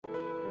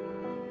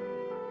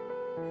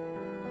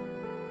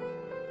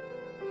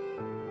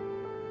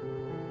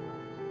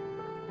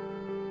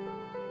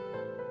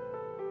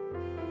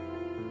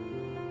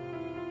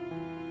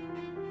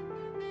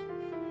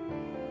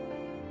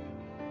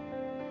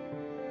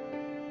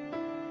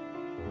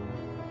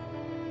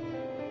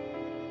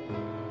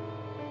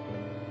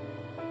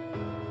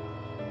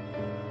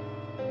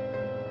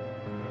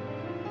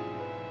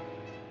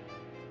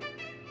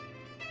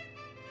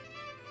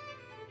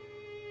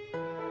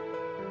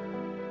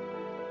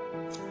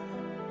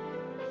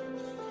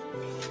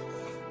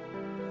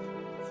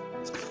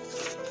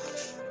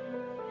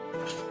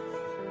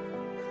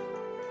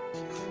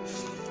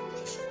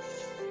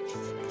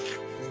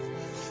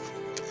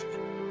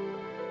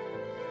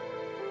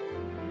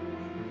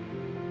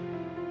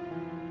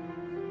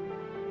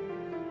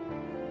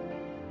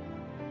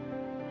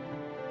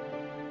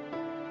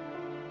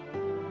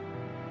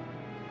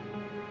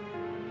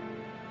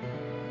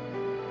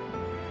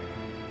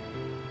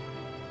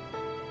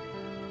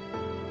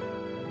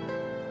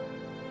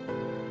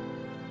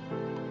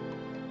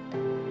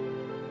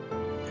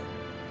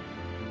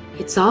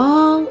It's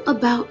all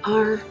about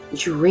our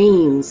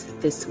dreams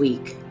this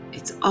week.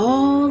 It's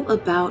all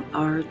about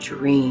our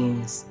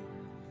dreams.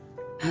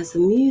 As the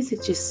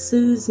music just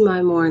soothes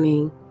my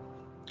morning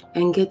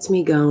and gets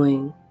me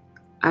going,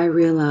 I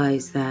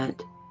realize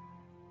that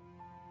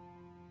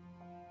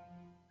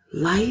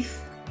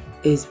life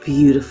is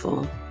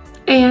beautiful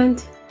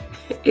and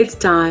it's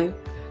time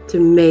to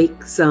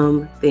make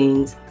some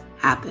things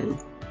happen.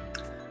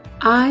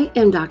 I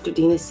am Dr.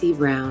 Dina C.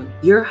 Brown,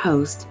 your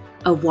host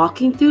of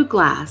Walking Through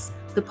Glass,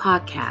 the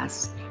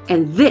podcast,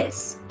 and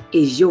this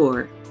is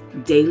your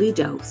daily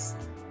dose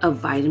of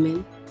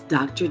vitamin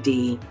Dr.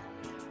 D,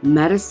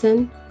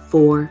 medicine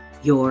for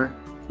your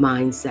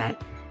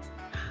mindset.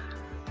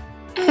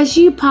 As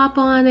you pop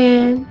on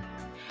in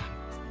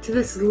to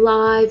this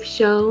live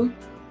show,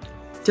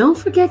 don't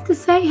forget to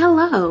say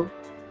hello.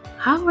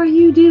 How are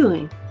you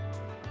doing?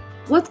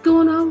 What's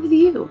going on with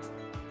you?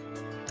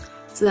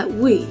 So that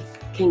we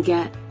can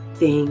get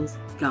things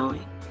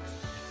going.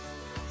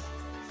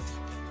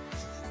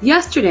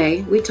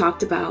 Yesterday, we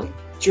talked about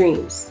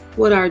dreams.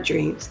 What are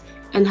dreams?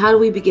 And how do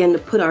we begin to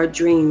put our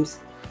dreams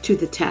to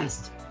the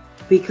test?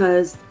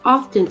 Because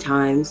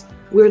oftentimes,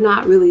 we're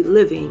not really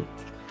living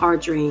our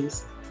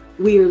dreams.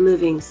 We are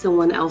living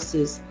someone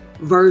else's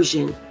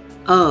version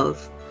of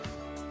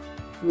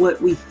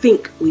what we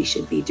think we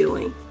should be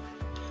doing.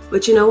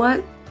 But you know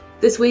what?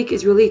 This week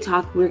is we're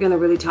going to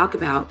really talk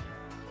about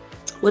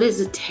what does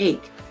it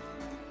take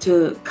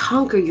to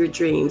conquer your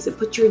dreams and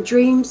put your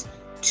dreams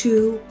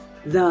to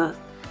the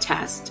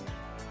test.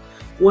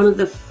 One of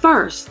the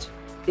first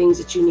things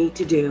that you need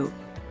to do,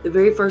 the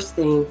very first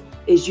thing,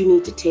 is you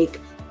need to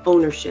take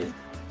ownership.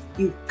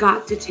 You've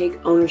got to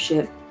take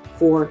ownership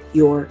for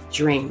your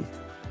dream.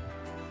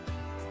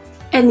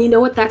 And you know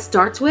what that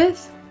starts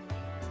with?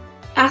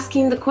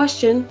 Asking the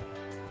question,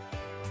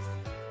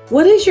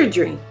 what is your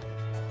dream?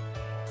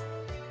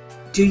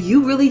 Do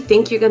you really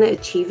think you're going to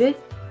achieve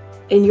it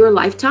in your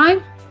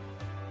lifetime?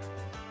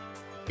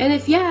 And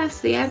if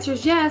yes, the answer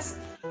is yes.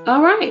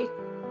 All right,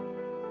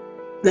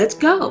 let's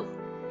go.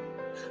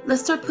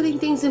 Let's start putting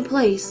things in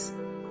place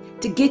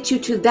to get you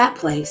to that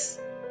place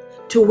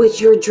to which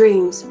your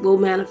dreams will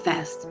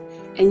manifest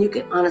and you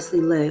can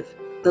honestly live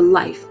the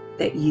life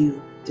that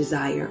you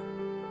desire.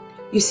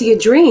 You see, a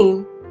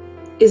dream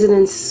is an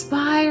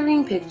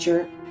inspiring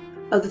picture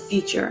of the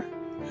future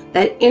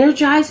that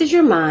energizes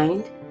your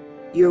mind,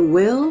 your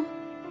will,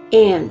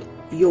 and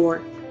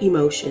your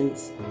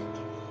emotions.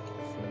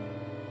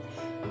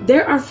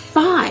 There are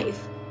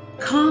 5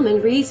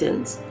 common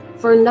reasons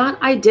for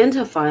not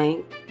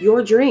identifying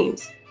your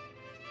dreams.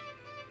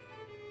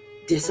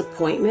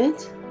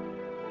 Disappointment.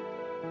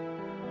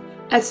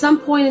 At some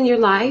point in your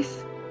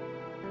life,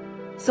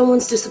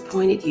 someone's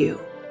disappointed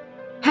you.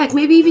 Heck,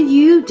 maybe even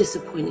you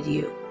disappointed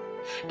you.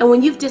 And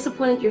when you've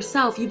disappointed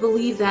yourself, you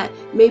believe that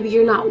maybe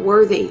you're not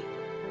worthy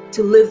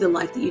to live the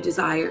life that you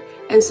desire.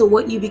 And so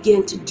what you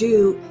begin to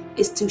do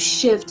is to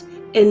shift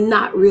and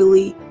not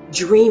really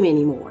dream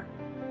anymore.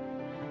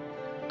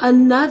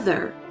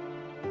 Another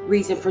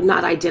reason for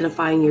not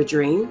identifying your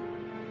dream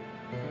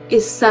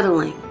is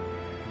settling.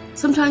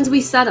 Sometimes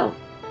we settle.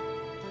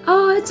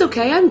 Oh, it's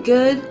okay. I'm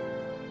good.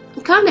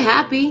 I'm kind of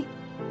happy.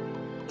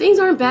 Things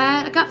aren't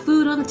bad. I got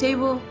food on the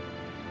table.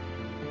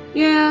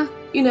 Yeah,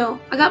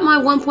 I got my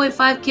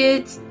 1.5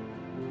 kids.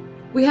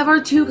 We have our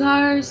 2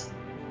 cars.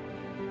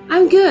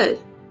 I'm good.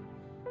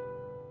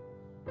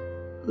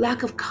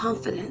 Lack of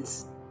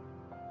confidence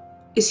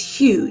is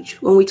huge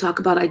when we talk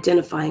about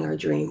identifying our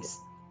dreams.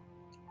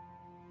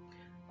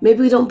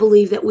 Maybe we don't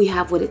believe that we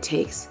have what it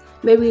takes.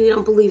 Maybe we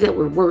don't believe that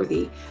we're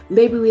worthy.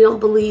 Maybe we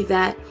don't believe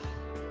that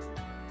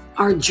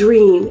our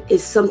dream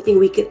is something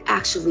we could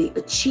actually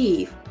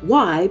achieve.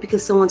 Why?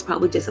 Because someone's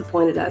probably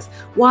disappointed us.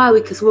 Why?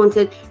 Because someone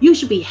said, you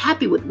should be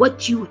happy with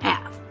what you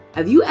have.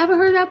 Have you ever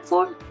heard that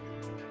before?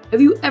 Have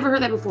you ever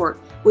heard that before?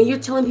 When you're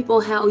telling people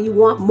how you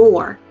want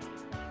more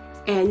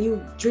and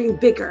you dream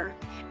bigger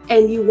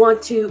and you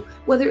want to,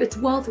 whether it's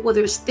wealth,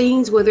 whether it's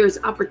things, whether it's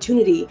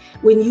opportunity,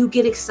 when you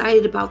get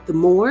excited about the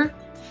more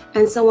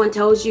and someone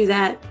tells you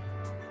that,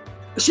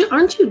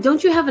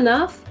 don't you have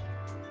enough?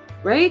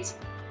 Right?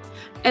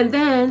 And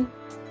then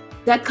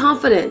that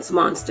confidence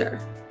monster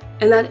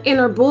and that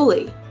inner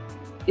bully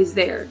is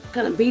there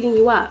kind of beating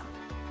you up.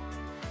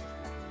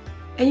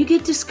 And you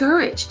get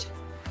discouraged.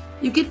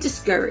 You get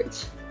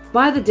discouraged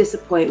by the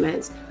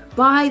disappointments,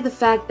 by the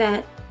fact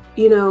that,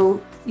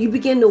 you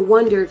begin to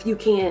wonder if you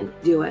can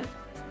do it.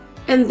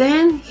 And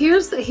then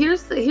here's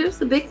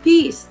the big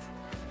piece.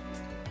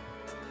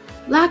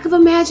 Lack of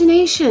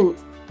imagination.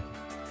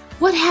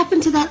 What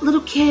happened to that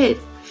little kid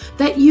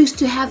that used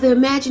to have the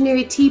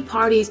imaginary tea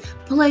parties,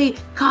 play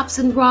cops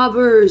and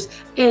robbers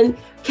and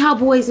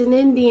cowboys and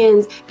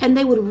Indians, and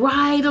they would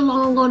ride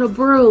along on a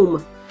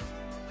broom,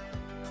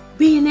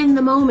 being in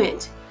the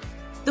moment?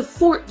 The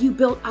fort you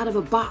built out of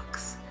a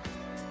box.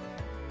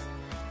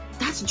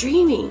 That's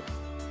dreaming.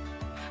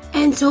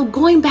 And so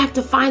going back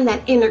to find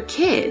that inner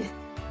kid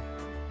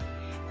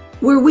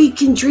where we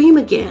can dream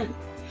again,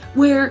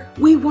 where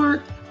we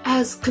weren't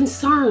as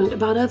concerned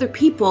about other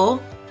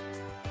people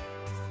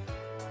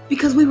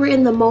because we were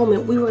in the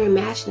moment, we were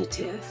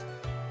imaginative.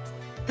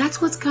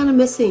 That's what's kind of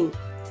missing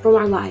from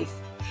our life.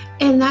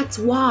 And that's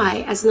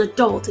why, as an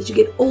adult, as you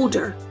get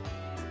older,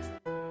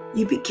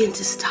 you begin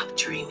to stop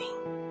dreaming.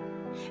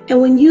 And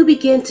when you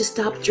begin to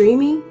stop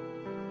dreaming,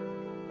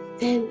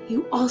 then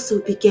you also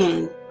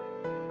begin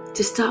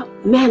to stop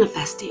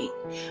manifesting,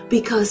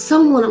 because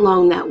someone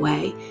along that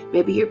way,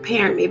 maybe your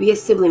parent, maybe a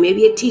sibling,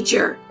 maybe a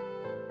teacher,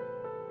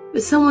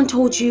 but someone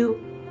told you,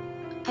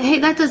 hey,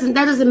 that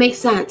doesn't make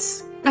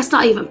sense. That's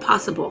not even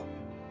possible.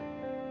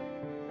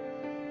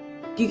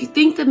 Do you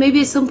think that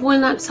maybe at some point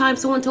in that time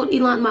someone told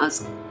Elon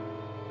Musk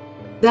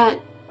that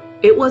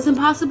it wasn't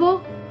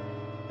possible?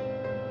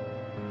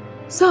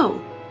 So,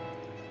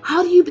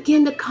 how do you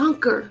begin to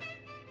conquer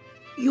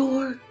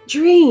your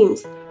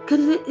dreams? Because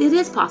it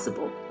is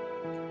possible.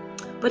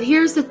 But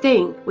here's the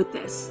thing with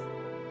this.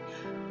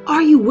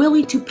 Are you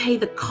willing to pay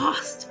the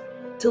cost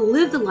to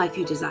live the life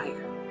you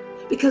desire?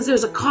 Because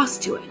there's a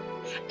cost to it.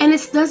 And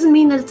it doesn't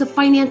mean that it's a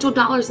financial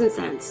dollars and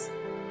cents.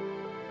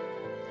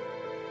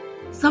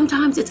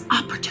 Sometimes it's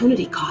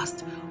opportunity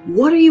cost.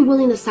 What are you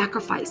willing to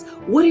sacrifice?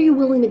 What are you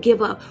willing to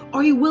give up?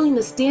 Are you willing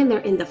to stand there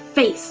in the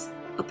face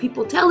of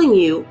people telling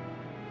you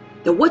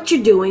that what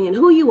you're doing and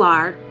who you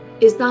are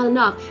is not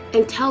enough,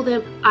 and tell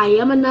them, I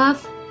am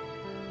enough?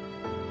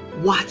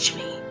 Watch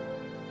me.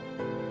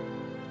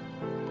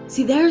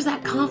 See, there's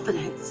that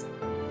confidence.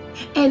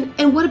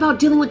 And what about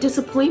dealing with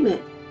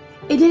disappointment?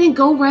 It didn't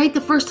go right the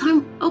first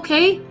time.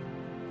 Okay.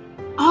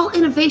 All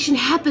innovation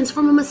happens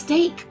from a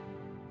mistake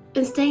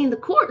and staying the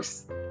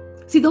course.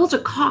 See, those are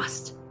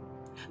costs.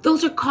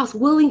 Those are costs,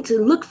 willing to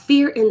look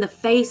fear in the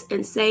face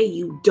and say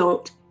you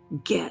don't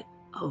get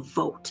a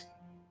vote.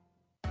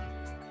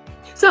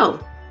 So,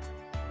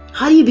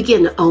 how do you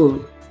begin to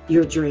own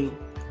your dream?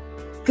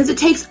 Because it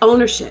takes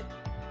ownership,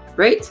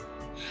 right?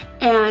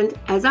 And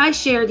as I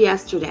shared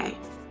yesterday,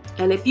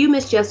 and if you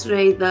missed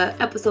yesterday, the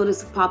episode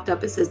has popped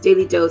up. It says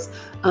Daily Dose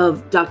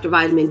of Dr.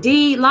 Vitamin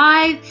D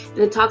live, and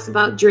it talks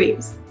about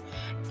dreams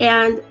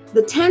and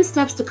the 10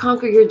 steps to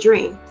conquer your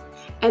dream.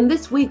 And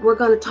this week, we're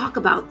going to talk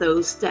about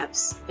those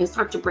steps and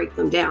start to break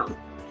them down.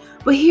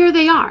 But here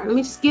they are. Let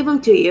me just give them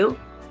to you.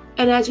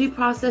 And as you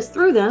process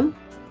through them,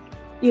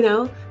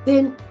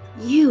 then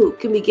you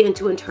can begin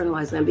to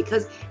internalize them,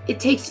 because it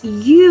takes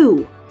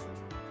you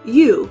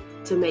to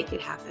make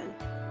it happen.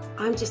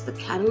 I'm just the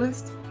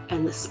catalyst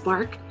and the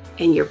spark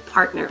and your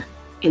partner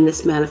in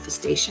this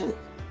manifestation.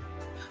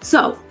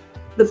 So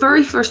the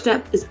very first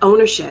step is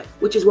ownership,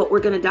 which is what we're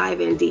going to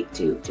dive in deep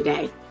to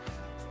today.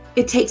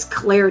 It takes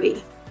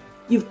clarity.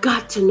 You've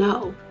got to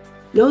know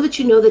that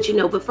you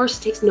know, but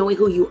first it takes knowing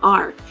who you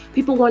are.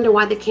 People wonder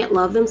why they can't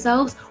love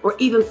themselves or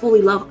even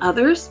fully love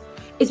others.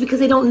 It's because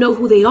they don't know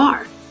who they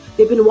are.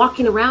 They've been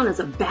walking around as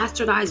a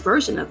bastardized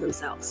version of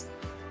themselves,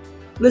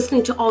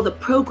 listening to all the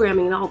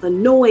programming and all the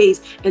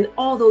noise and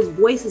all those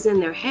voices in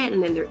their head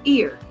and in their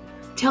ear,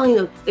 telling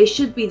them they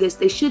should be this,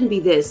 they shouldn't be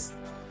this,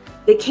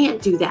 they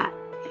can't do that.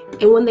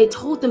 And when they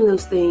told them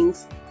those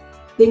things,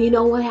 then you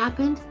know what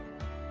happened?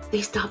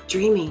 They stopped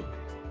dreaming.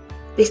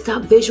 They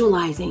stopped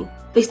visualizing.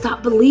 They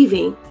stopped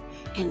believing.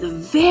 And the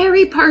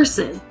very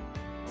person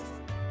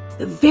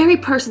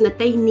that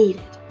they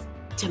needed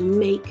to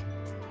make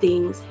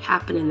things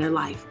happen in their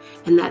life,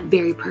 and that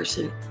very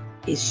person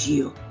is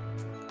you.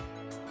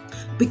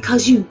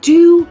 Because you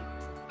do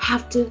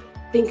have to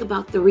think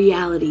about the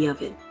reality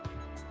of it.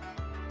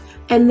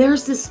 And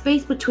there's this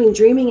space between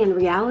dreaming and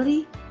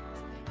reality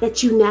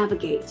that you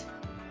navigate.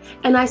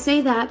 And I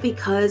say that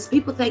because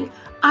people think,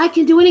 I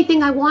can do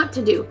anything I want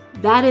to do.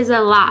 That is a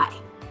lie.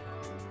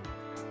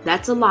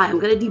 That's a lie. I'm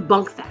going to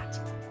debunk that.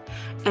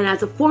 And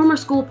as a former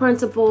school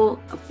principal,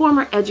 a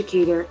former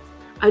educator,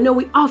 I know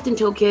we often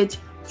tell kids,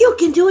 you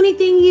can do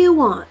anything you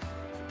want.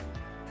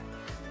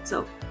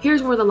 So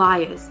here's where the lie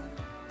is.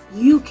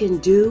 You can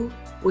do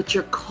what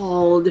you're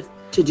called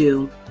to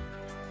do.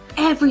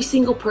 Every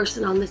single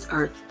person on this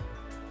earth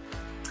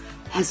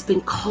has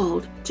been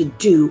called to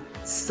do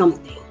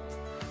something.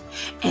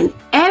 And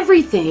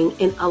everything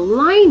in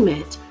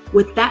alignment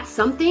with that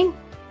something,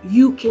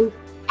 you can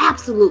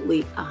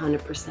absolutely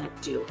 100%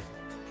 do.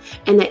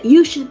 And that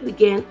you should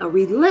begin a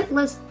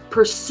relentless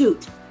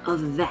pursuit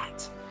of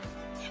that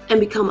and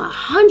become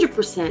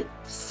 100%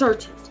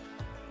 certain.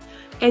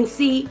 And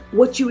see,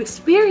 what you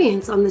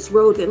experience on this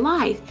road in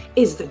life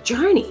is the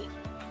journey.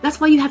 That's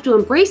why you have to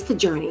embrace the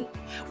journey.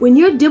 When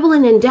you're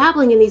dibbling and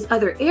dabbling in these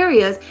other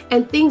areas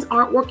and things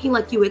aren't working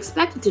like you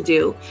expected to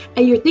do,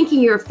 and you're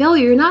thinking you're a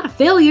failure, you're not a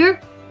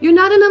failure. You're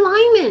not in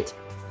alignment.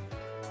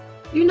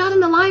 You're not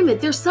in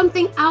alignment. There's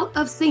something out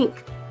of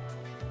sync.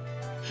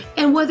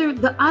 And whether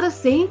the out of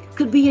sync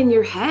could be in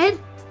your head,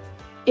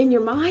 in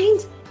your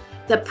mind,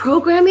 the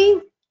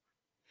programming,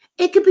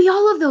 it could be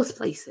all of those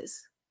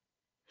places.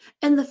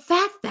 And the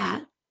fact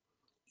that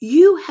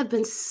you have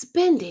been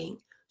spending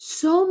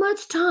so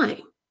much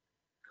time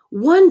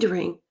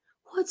wondering,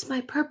 what's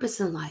my purpose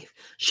in life?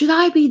 Should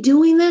I be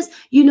doing this?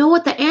 You know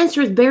what? The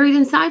answer is buried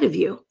inside of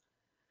you,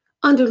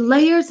 under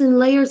layers and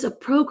layers of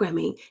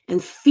programming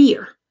and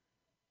fear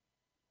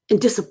and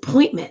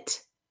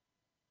disappointment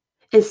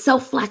and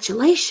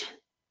self-flagellation.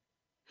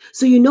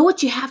 So you know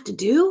what you have to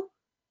do?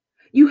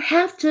 You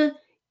have to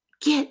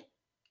get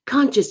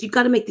conscious. You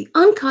got to make the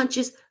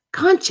unconscious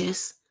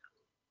conscious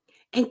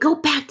and go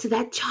back to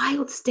that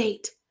child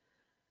state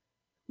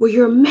where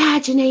your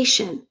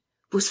imagination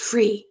was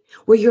free,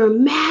 where your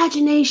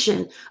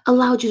imagination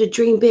allowed you to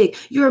dream big.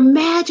 Your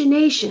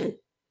imagination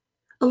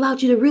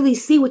allowed you to really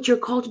see what you're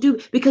called to do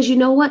because you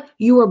know what?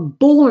 You were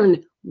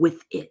born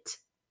with it.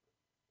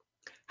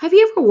 Have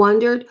you ever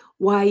wondered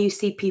why you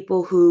see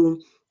people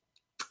who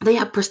they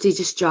have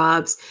prestigious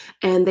jobs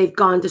and they've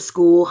gone to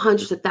school,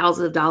 hundreds of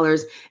thousands of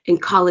dollars in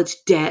college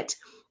debt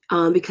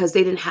because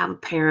they didn't have a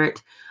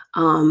parent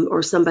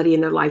or somebody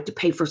in their life to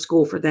pay for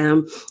school for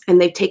them.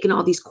 And they've taken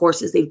all these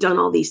courses, they've done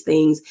all these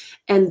things.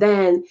 And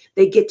then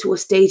they get to a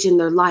stage in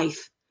their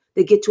life,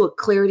 they get to a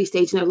clarity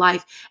stage in their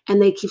life, and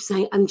they keep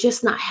saying, I'm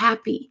just not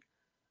happy.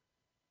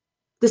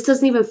 This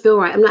doesn't even feel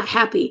right. I'm not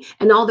happy.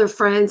 And all their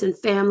friends and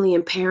family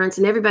and parents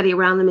and everybody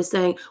around them is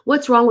saying,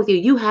 what's wrong with you?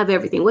 You have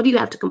everything. What do you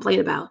have to complain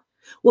about?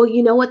 Well,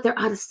 you know what? They're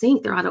out of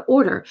sync. They're out of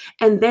order.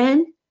 And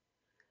then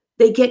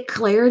they get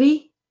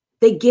clarity.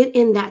 They get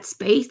in that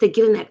space. They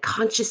get in that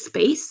conscious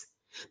space.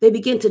 They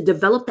begin to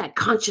develop that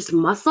conscious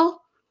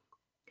muscle.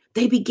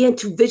 They begin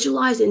to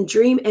visualize and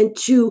dream and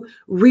to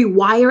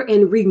rewire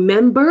and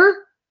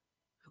remember.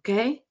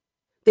 Okay.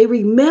 They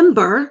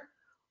remember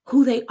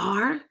who they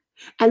are.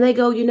 And they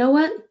go, you know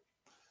what?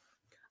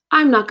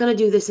 I'm not going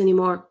to do this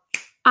anymore.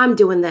 I'm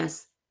doing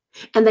this.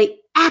 And they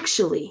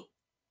actually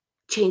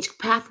change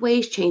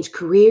pathways, change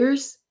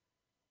careers.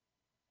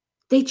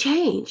 They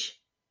change.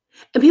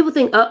 And people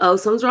think, uh-oh,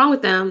 something's wrong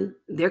with them.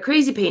 They're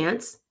crazy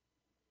pants.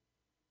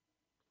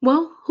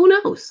 Well, who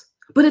knows?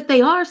 But if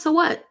they are, so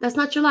what? That's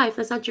not your life.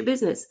 That's not your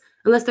business,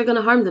 unless they're going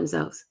to harm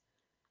themselves.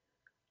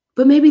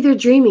 But maybe they're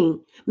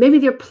dreaming. Maybe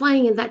they're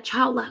playing in that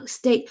childlike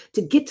state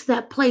to get to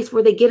that place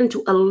where they get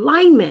into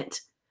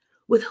alignment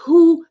with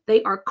who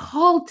they are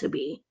called to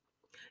be,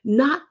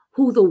 not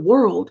who the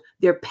world,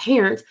 their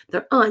parents,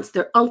 their aunts,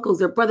 their uncles,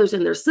 their brothers,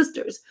 and their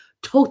sisters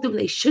told them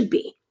they should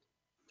be.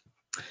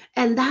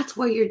 And that's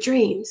where your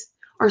dreams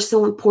are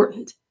so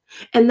important.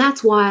 And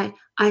that's why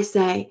I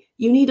say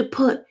you need to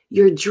put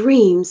your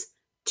dreams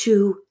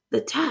to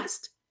the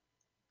test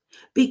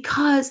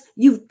because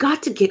you've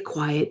got to get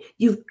quiet.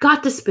 You've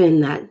got to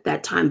spend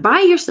that time by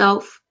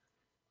yourself,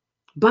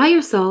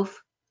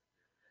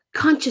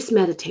 conscious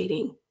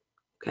meditating,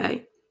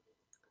 okay?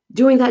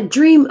 During that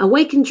dream,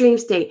 awakened dream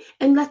state,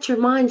 and let your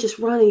mind just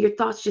run and your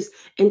thoughts just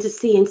and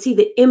see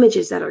the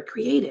images that are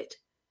created.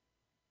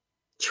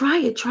 Try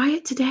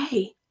it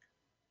today.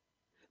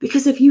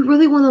 Because if you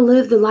really want to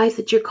live the life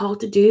that you're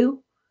called to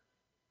do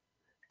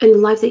and the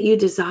life that you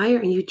desire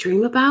and you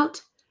dream about,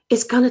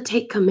 it's going to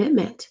take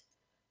commitment.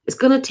 It's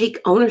going to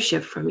take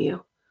ownership from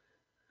you.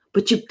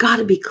 But you've got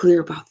to be clear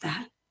about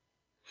that.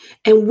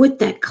 And with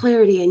that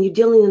clarity and you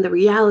dealing in the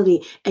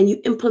reality and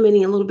you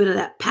implementing a little bit of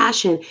that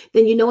passion,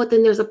 then you know what?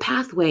 Then there's a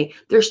pathway.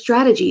 There's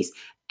strategies.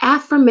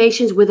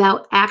 Affirmations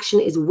without action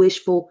is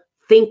wishful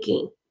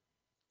thinking.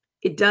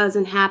 It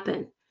doesn't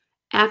happen.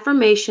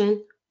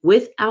 Affirmation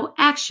without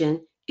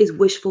action is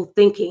wishful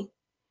thinking.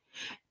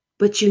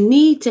 But you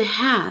need to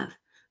have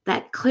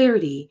that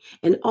clarity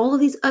and all of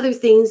these other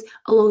things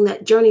along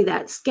that journey,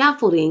 that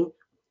scaffolding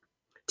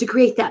to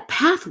create that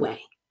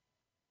pathway.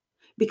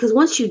 Because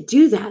once you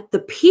do that, the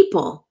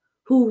people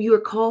who you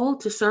are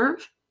called to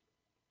serve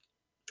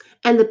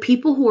and the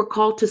people who are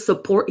called to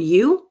support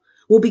you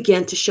will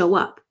begin to show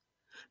up.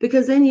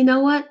 Because then you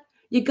know what?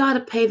 You got to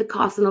pay the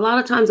cost. And a lot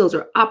of times those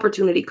are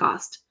opportunity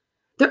cost.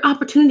 They're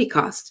opportunity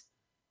cost.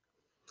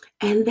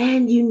 And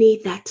then you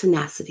need that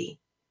tenacity,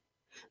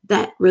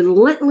 that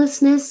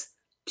relentlessness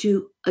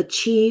to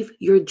achieve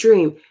your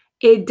dream.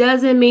 It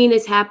doesn't mean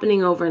it's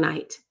happening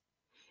overnight.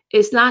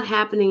 It's not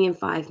happening in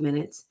 5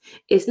 minutes.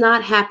 It's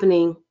not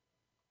happening,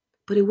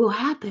 but it will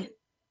happen.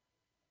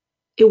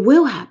 It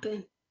will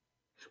happen.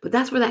 But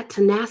that's where that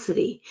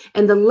tenacity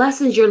and the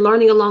lessons you're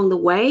learning along the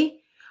way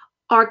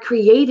are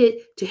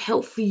created to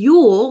help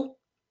fuel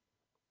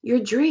your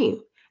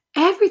dream.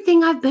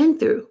 Everything I've been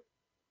through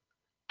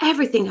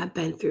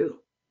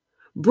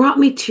brought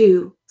me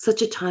to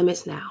such a time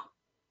as now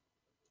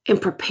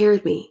and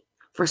prepared me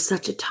for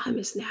such a time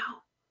as now.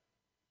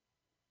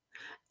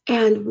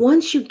 And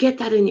once you get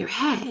that in your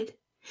head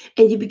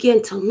and you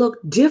begin to look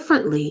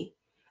differently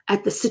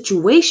at the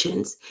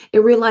situations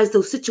and realize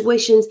those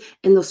situations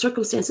and those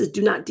circumstances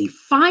do not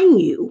define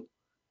you,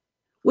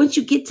 once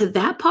you get to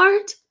that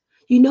part,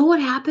 you know what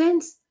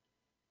happens?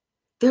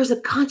 There's a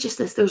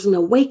consciousness, there's an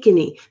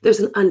awakening, there's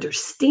an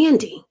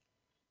understanding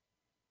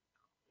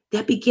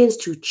that begins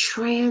to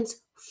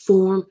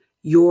transform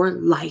your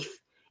life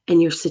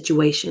and your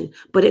situation.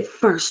 But it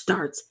first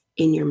starts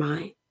in your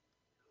mind.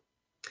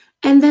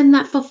 And then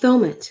that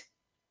fulfillment,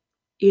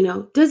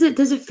 does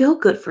it feel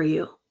good for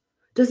you?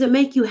 Does it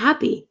make you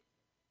happy?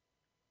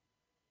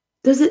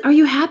 Are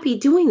you happy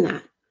doing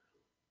that?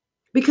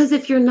 Because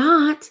if you're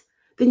not,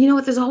 then you know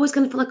what? There's always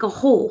going to feel like a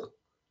hole.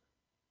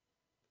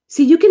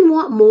 See, you can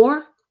want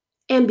more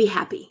and be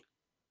happy.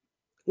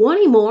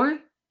 Wanting more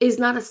is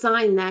not a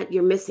sign that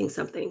you're missing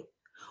something.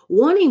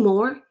 Wanting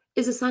more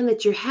is a sign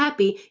that you're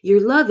happy, you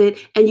love it,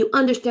 and you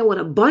understand what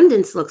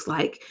abundance looks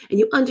like, and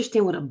you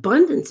understand what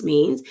abundance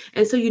means.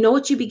 And so, you know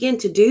what you begin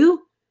to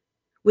do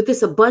with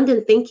this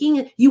abundant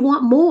thinking? You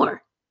want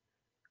more.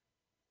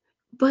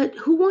 But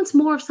who wants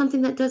more of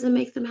something that doesn't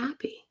make them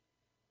happy?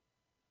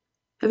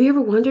 Have you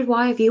ever wondered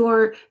why, if you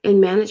are in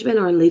management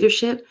or in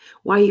leadership,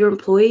 why your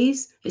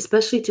employees,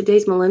 especially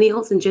today's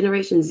millennials and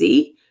Generation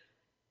Z,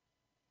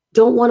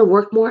 don't want to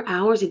work more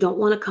hours? They don't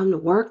want to come to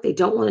work. They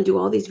don't want to do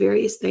all these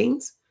various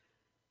things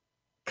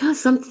because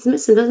something's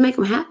missing. Doesn't make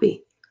them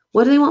happy.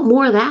 What do they want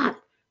more of that?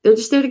 They're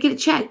just there to get a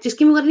check. Just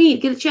give me what I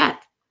need. Get a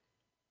check.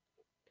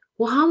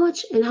 Well, how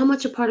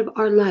much a part of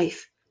our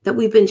life that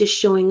we've been just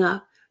showing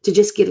up to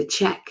just get a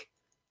check,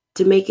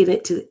 to make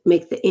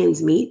the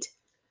ends meet,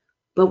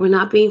 but we're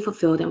not being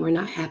fulfilled and we're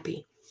not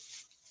happy.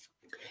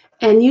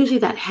 And usually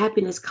that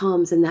happiness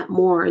comes, and that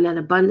more and that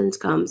abundance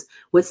comes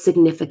with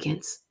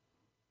significance.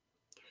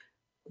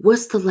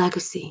 What's the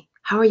legacy?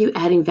 How are you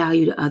adding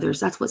value to others?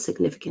 That's what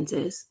significance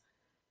is.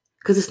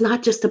 Because it's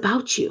not just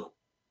about you.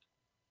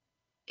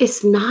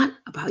 It's not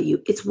about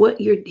you. It's what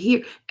you're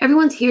here.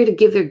 Everyone's here to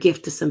give their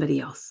gift to somebody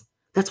else.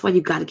 That's why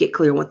you got to get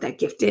clear on what that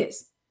gift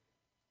is.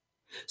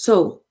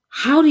 So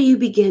how do you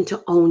begin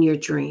to own your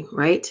dream,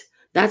 right?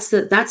 That's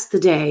the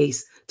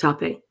day's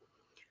topic.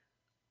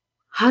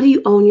 How do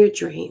you own your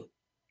dream?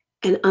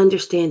 And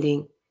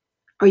understanding,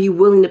 are you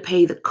willing to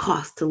pay the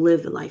cost to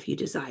live the life you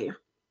desire?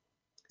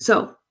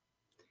 So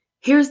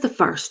here's the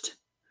first.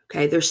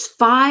 Okay, there's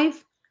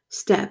 5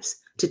 steps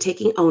to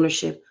taking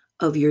ownership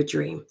of your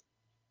dream.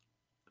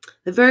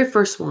 The very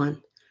first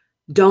one,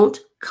 don't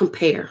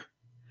compare.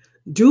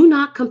 Do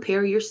not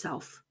compare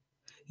yourself,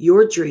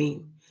 your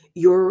dream,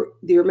 your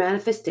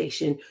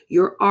manifestation,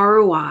 your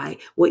ROI,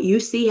 what you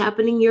see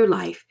happening in your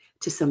life,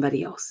 to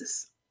somebody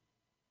else's.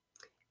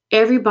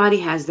 Everybody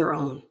has their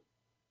own.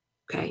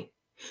 Okay.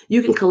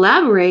 You can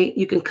collaborate,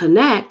 you can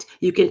connect,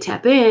 you can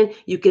tap in,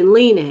 you can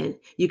lean in,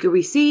 you can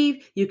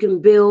receive, you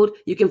can build,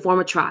 you can form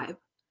a tribe,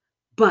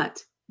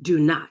 but do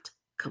not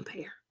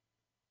compare.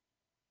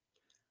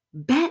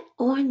 Bet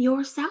on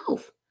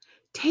yourself.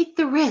 Take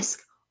the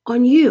risk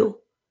on you.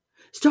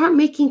 Start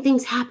making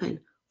things happen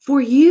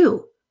for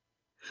you.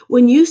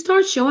 When you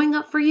start showing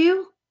up for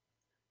you,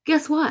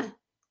 guess what?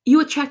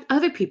 You attract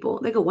other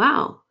people. They go,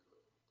 wow.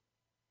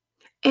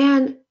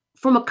 And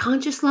from a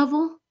conscious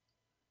level,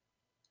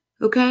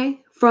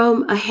 okay,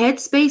 from a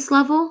headspace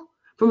level,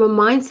 from a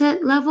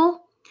mindset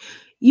level,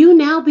 you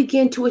now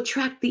begin to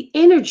attract the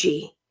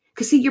energy.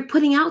 Because see, you're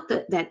putting out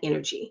that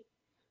energy.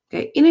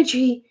 Okay,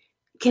 energy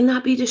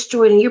cannot be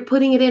destroyed, and you're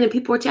putting it in, and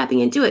people are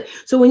tapping into it.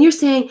 So when you're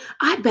saying,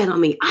 I bet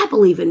on me, I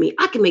believe in me,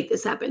 I can make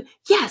this happen.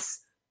 Yes.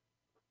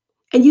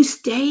 And you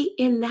stay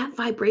in that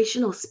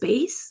vibrational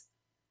space,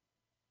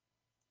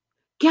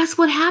 guess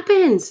what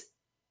happens?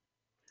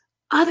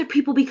 Other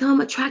people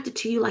become attracted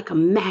to you like a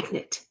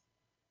magnet.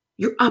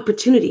 Your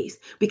opportunities,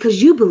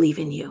 because you believe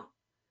in you.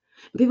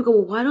 And people go,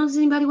 well, why does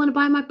anybody want to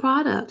buy my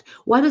product?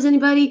 Why does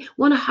anybody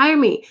want to hire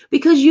me?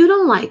 Because you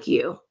don't like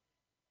you.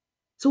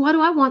 So why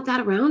do I want that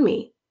around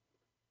me?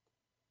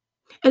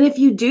 And if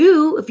you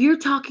do, if you're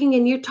talking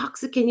and you're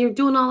toxic and you're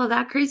doing all of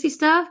that crazy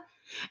stuff,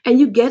 and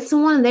you get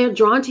someone and they're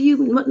drawn to you,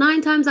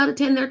 9 times out of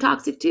 10, they're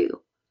toxic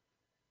too.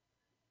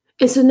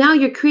 And so now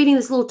you're creating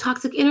this little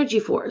toxic energy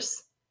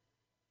force.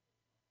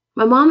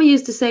 My mama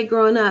used to say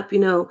growing up,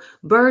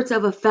 birds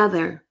of a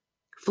feather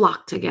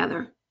flock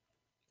together.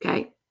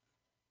 Okay.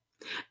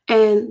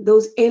 And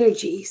those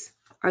energies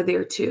are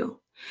there too.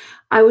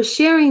 I was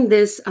sharing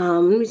this,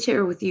 let me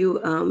share with you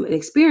an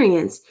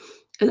experience,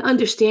 an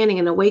understanding,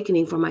 an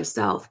awakening for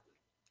myself,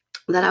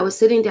 that I was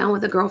sitting down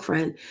with a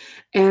girlfriend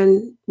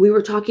and we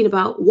were talking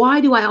about,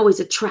 why do I always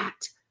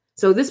attract?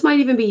 So this might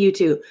even be you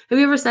too. Have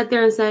you ever sat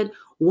there and said,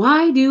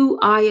 why do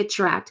I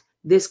attract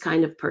this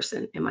kind of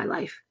person in my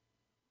life?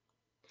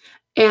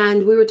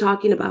 And we were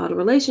talking about a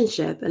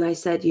relationship. And I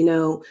said,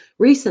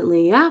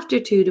 recently, after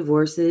 2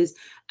 divorces,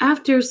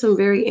 after some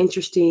very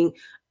interesting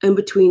in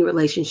between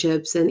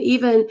relationships, and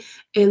even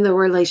in the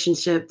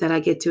relationship that I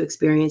get to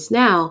experience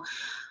now,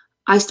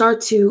 I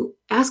start to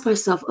ask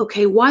myself,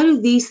 okay, why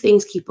do these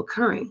things keep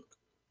occurring?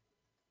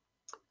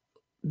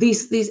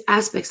 These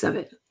aspects of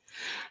it.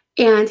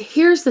 And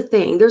here's the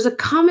thing, there's a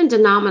common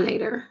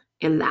denominator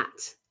in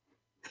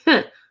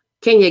that.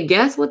 Can you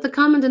guess what the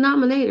common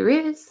denominator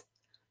is?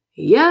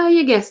 Yeah,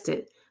 you guessed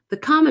it. The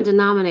common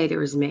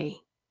denominator is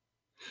me.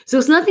 So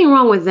it's nothing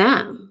wrong with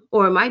them,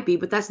 or it might be,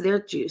 but that's their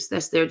juice.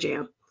 That's their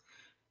jam.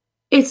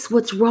 It's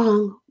what's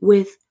wrong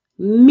with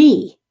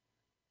me.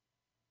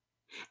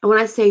 And when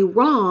I say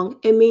wrong,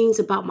 it means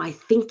about my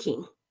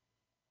thinking.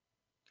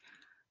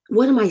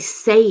 What am I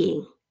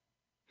saying?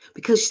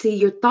 Because see,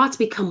 your thoughts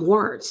become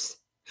words.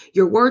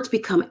 Your words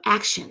become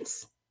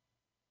actions.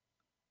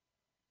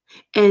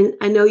 And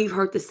I know you've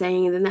heard the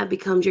saying, and then that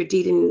becomes your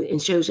deed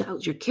and shows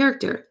out your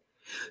character.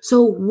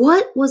 So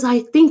what was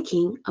I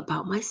thinking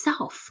about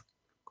myself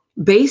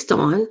based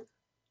on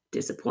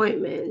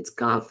disappointments,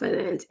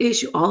 confidence,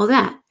 issue, all of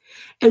that?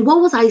 And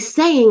what was I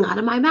saying out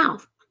of my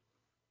mouth?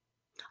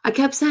 I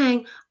kept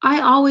saying,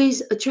 I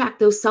always attract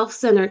those self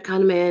centered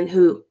kind of men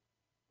who,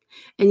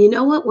 and you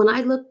know what? When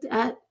I looked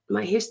at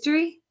my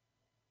history,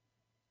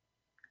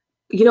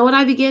 you know what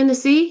I began to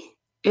see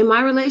in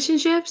my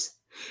relationships?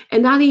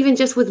 And not even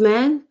just with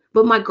men,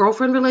 but my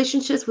girlfriend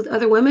relationships with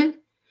other women?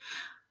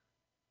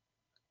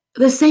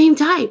 The same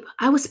type.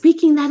 I was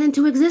speaking that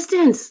into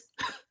existence.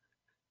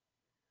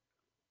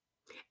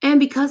 And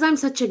because I'm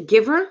such a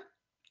giver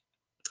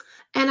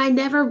and I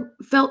never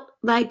felt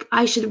like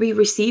I should be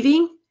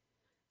receiving,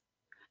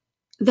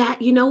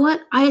 that, you know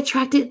what? I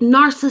attracted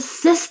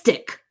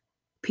narcissistic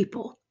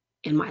people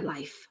in my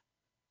life,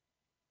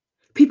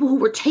 people who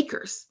were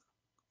takers,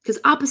 because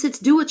opposites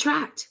do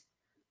attract,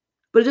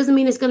 but it doesn't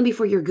mean it's going to be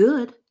for your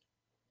good.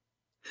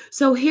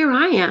 So here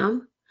I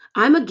am.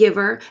 I'm a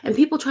giver, and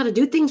people try to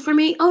do things for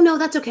me. Oh, no,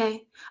 that's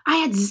okay. I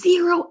had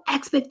zero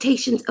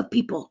expectations of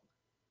people.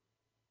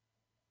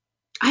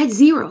 I had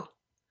zero.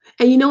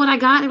 And you know what I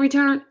got in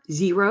return?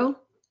 Zero.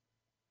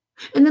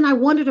 And then I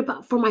wondered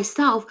about for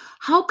myself,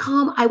 how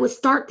come I would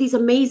start these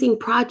amazing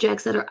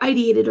projects that are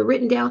ideated or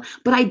written down,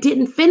 but I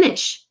didn't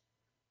finish?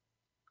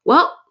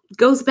 Well, it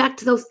goes back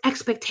to those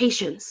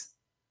expectations.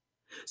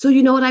 So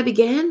you know what I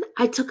began?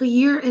 I took a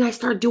year and I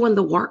started doing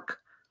the work.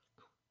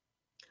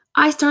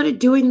 I started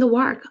doing the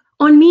work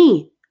on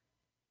me,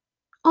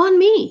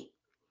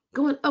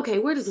 going, okay,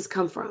 where does this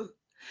come from?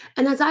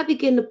 And as I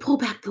began to pull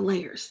back the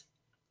layers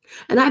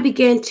and I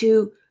began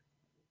to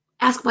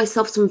ask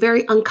myself some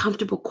very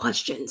uncomfortable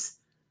questions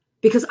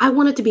because I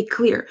wanted to be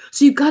clear.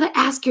 So you got to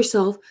ask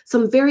yourself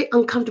some very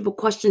uncomfortable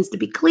questions to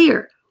be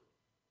clear.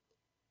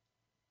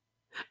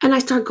 And I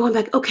started going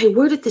back, okay,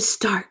 where did this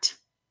start?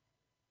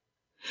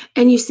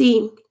 And you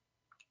see,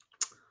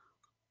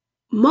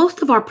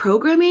 most of our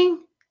programming,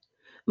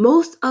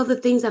 most of the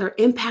things that are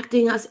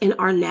impacting us in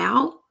our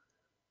now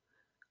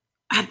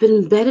have been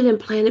embedded and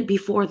planted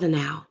before the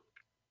now.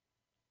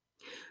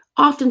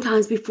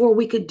 Oftentimes before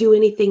we could do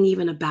anything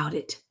even about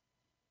it.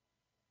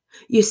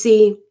 You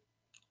see,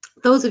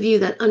 those of you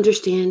that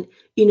understand,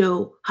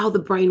 how the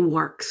brain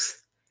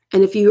works,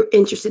 and if you're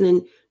interested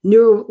in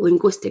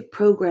neuro-linguistic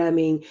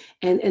programming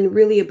and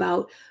really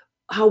about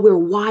how we're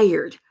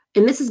wired,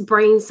 and this is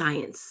brain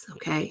science,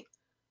 okay?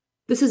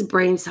 This is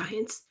brain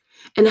science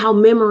and how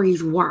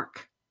memories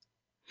work.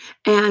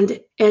 And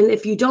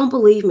if you don't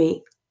believe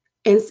me,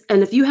 and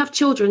if you have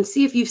children,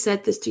 see if you've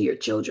said this to your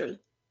children,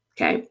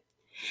 okay?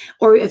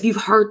 Or if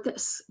you've heard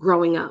this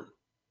growing up.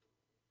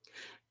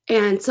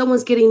 And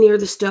someone's getting near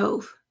the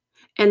stove.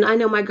 And I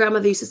know my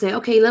grandmother used to say,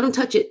 okay, let them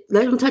touch it.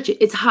 Let them touch it.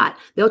 It's hot.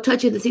 They'll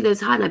touch it to see that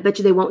it's hot. And I bet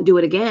you they won't do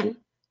it again.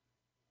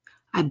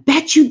 I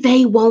bet you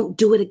they won't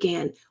do it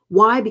again.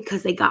 Why?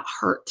 Because they got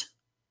hurt.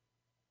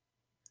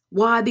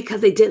 Why?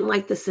 Because they didn't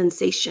like the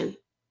sensation.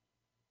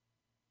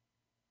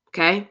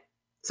 Okay.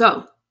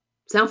 So,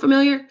 sound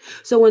familiar?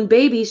 So when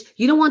babies,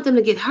 you don't want them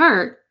to get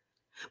hurt.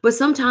 But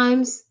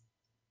sometimes,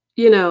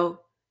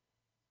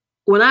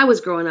 when I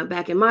was growing up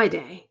back in my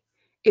day,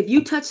 if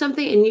you touch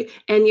something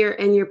and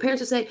your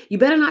parents will say, you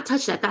better not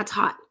touch that. That's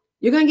hot.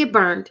 You're gonna get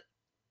burned.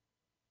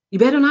 You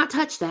better not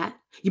touch that.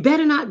 You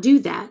better not do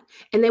that.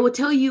 And they will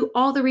tell you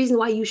all the reasons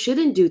why you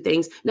shouldn't do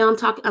things. Now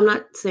I'm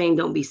not saying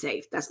don't be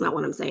safe. That's not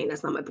what I'm saying.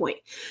 That's not my point.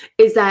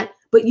 Is that,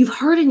 but you've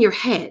heard in your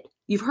head,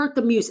 you've heard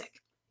the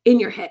music in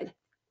your head.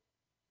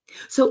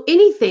 So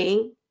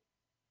anything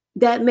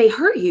that may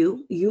hurt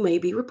you, you may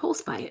be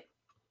repulsed by it.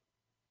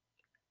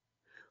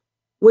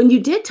 When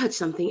you did touch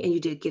something and you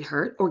did get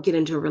hurt or get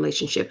into a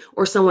relationship,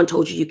 or someone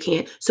told you you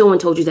can't, someone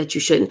told you that you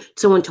shouldn't,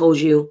 someone told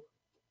you,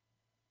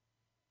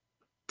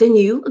 then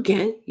you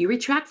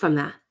retract from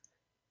that.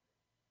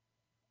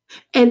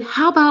 And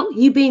how about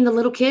you being the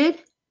little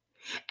kid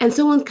and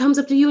someone comes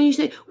up to you and you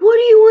say, what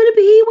do you want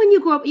to be when you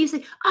grow up? And you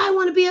say, I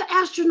want to be an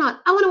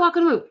astronaut. I want to walk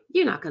on the moon.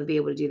 You're not going to be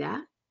able to do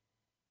that.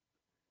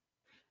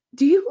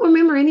 Do you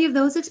remember any of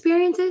those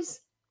experiences?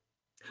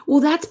 Well,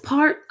 that's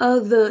part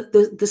of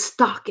the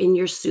stock in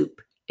your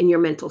soup, in your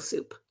mental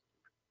soup.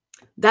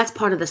 That's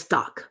part of the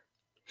stock.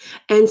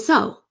 And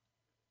so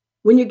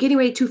when you're getting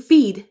ready to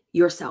feed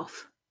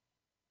yourself,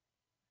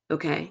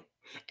 okay,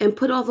 and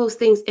put all those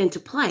things into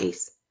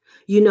place,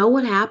 you know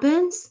what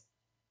happens?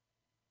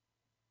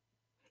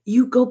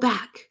 You go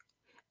back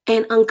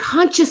and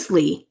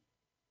unconsciously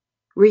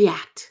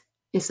react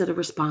instead of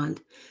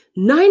respond.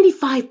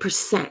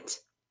 95%,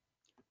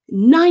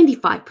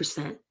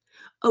 95%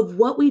 of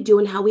what we do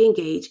and how we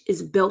engage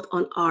is built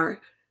on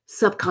our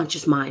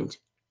subconscious mind.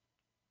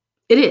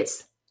 It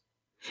is.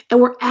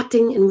 And we're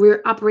acting and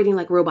we're operating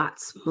like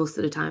robots most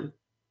of the time.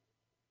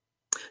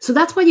 So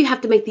that's why you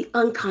have to make the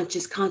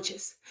unconscious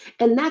conscious.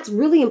 And that's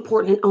really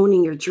important in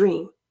owning your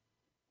dream.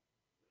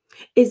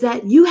 Is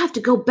that you have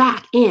to go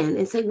back in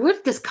and say, where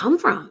did this come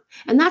from?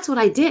 And that's what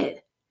I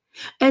did.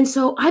 And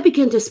so I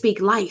began to speak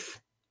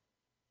life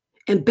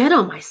and bet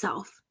on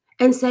myself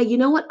and say, you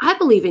know what? I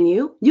believe in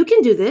you. You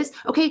can do this.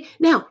 Okay,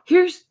 now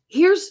here's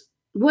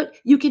what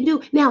you can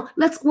do. Now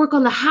let's work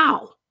on the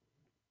how.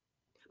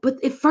 But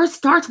it first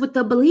starts with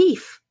the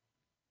belief.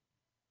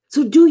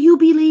 So do you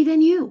believe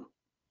in you?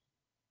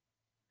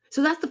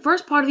 So that's the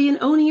first part of you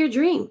owning your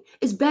dream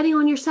is betting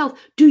on yourself.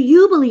 Do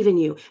you believe in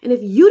you? And if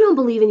you don't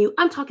believe in you,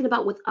 I'm talking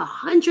about with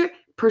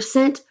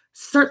 100%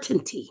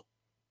 certainty.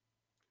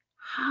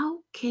 How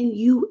can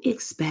you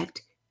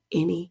expect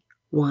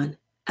anyone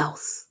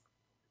else?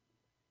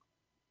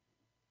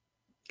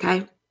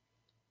 Okay.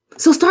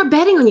 So start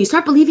betting on you,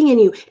 start believing in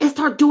you, and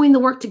start doing the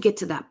work to get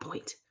to that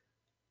point.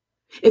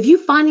 If you're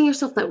finding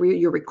yourself that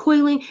you're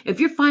recoiling, if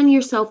you're finding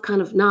yourself kind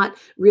of not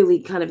really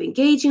kind of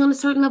engaging on a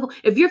certain level,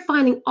 if you're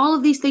finding all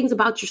of these things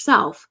about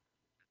yourself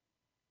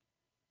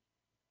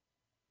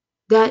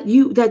that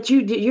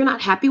you're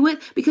not happy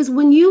with, because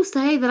when you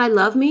say that I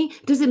love me,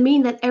 doesn't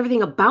mean that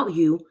everything about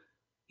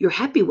you're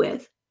happy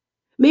with.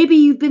 Maybe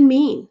you've been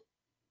mean.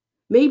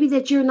 Maybe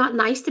that you're not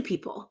nice to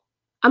people.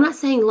 I'm not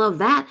saying love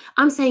that.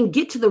 I'm saying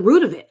get to the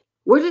root of it.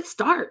 Where did it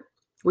start?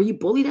 Were you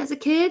bullied as a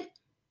kid?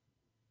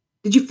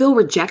 Did you feel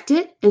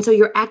rejected and so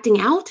you're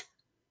acting out?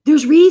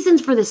 There's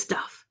reasons for this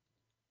stuff.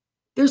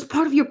 There's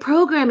part of your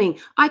programming.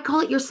 I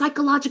call it your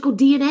psychological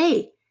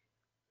DNA.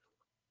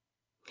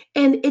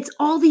 And it's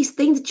all these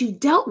things that you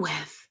dealt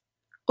with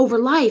over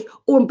life,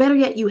 or better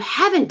yet, you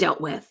haven't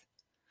dealt with,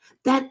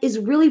 that is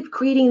really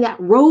creating that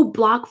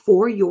roadblock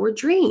for your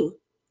dream.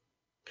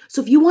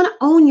 So if you want to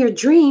own your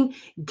dream,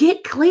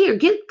 get clear,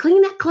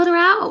 clean that clutter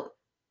out.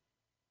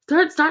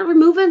 Start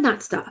removing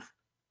that stuff.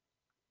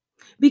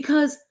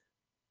 Because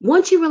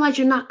once you realize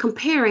you're not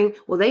comparing,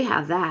 well, they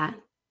have that,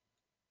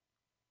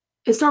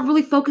 and start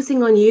really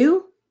focusing on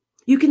you,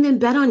 you can then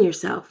bet on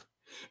yourself.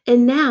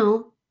 And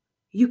now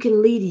you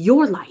can lead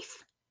your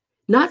life,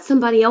 not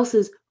somebody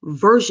else's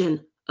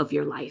version of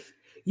your life.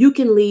 You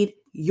can lead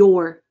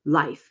your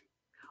life.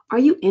 Are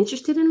you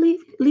interested in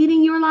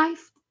leading your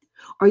life?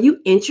 Are you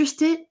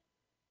interested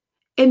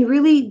in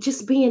really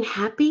just being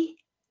happy?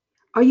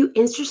 Are you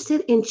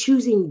interested in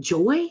choosing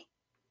joy?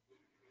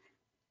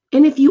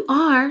 And if you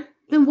are,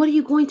 then what are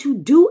you going to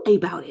do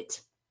about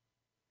it?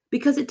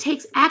 Because it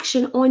takes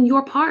action on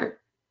your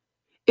part.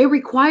 It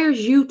requires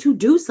you to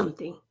do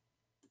something.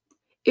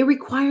 It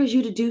requires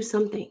you to do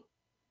something.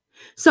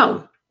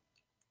 So,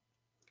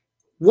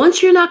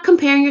 once you're not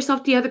comparing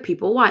yourself to other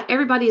people, why?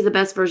 Everybody is the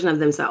best version of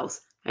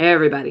themselves.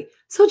 Everybody.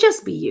 So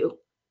just be you.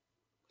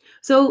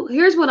 So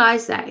here's what I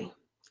say,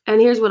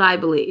 and here's what I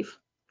believe.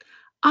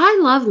 I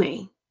love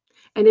me.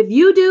 And if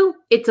you do,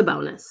 it's a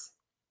bonus.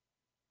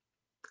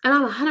 And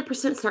I'm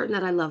 100% certain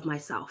that I love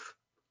myself.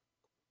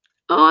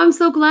 Oh, I'm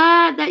so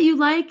glad that you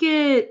like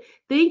it.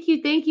 Thank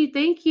you, thank you,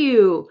 thank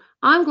you.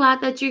 I'm glad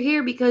that you're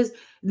here because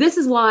this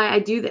is why I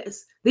do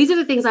this. These are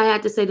the things I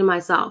had to say to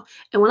myself.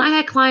 And when I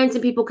had clients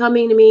and people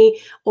coming to me,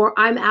 or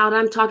I'm out,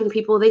 I'm talking to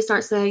people, they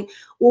start saying,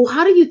 well,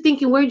 how do you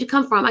think and where did you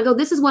come from? I go,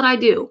 this is what I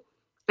do.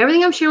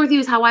 Everything I'm sharing with you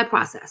is how I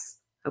process.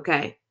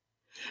 Okay.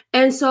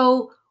 And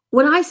so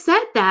when I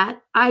said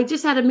that, I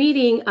just had a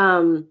meeting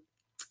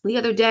the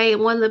other day,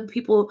 and one of the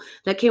people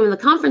that came in the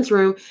conference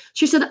room,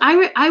 she said,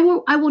 I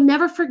will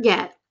never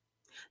forget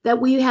that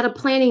we had a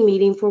planning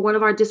meeting for one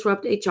of our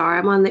Disrupt HR.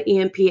 I'm on the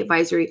EMP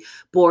advisory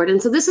board.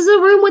 And so this is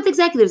a room with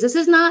executives. This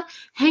is not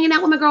hanging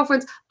out with my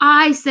girlfriends.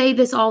 I say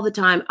this all the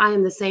time. I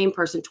am the same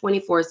person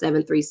 24/7,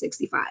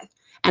 365.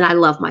 And I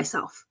love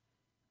myself.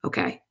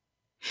 Okay.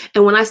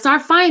 And when I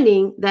start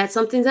finding that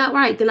something's not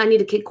right, then I need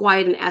to get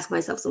quiet and ask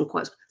myself some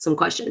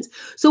questions.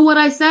 So what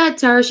I said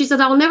to her, she said,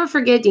 I will never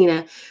forget,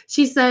 Dina.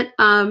 She said,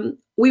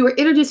 we were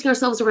introducing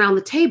ourselves around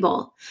the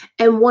table.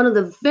 And one of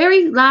the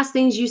very last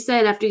things you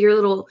said after your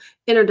little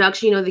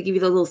introduction, they give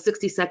you the little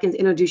 60 seconds,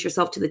 introduce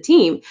yourself to the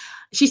team.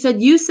 She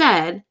said, you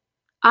said,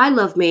 I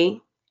love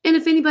me. And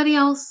if anybody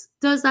else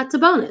does, that's a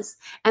bonus.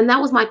 And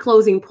that was my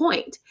closing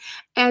point.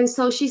 And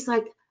so she's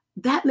like,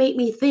 that made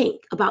me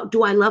think about,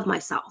 do I love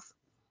myself?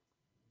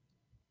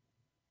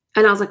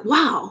 And I was like,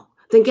 wow,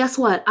 then guess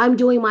what? I'm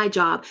doing my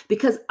job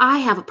because I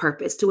have a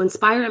purpose to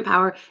inspire,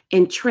 empower,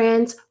 and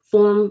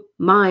transform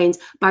minds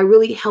by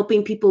really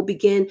helping people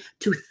begin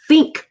to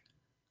think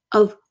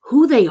of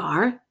who they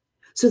are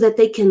so that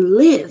they can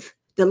live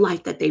the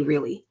life that they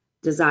really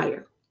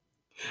desire.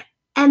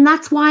 And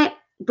that's why it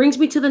brings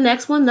me to the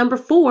next one. Number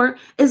 4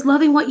 is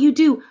loving what you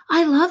do.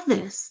 I love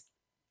this.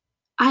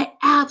 I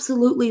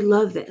absolutely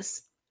love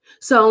this.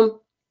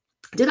 So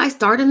did I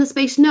start in the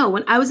space? No.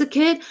 When I was a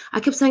kid, I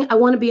kept saying, I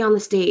want to be on the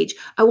stage.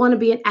 I want to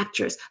be an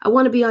actress. I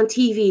want to be on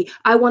TV.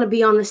 I want to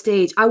be on the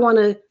stage. I want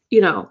to,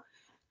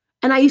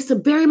 and I used to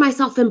bury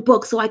myself in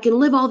books so I can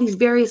live all these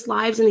various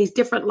lives and these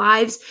different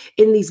lives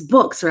in these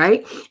books,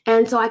 right?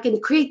 And so I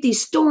can create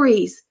these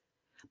stories,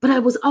 but I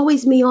was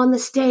always me on the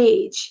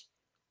stage,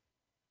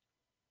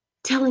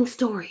 telling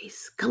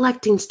stories,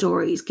 collecting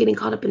stories, getting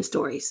caught up in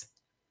stories.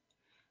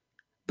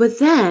 But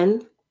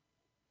then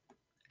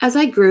as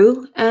I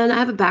grew, and I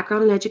have a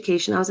background in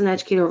education, I was an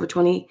educator over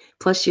 20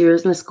 plus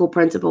years and a school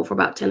principal for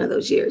about 10 of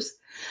those years.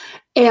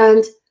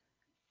 And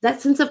that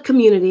sense of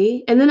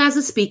community, and then as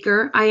a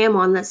speaker, I am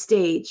on that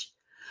stage.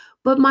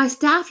 But my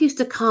staff used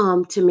to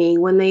come to me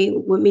when they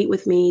would meet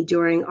with me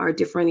during our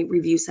different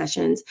review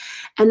sessions.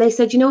 And they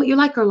said, you're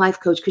like our life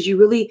coach because you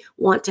really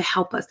want to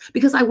help us.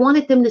 Because I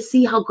wanted them to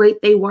see how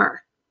great they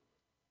were.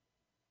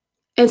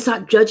 and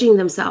stop judging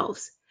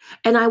themselves.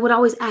 And I would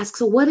always ask,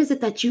 so what is it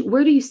that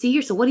where do you see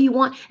yourself? What do you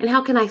want? And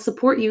how can I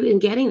support you in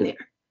getting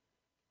there?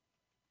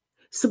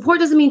 Support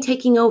doesn't mean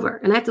taking over.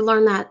 And I had to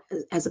learn that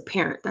as a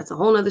parent. That's a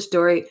whole nother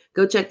story.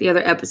 Go check the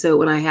other episode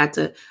when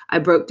I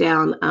broke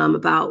down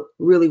about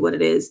really what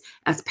it is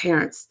as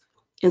parents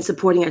and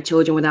supporting our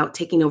children without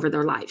taking over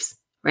their lives,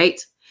 right?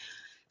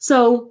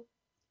 So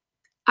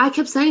I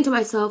kept saying to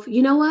myself,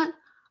 you know what?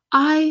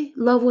 I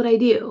love what I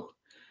do.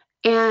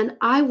 And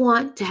I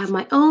want to have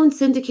my own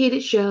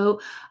syndicated show.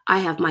 I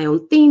have my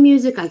own theme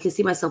music. I can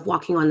see myself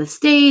walking on the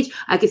stage.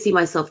 I can see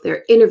myself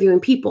there interviewing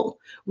people.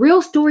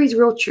 Real stories,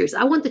 real truths.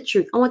 I want the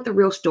truth. I want the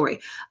real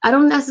story. I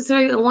don't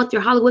necessarily want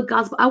your Hollywood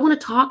gospel. I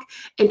want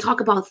to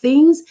talk about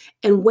things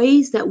and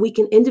ways that we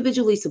can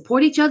individually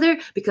support each other,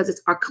 because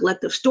it's our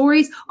collective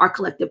stories, our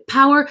collective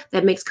power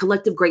that makes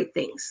collective great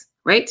things,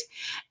 right?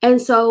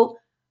 And so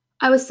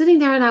I was sitting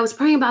there and I was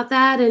praying about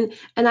that. And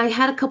I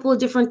had a couple of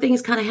different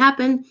things kind of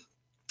happen.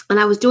 And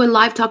I was doing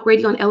live talk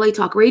radio on LA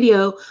Talk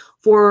Radio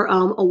for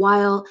a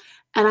while.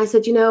 And I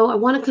said, I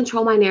want to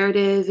control my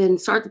narrative and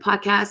start the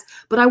podcast,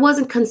 but I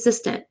wasn't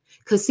consistent.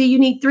 Because see, you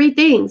need three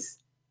things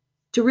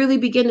to really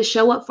begin to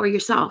show up for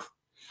yourself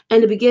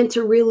and to begin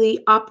to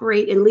really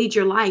operate and lead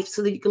your life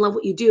so that you can love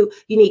what you do.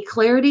 You need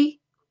clarity,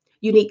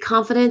 you need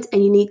confidence,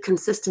 and you need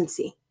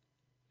consistency.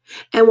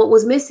 And what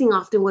was missing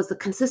often was the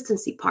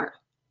consistency part.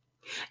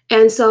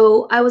 And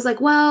so I was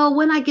like, well,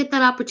 when I get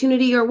that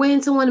opportunity or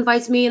when someone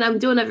invites me and I'm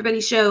doing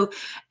everybody's show,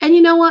 and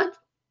you know what?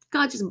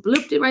 God just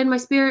blooped it right in my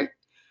spirit.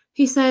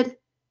 He said,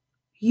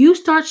 you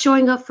start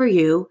showing up for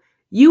you.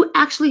 You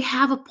actually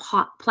have a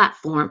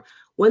platform.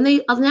 When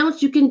they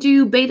announce you can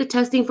do beta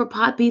testing for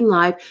Podbean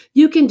Live,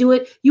 you can do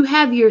it. You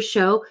have your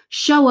show.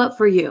 Show up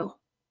for you.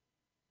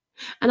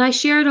 And I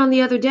shared on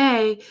the other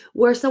day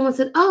where someone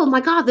said, oh my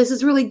God, this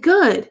is really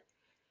good.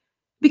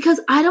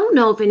 Because I don't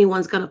know if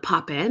anyone's going to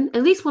pop in.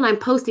 At least when I'm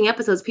posting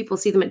episodes, people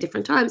see them at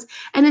different times.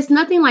 And it's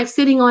nothing like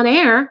sitting on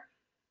air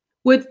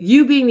with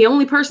you being the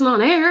only person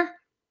on air.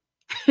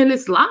 And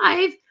it's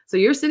live. So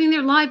you're sitting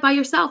there live by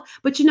yourself.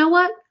 But you know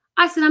what?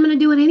 I said, I'm going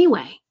to do it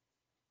anyway.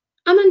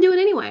 I'm going to do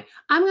it anyway.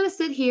 I'm going to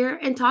sit here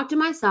and talk to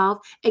myself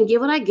and give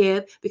what I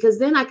give, because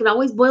then I could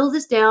always boil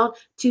this down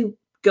to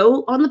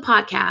go on the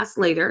podcast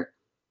later.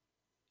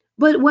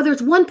 But whether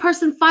it's one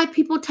person, 5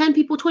 people, 10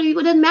 people, 20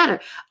 people, it doesn't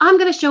matter. I'm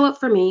going to show up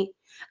for me.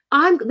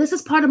 This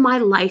is part of my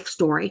life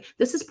story.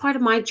 This is part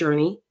of my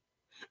journey.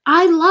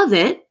 I love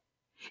it.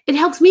 It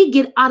helps me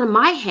get out of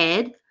my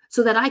head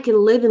so that I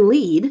can live and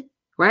lead,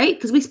 right?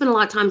 Because we spend a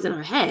lot of times in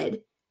our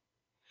head.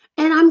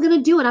 And I'm going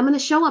to do it. I'm going to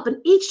show up. And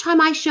each time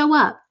I show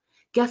up,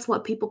 guess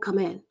what? People come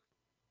in.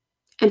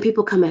 And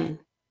people come in.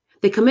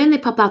 They come in, they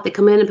pop out. They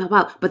come in and pop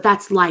out. But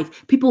that's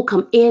life. People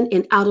come in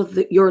and out of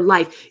your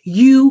life.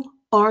 You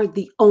are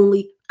the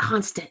only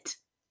constant.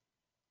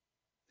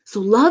 So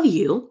love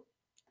you.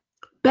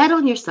 Bet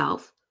on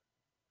yourself,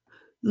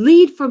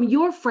 lead from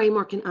your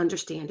framework and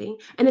understanding.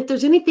 And if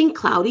there's anything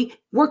cloudy,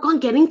 work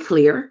on getting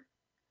clear.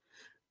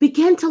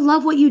 Begin to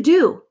love what you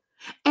do.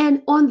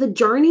 And on the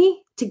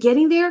journey to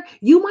getting there,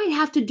 you might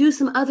have to do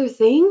some other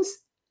things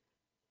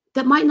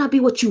that might not be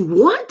what you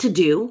want to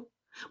do.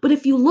 But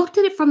if you looked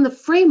at it from the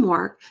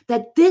framework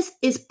that this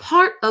is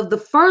part of the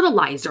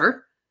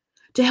fertilizer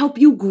to help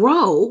you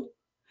grow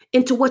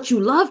into what you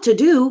love to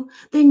do,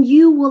 then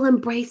you will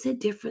embrace it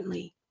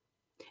differently.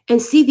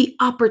 And see the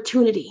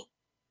opportunity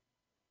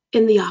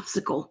in the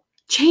obstacle.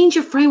 Change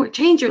your framework,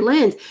 change your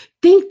lens,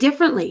 think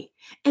differently,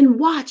 and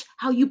watch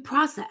how you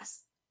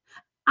process.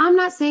 I'm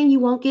not saying you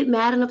won't get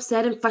mad and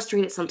upset and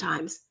frustrated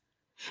sometimes.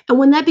 And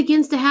when that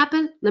begins to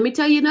happen, let me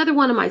tell you another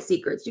one of my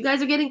secrets. You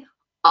guys are getting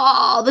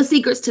all the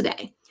secrets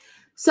today.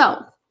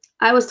 So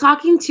I was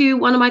talking to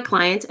one of my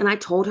clients and I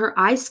told her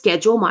I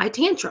schedule my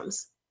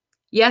tantrums.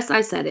 Yes,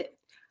 I said it.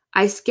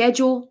 I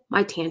schedule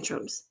my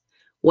tantrums.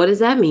 What does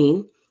that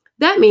mean?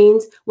 That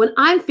means when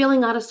I'm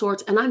feeling out of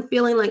sorts and I'm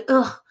feeling like,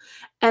 ugh,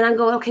 and I'm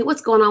going, okay, what's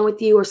going on with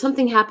you? Or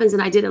something happens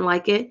and I didn't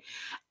like it.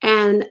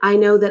 And I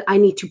know that I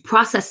need to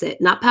process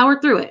it, not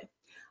power through it.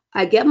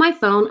 I get my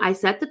phone, I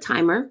set the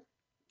timer.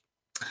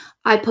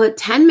 I put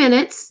 10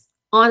 minutes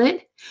on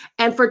it.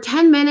 And for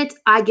 10 minutes,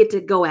 I get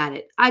to go at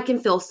it. I can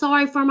feel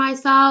sorry for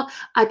myself.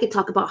 I can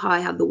talk about how I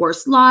have the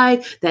worst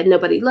life, that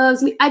nobody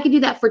loves me. I can do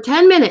that for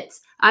 10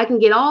 minutes. I can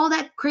get all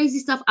that crazy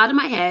stuff out of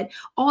my head,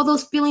 all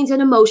those feelings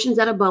and emotions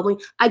that are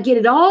bubbling. I get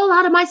it all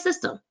out of my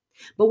system.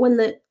 But when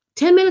the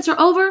 10 minutes are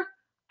over,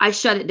 I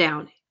shut it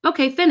down.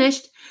 Okay,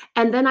 finished.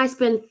 And then I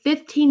spend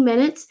 15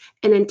 minutes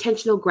in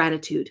intentional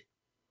gratitude,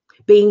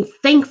 being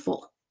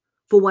thankful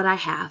for what I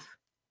have.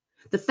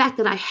 The fact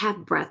that I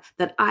have breath,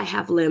 that I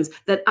have limbs,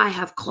 that I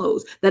have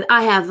clothes, that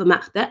I have a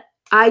mouth, that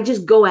I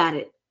just go at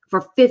it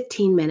for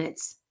 15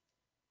 minutes.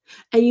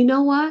 And you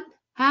know what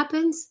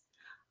happens?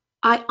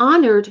 I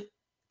honored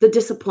the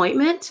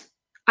disappointment.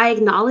 I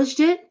acknowledged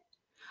it.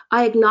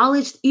 I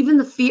acknowledged even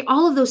the fear,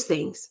 all of those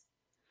things.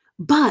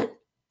 But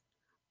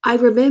I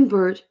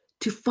remembered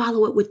to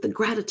follow it with the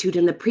gratitude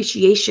and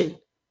appreciation.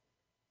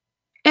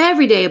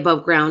 Every day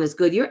above ground is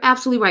good. You're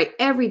absolutely right.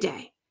 Every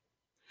day.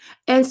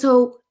 And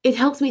so it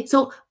helps me.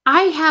 So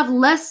I have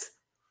less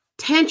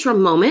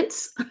tantrum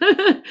moments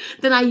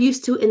than I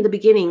used to in the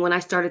beginning when I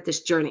started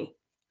this journey.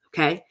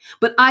 Okay.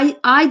 But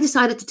I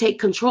decided to take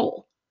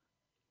control.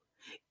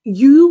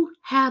 You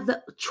have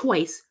the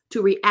choice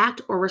to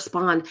react or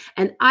respond.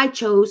 And I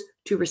chose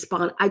to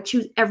respond. I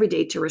choose every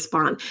day to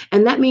respond.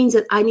 And that means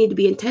that I need to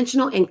be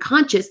intentional and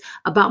conscious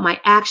about my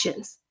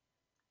actions.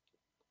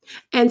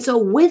 And so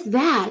with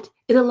that,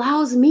 it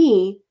allows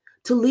me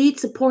to lead,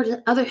 support,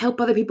 and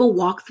help other people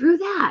walk through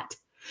that.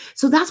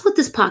 So that's what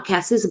this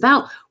podcast is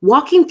about,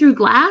 walking through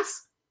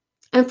glass.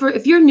 And for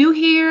if you're new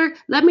here,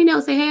 let me know.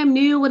 Say, hey, I'm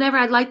new, whatever.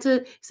 I'd like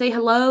to say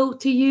hello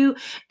to you.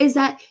 Is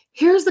that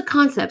here's the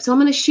concept. So I'm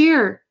going to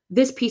share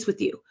this piece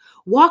with you.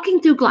 Walking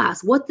through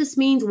glass, what this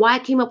means, why I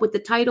came up with the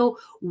title,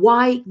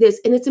 why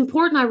this. And it's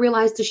important, I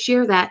realize, to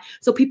share that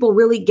so people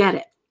really get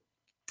it.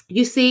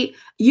 You see,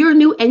 you're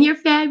new and you're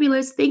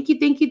fabulous. Thank you,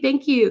 thank you,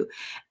 thank you.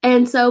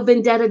 And so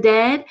Vendetta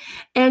Dead.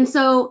 And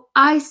so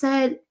I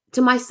said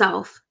to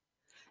myself,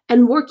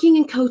 and working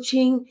and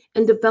coaching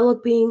and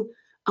developing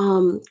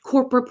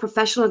corporate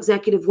professional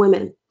executive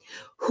women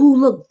who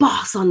look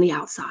boss on the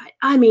outside.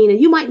 I mean, and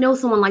you might know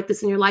someone like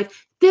this in your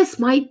life. This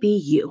might be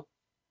you.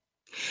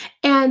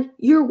 And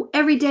you're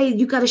every day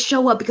you got to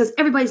show up because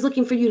everybody's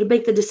looking for you to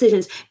make the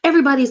decisions.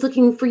 Everybody's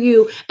looking for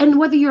you. And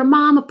whether you're a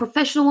mom, a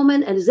professional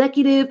woman, an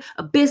executive,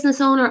 a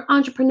business owner,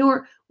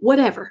 entrepreneur,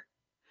 whatever,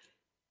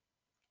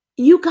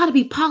 you got to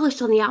be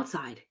polished on the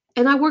outside.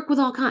 And I work with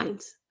all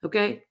kinds.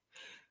 Okay.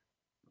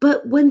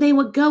 But when they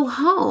would go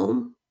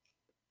home,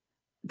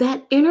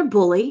 that inner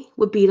bully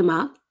would beat them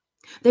up.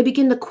 They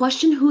begin to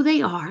question who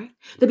they are.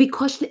 They be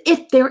questioning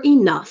if they're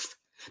enough.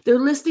 They're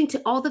listening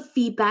to all the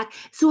feedback.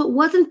 So it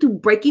wasn't through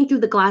breaking through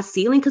the glass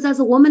ceiling, because as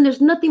a woman,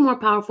 there's nothing more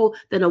powerful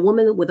than a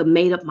woman with a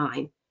made up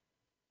mind.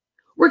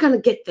 We're going to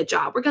get the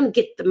job. We're going to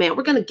get the man.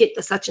 We're going to get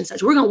the such and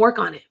such. We're going to work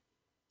on it.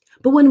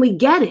 But when we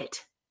get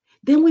it,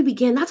 then we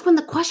begin. That's when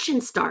the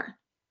questions start,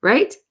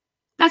 right?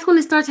 That's when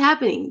it starts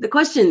happening. The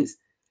questions,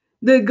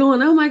 they're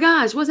going, oh my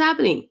gosh, what's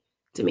happening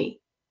to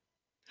me?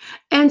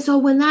 And so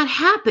when that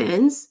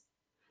happens,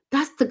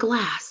 that's the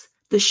glass,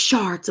 the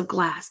shards of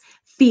glass,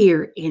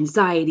 fear,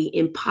 anxiety,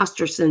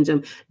 imposter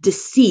syndrome,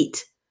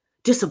 deceit,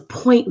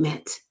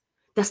 disappointment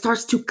that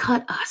starts to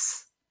cut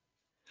us.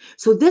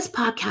 So this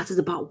podcast is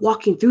about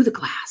walking through the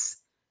glass.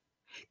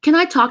 Can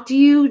I talk to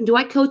you? Do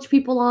I coach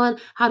people on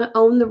how to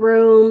own the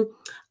room,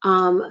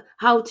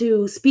 how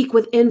to speak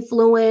with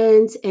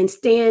influence and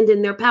stand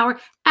in their power?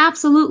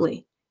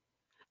 Absolutely.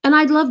 And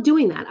I love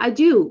doing that. I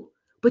do.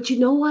 But you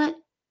know what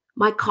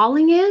my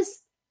calling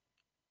is?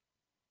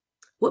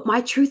 What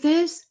my truth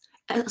is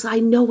I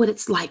know what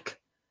it's like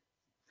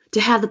to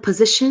have the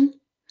position,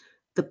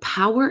 the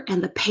power,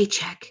 and the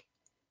paycheck,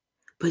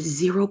 but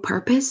zero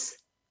purpose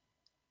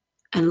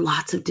and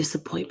lots of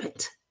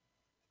disappointment.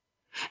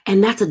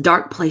 And that's a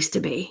dark place to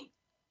be.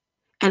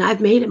 And I've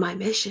made it my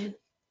mission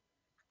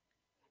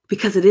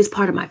because it is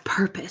part of my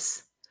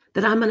purpose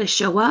that I'm going to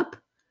show up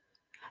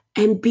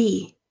and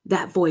be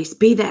that voice,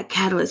 be that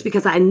catalyst,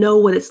 because I know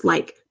what it's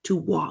like to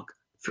walk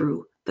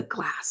through the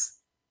glass.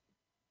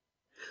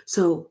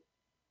 So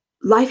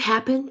life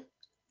happened.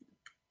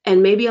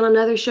 And maybe on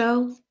another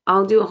show,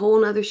 I'll do a whole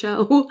nother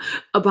show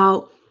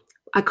about,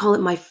 I call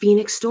it my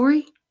Phoenix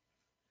story,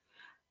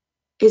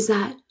 is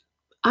that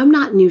I'm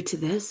not new to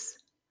this,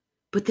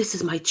 but this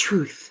is my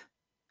truth.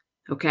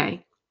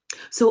 Okay.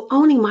 So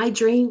owning my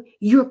dream,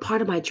 you're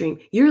part of my dream.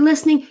 You're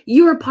listening,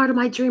 you're a part of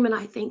my dream. And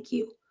I thank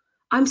you.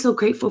 I'm so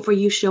grateful for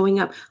you showing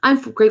up.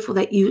 I'm grateful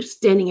that you're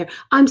standing here.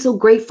 I'm so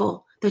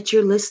grateful that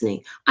you're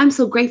listening. I'm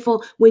so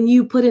grateful when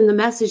you put in the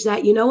message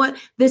that, you know what,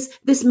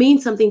 this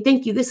means something.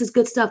 Thank you. This is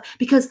good stuff.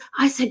 Because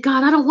I said,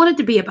 God, I don't want it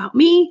to be about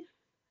me.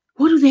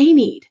 What do they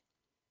need?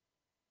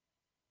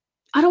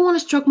 I don't want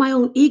to stroke my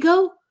own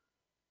ego.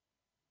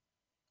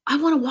 I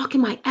want to walk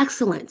in my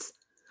excellence.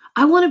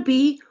 I want to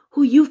be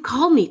who you've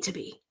called me to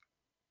be.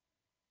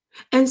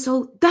 And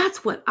so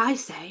that's what I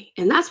say.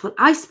 And that's what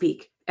I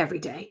speak every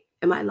day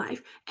in my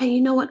life. And you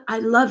know what? I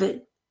love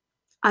it.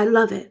 I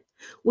love it.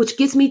 Which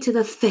gets me to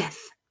the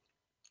fifth.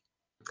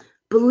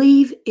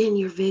 Believe in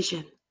your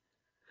vision.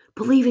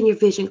 Believe in your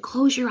vision.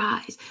 Close your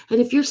eyes.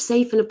 And if you're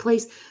safe in a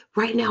place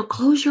right now,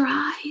 close your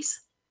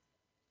eyes.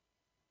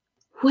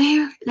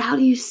 Where and how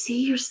do you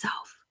see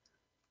yourself?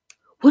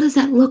 What does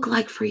that look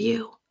like for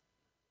you?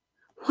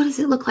 What does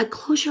it look like?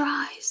 Close your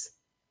eyes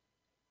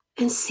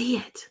and see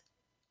it.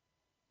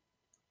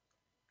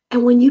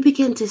 And when you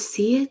begin to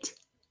see it,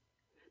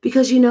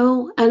 because, you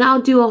know, and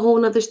I'll do a whole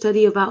nother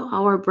study about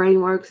how our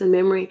brain works and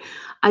memory.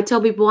 I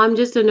tell people I'm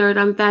just a nerd,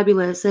 I'm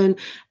fabulous. And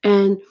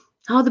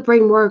how the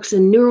brain works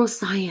and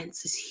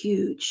neuroscience is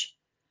huge.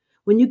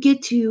 When you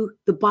get to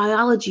the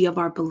biology of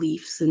our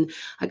beliefs, and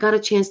I got a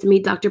chance to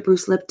meet Dr.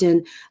 Bruce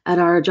Lipton at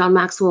our John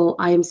Maxwell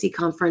IMC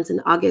conference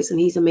in August, and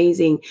he's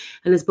amazing.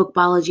 And his book,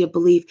 Biology of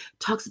Belief,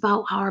 talks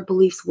about how our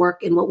beliefs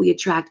work and what we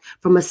attract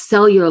from a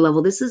cellular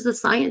level. This is the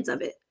science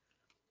of it.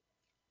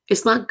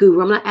 It's not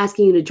guru. I'm not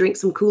asking you to drink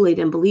some Kool-Aid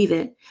and believe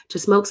it, to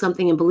smoke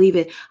something and believe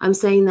it. I'm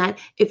saying that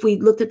if we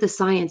looked at the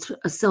science,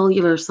 a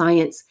cellular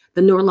science,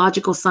 the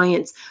neurological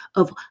science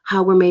of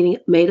how we're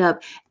made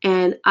up,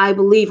 and I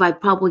believe I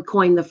probably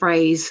coined the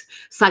phrase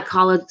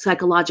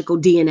psychological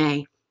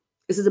DNA.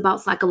 This is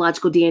about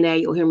psychological DNA.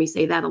 You'll hear me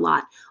say that a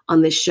lot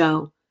on this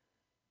show.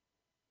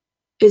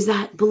 Is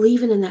that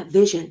believing in that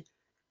vision?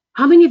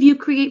 How many of you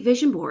create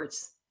vision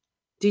boards?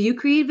 Do you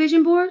create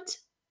vision boards?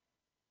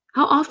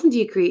 How often do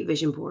you create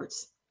vision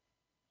boards?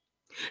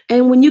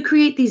 And when you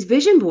create these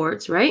vision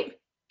boards, right?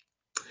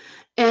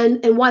 And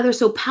why they're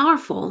so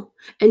powerful,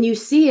 and you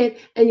see it,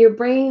 and your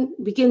brain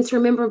begins to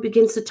remember,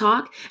 begins to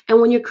talk. And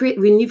when you've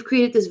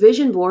created this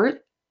vision board,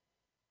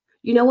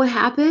 you know what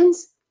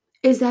happens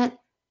is that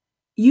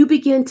you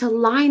begin to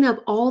line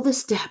up all the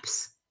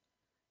steps.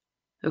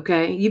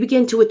 Okay, you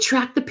begin to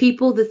attract the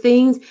people, the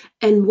things,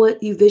 and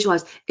what you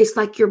visualize. It's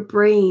like your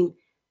brain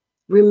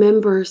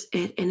remembers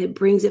it and it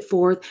brings it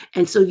forth.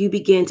 And so you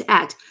begin to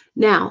act.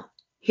 Now,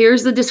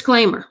 here's the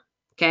disclaimer.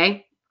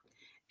 Okay.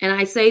 And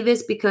I say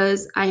this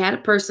because I had a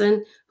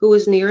person who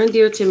was near and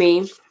dear to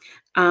me.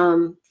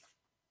 And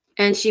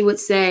she would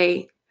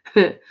say,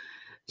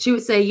 she'd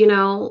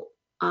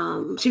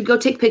go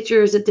take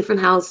pictures at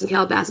different houses in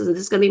Calabasas, and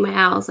this is going to be my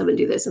house. I'm going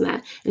to do this and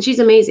that. And she's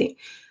amazing.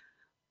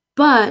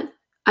 But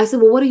I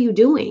said, well, what are you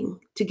doing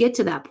to get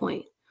to that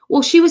point?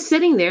 Well, she was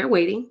sitting there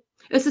waiting.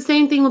 It's the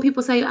same thing when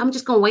people say, I'm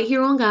just going to wait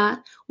here on God.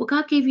 Well,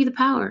 God gave you the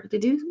power to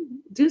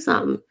do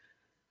something.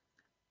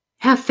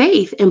 Have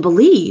faith and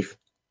believe.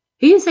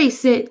 He didn't say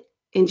sit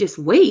and just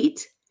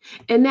wait.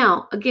 And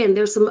now, again,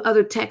 there's some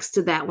other text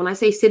to that. When I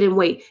say sit and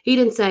wait, he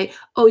didn't say,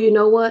 oh, you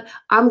know what?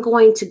 I'm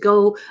going to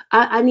go.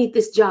 I need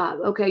this job.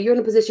 Okay, you're in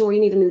a position where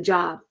you need a new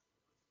job.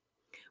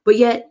 But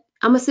yet,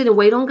 I'm going to sit and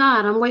wait on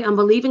God. I'm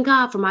believing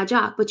God for my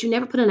job. But you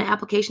never put in an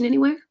application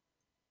anywhere?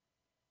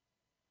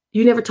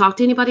 You never talked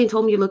to anybody and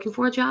told them you're looking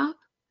for a job?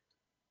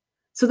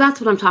 So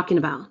that's what I'm talking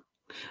about.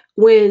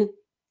 When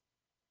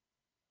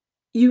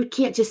you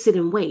can't just sit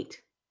and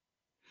wait.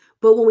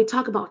 But when we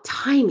talk about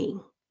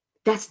timing,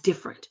 that's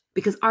different,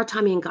 because our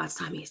timing and God's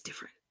timing is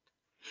different.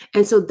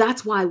 And so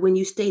that's why when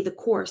you stay the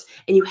course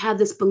and you have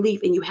this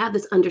belief and you have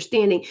this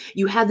understanding,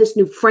 you have this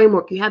new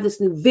framework, you have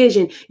this new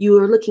vision,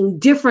 you are looking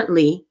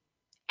differently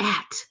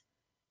at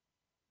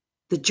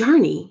the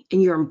journey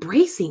and you're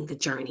embracing the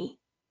journey.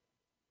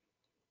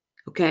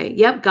 Okay.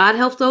 Yep. God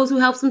helps those who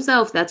helps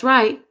himself. That's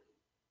right.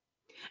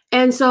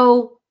 And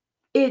so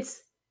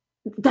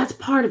that's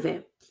part of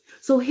it.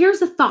 So here's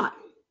the thought,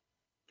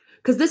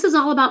 because this is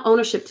all about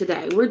ownership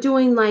today. We're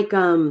doing like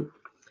the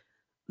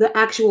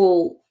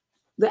actual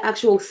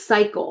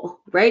cycle,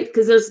 right?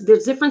 Because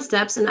there's different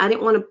steps, and I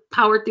didn't want to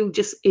power through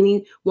just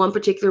any one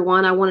particular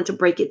one. I wanted to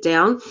break it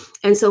down.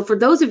 And so for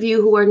those of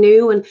you who are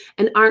new and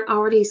aren't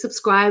already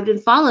subscribed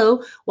and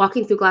follow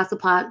Walking Through Glass, the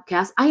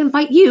podcast, I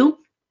invite you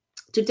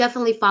to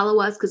definitely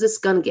follow us, because it's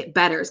going to get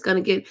better. It's going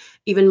to get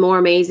even more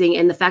amazing.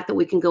 And the fact that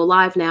we can go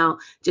live now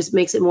just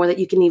makes it more that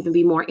you can even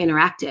be more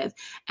interactive.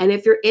 And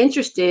if you're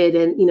interested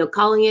in,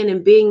 calling in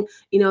and being,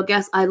 a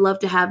guest, I'd love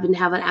to have an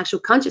actual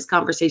conscious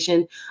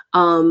conversation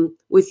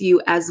with you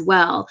as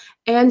well.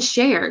 And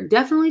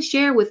definitely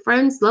share with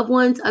friends, loved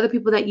ones, other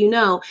people that you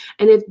know.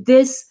 And if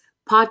this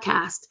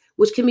podcast,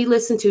 which can be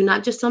listened to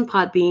not just on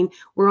Podbean,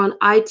 we're on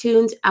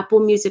iTunes,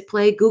 Apple Music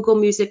Play, Google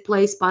Music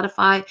Play,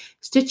 Spotify,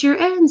 Stitcher,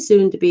 and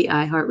soon to be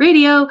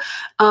iHeartRadio.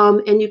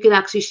 And you can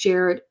actually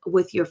share it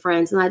with your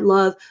friends. And I'd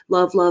love,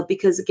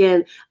 because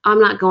again,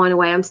 I'm not going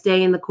away. I'm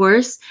staying the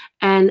course.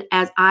 And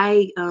as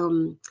I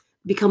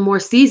become more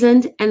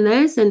seasoned in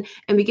this and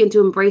begin to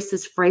embrace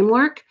this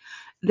framework,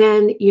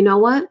 then you know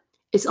what?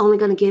 It's only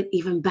going to get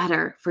even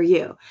better for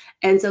you.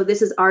 And so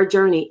this is our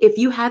journey. If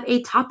you have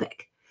a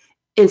topic,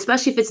 and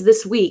especially if it's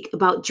this week,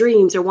 about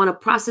dreams, or want to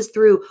process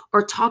through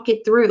or talk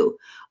it through,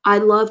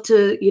 I'd love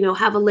to,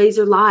 have a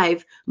laser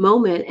live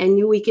moment, and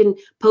we can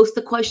post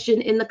the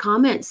question in the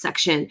comments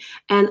section,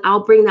 and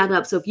I'll bring that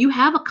up. So if you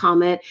have a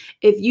comment,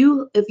 if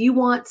you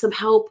want some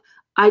help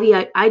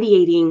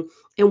ideating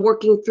and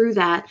working through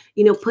that,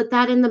 put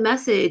that in the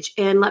message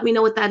and let me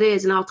know what that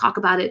is, and I'll talk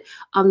about it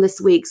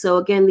this week. So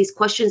again, these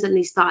questions and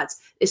these thoughts,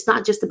 it's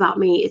not just about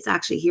me, it's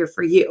actually here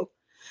for you,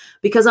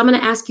 because I'm going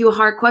to ask you a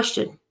hard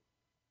question.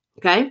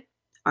 Okay.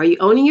 Are you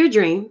owning your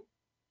dream?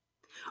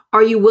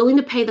 Are you willing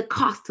to pay the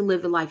cost to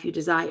live the life you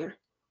desire?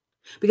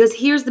 Because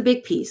here's the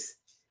big piece.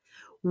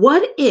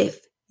 What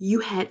if you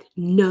had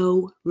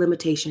no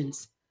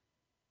limitations?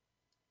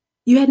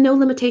 You had no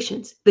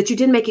limitations, that you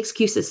didn't make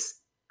excuses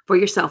for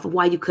yourself of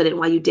why you couldn't,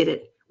 why you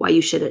didn't, why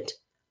you shouldn't.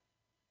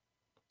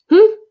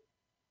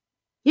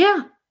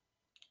 Yeah.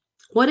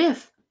 What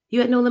if you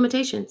had no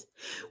limitations?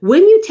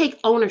 When you take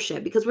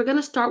ownership, because we're going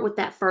to start with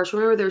that first.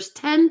 Remember, there's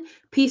 10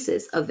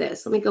 pieces of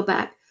this. Let me go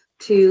back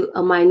to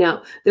my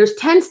note. There's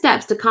 10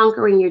 steps to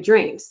conquering your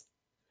dreams.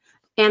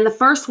 And the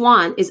first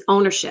one is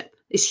ownership.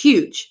 It's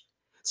huge.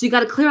 So you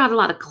got to clear out a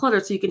lot of clutter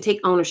so you can take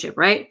ownership,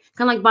 right?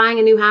 Kind of like buying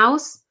a new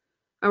house.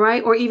 All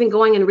right. Or even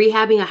going and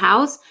rehabbing a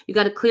house. You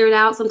got to clear it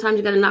out. Sometimes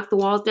you got to knock the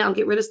walls down,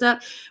 get rid of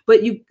stuff,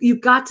 but you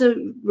got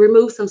to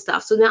remove some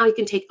stuff. So now you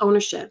can take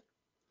ownership.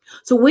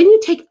 So when you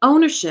take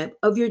ownership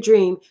of your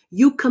dream,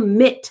 you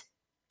commit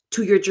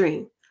to your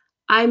dream.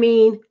 I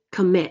mean,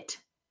 commit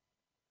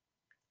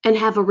and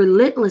have a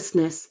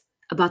relentlessness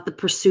about the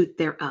pursuit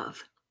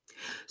thereof.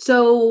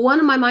 So one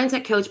of my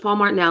mindset coach, Paul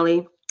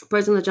Martinelli,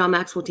 president of the John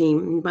Maxwell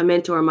team, my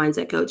mentor,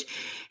 mindset coach,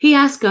 he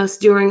asked us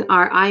during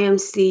our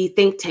IMC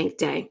think tank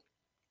day,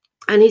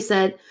 and he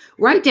said,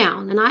 write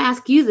down, and I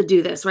ask you to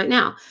do this right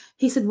now.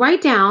 He said,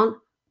 write down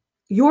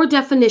your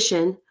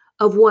definition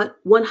of what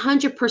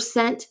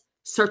 100%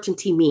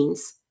 certainty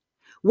means.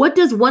 What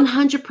does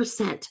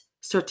 100%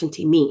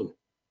 certainty mean?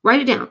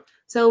 Write it down.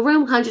 So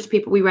room, hundreds of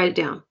people, we write it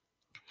down.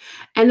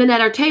 And then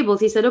at our tables,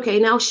 he said, okay,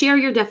 now share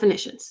your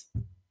definitions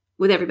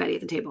with everybody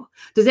at the table.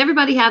 Does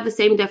everybody have the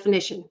same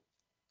definition?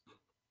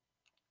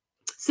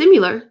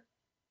 Similar.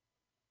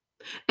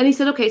 And he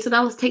said, okay, so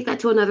now let's take that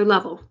to another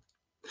level.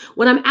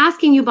 When I'm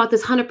asking you about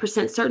this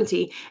 100%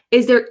 certainty,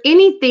 is there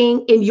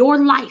anything in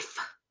your life,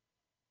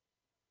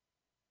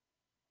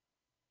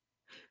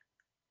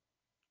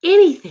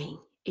 anything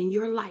in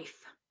your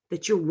life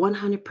that you're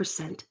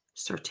 100%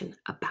 certain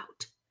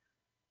about?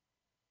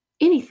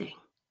 Anything.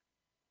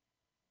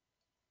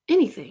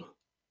 Anything.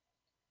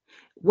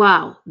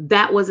 Wow,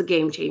 that was a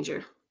game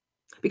changer.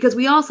 Because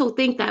we also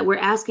think that we're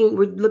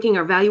looking at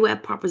our value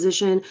add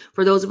proposition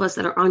for those of us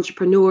that are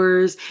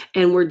entrepreneurs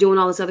and we're doing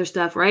all this other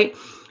stuff, right?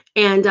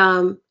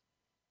 And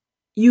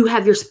you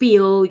have your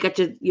spiel, you got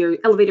your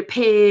elevator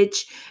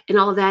pitch and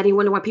all of that. And you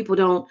wonder why people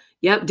don't,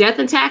 death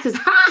and taxes.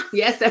 Ha!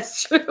 Yes,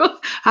 that's true.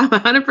 I'm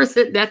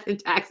 100% death and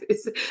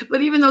taxes.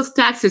 But even those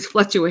taxes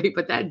fluctuate,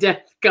 but that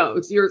death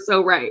goes. You're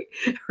so right,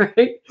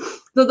 right?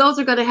 So those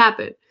are going to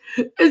happen.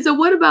 And so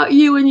what about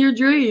you and your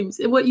dreams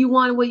and what you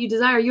want and what you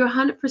desire? You're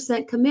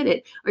 100%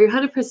 committed, or you're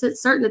 100%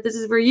 certain that this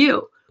is for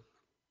you.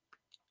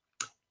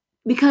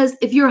 Because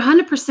if you're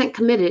 100%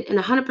 committed and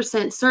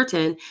 100%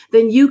 certain,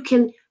 then you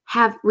can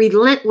have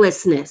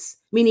relentlessness,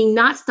 meaning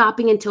not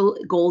stopping until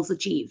goals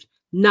achieved,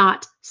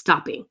 not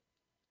stopping.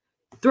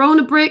 Throwing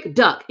a brick,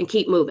 duck, and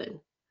keep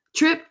moving.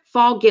 Trip,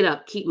 fall, get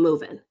up, keep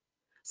moving.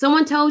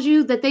 Someone tells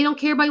you that they don't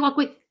care about you, walk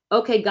away.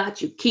 Okay,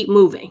 got you, keep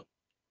moving.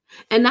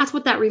 And that's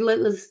what that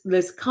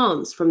relentlessness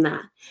comes from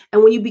that.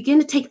 And when you begin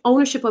to take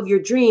ownership of your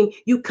dream,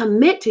 you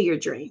commit to your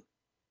dream.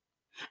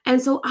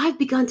 And so I've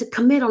begun to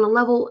commit on a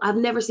level I've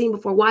never seen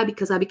before. Why?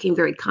 Because I became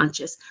very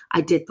conscious. I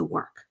did the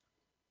work.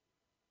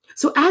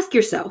 So ask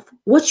yourself,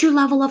 what's your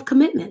level of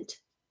commitment?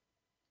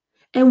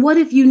 And what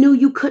if you knew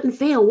you couldn't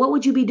fail? What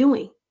would you be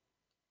doing?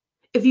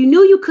 If you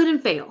knew you couldn't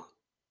fail,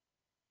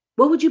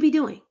 what would you be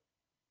doing?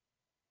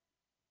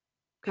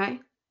 Okay.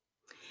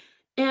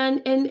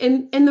 And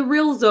the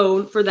real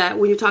zone for that,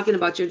 when you're talking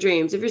about your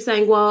dreams, if you're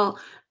saying, well,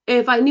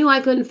 if I knew I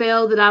couldn't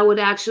fail, that I would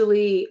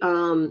actually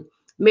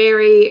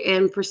marry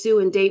and pursue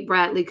and date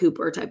Bradley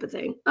Cooper type of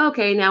thing.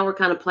 Okay, now we're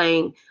kind of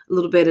playing a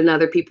little bit in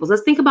other people's.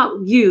 Let's think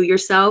about you,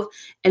 yourself,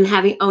 and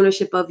having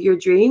ownership of your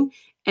dream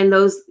and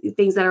those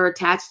things that are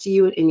attached to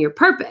you and your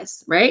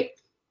purpose, right?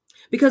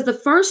 Because the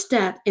first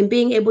step in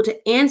being able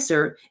to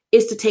answer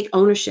is to take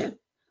ownership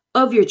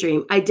of your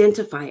dream,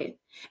 identify it,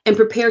 and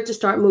prepare to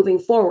start moving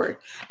forward.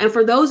 And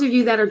for those of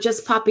you that are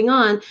just popping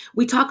on,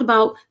 we talk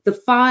about the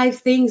 5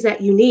 things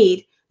that you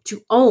need to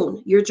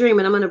own your dream.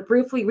 And I'm going to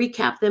briefly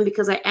recap them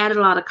because I added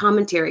a lot of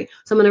commentary.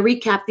 So I'm going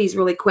to recap these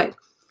really quick.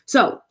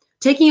 So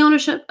taking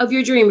ownership of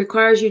your dream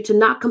requires you to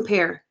not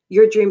compare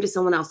your dream to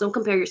someone else. Don't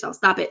compare yourself.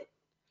 Stop it.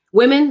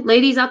 Women,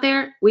 ladies out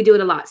there, we do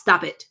it a lot.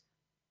 Stop it.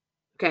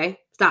 Okay?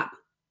 Stop.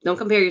 Don't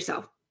compare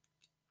yourself.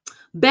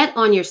 Bet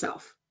on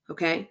yourself.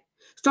 Okay?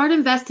 Start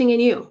investing in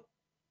you.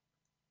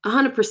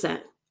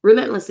 100%.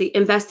 Relentlessly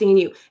investing in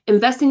you.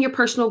 Invest in your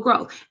personal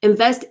growth.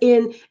 Invest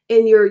in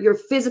your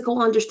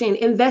physical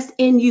understanding. Invest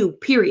in you,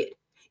 period.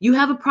 You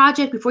have a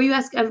project, before you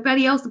ask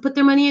everybody else to put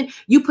their money in,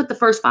 you put the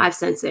first 5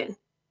 cents in.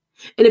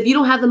 And if you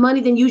don't have the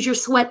money, then use your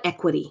sweat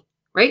equity,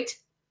 right?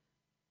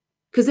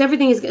 Because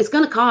everything it's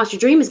going to cost. Your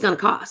dream is going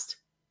to cost.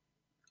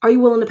 Are you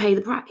willing to pay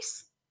the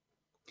price?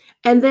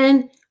 And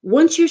then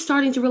once you're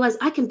starting to realize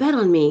I can bet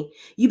on me,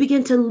 you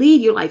begin to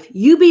lead your life.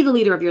 You be the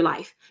leader of your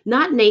life,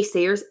 not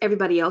naysayers,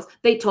 everybody else.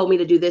 They told me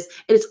to do this,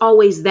 and it's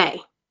always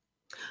they.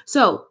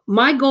 So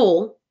my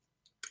goal,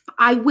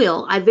 I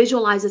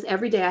visualize this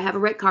every day. I have a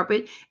red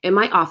carpet in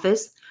my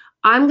office.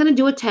 I'm going to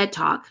do a TED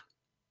Talk.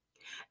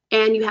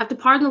 And you have to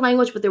pardon the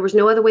language, but there was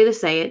no other way to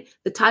say it.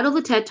 The title of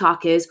the TED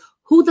Talk is,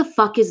 Who the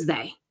Fuck is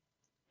They?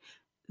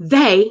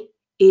 They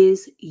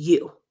is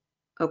you.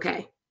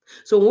 Okay.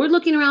 So when we're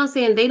looking around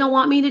saying they don't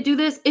want me to do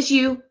this, it's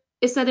you.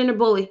 It's that inner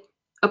bully.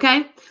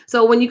 Okay.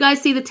 So when you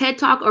guys see the TED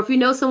Talk, or if you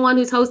know someone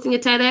who's hosting a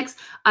TEDx,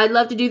 I'd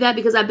love to do that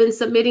because I've been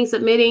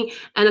submitting,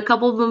 and a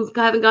couple of them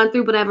haven't gone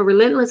through, but I have a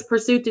relentless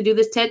pursuit to do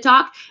this TED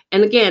Talk.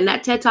 And again,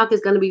 that TED Talk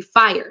is going to be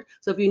fire.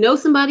 So if you know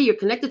somebody, you're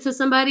connected to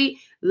somebody,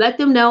 let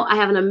them know I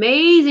have an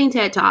amazing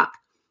TED Talk.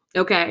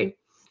 Okay.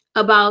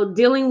 About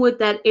dealing with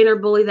that inner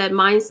bully, that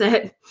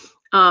mindset.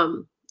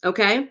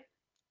 Okay.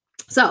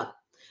 So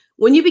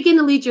When you begin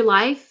to lead your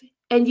life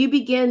and you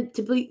begin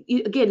to be,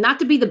 again, not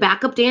to be the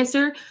backup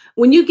dancer,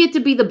 when you get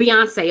to be the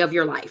Beyonce of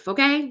your life,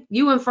 okay?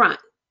 You in front,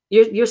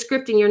 you're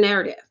scripting your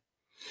narrative,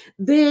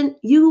 then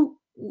you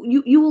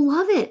will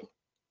love it.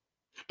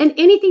 And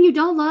anything you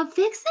don't love,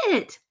 fix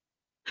it.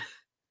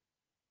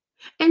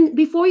 And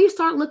before you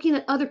start looking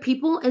at other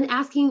people and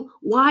asking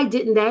why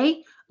didn't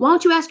they, why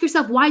don't you ask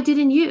yourself, why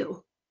didn't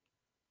you?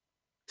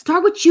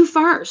 Start with you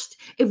first.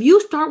 If you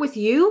start with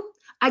you,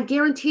 I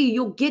guarantee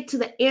you'll get to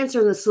the answer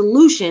and the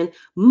solution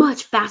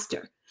much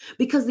faster,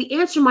 because the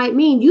answer might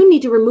mean you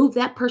need to remove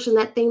that person,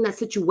 that thing, that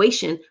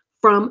situation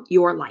from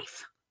your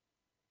life.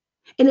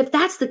 And if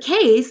that's the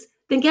case,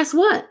 then guess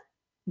what?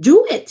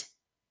 Do it,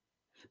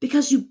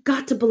 because you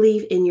got to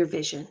believe in your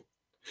vision.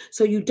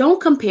 So you don't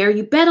compare,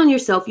 you bet on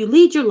yourself, you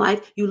lead your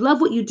life, you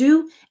love what you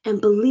do, and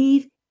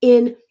believe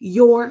in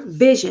your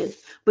vision.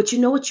 But you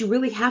know what you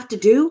really have to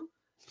do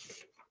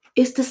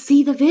is to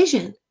see the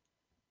vision.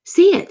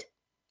 See it.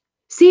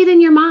 See it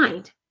in your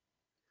mind.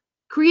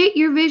 Create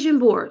your vision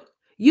board.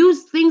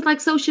 Use things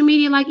like social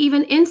media, like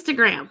even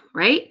Instagram,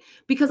 right?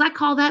 Because I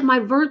call that my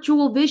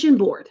virtual vision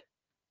board,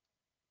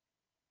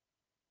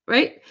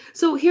 right?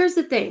 So here's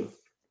the thing.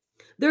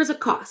 There's a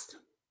cost.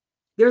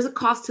 There's a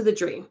cost to the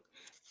dream.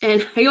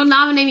 And you'll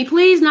nominate me.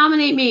 Please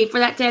nominate me for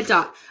that TED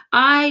Talk.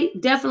 I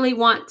definitely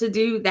want to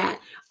do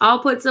that. I'll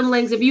put some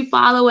links if you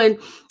follow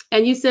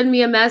and you send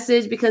me a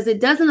message, because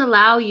it doesn't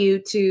allow you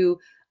to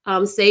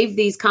save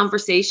these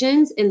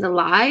conversations in the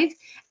live.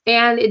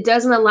 And it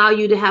doesn't allow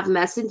you to have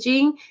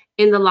messaging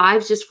in the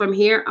lives just from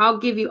here. I'll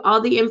give you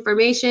all the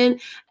information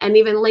and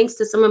even links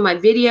to some of my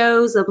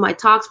videos of my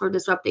talks for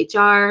Disrupt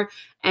HR.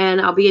 And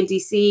I'll be in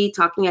DC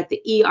talking at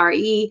the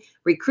ERE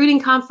Recruiting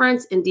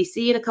Conference in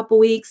DC in a couple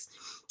weeks.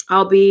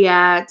 I'll be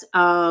at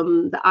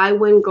the I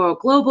Win Girl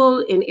Global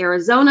in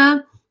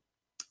Arizona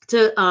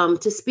to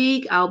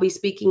speak. I'll be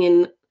speaking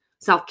in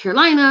South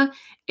Carolina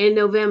in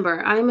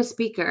November. I'm a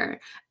speaker,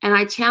 and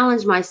I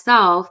challenge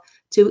myself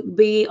to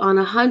be on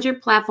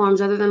 100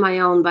 platforms other than my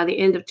own by the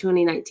end of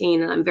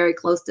 2019, and I'm very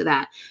close to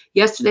that.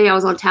 Yesterday, I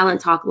was on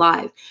Talent Talk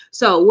Live.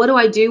 So what do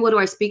I do? What do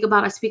I speak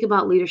about? I speak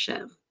about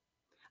leadership.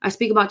 I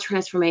speak about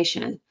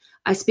transformation.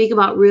 I speak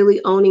about really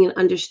owning and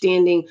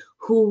understanding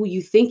who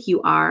you think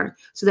you are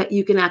so that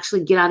you can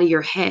actually get out of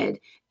your head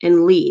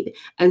and lead.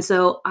 And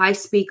so I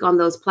speak on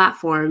those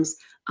platforms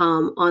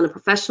on a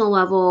professional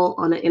level,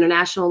 on an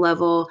international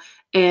level,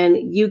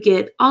 and you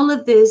get all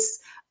of this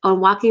on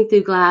Walking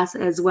Through Glass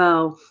as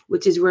well,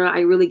 which is where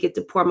I really get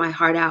to pour my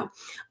heart out.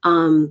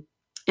 And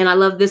I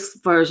love this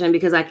version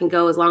because I can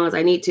go as long as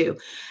I need to.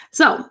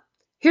 So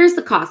here's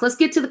the cost. Let's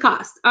get to the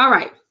cost. All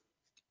right.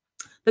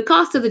 The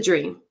cost of the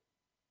dream.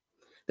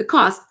 The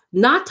cost,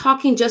 not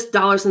talking just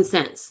dollars and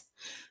cents.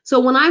 So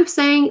when I'm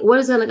saying what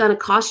is it going to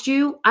cost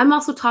you, I'm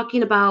also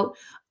talking about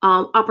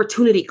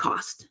opportunity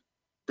cost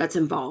that's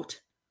involved.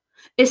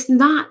 It's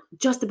not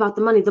just about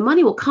the money. The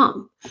money will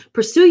come.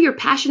 Pursue your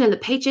passion and the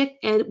paycheck,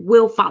 and it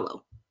will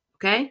follow.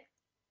 Okay?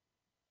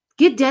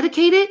 Get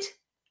dedicated,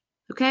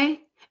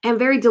 okay? And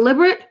very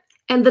deliberate,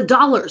 and the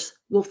dollars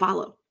will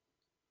follow.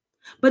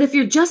 But if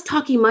you're just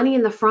talking money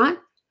in the front,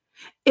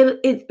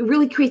 it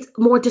really creates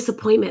more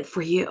disappointment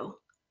for you.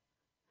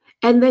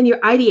 And then you're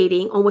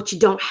ideating on what you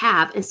don't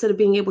have instead of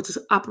being able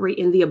to operate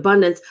in the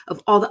abundance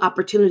of all the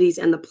opportunities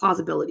and the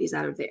plausibilities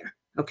that are there.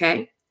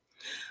 Okay?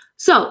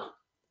 So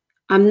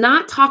I'm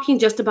not talking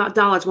just about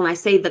dollars when I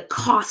say the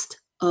cost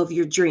of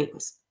your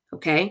dreams.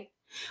 Okay?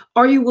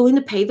 Are you willing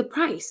to pay the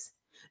price?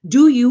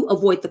 Do you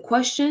avoid the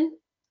question,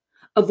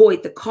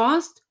 avoid the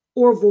cost,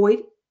 or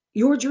avoid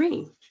your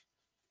dream?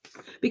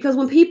 Because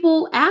when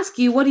people ask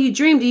you, what do you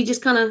dream? Do you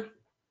just kind of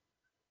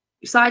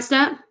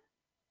sidestep?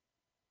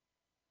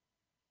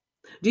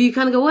 Do you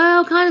kind of go,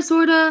 well, kind of,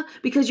 sort of,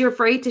 because you're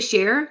afraid to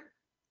share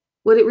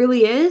what it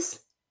really is?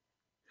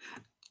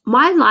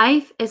 My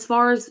life, as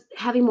far as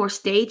having more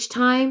stage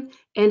time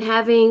and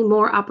having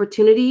more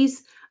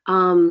opportunities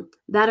that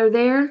are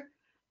there,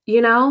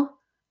 you know,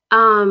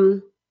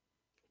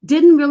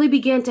 didn't really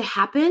begin to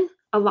happen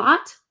a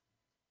lot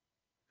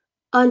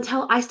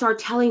until I started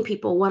telling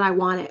people what I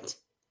wanted.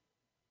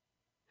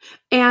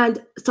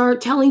 And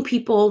started telling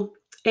people,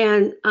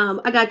 and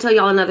I got to tell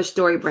y'all another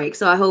story break.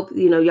 So I hope,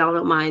 y'all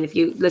don't mind if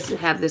you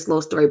have this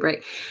little story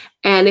break.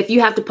 And if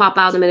you have to pop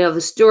out in the middle of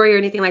the story or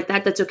anything like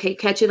that, that's okay.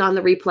 Catch it on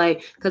the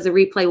replay, because the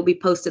replay will be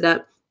posted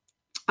up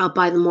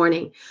by the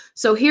morning.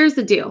 So here's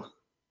the deal.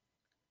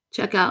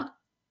 Check out.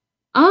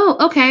 Oh,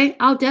 okay.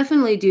 I'll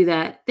definitely do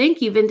that.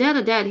 Thank you.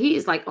 Vendetta Dad. He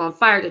is like on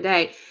fire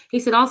today. He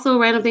said also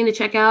random thing to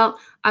check out.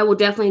 I will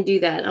definitely do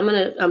that. I'm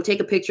going to take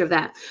a picture of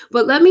that.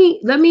 But let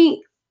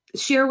me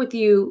share with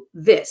you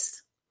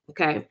this,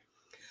 okay,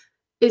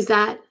 is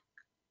that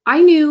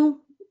I knew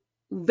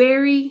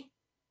very,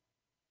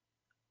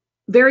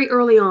 very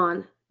early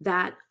on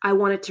that I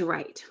wanted to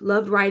write,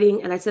 loved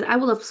writing. And I said, I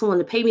would love someone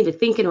to pay me to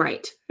think and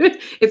write.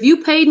 If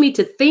you paid me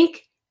to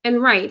think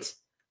and write,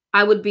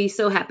 I would be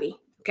so happy.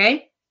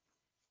 Okay.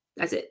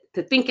 That's it,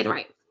 to think and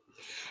write.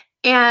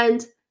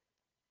 And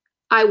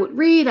I would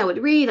read,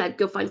 I'd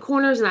go find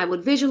corners and I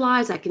would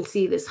visualize. I can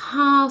see this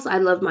house. I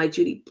love my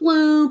Judy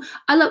Blume.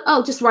 I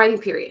love, just writing,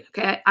 period.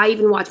 Okay. I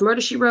even watch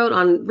Murder She Wrote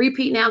on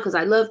repeat now because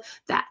I love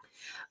that.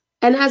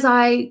 And as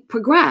I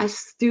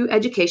progress through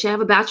education, I have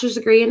a bachelor's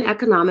degree in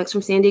economics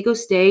from San Diego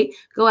State,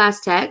 go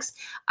Aztecs.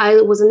 I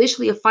was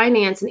initially a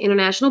finance and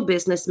international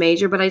business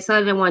major, but I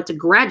decided I wanted to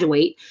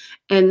graduate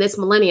in this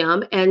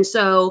millennium. And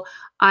so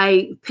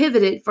I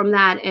pivoted from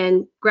that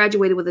and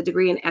graduated with a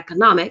degree in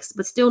economics,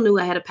 but still knew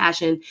I had a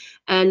passion.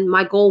 And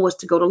my goal was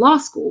to go to law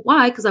school.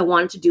 Why? Because I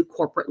wanted to do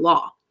corporate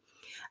law.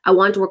 I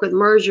wanted to work with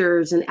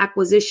mergers and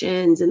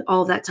acquisitions and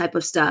all that type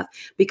of stuff.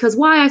 Because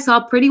why? I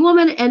saw Pretty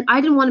Woman and I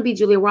didn't want to be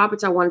Julia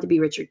Roberts. I wanted to be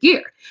Richard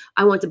Gere.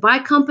 I wanted to buy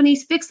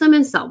companies, fix them,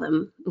 and sell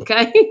them.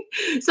 Okay.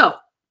 So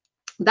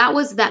that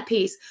was that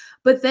piece.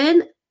 But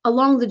then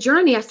along the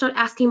journey, I started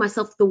asking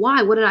myself the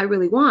why. What did I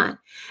really want?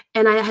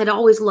 And I had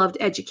always loved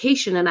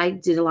education and I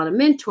did a lot of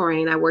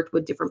mentoring. I worked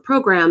with different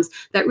programs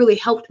that really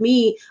helped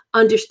me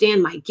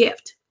understand my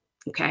gift.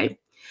 Okay.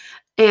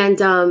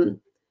 And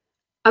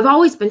I've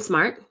always been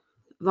smart.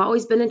 I've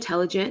always been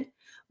intelligent,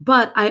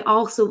 but I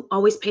also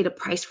always paid a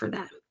price for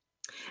that.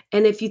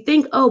 And if you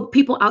think, oh,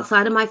 people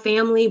outside of my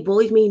family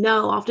bullied me,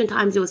 no,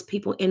 oftentimes it was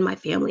people in my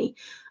family.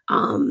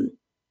 Um,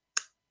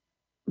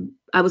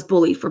 I was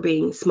bullied for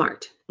being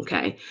smart,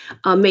 okay,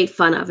 made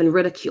fun of and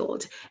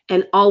ridiculed,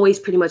 and always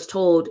pretty much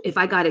told if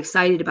I got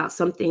excited about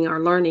something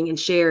or learning and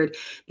shared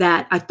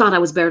that I thought I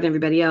was better than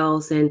everybody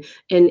else, and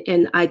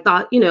I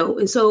thought,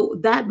 and so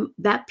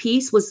that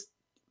piece was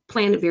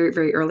planted very,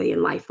 very early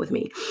in life with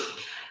me.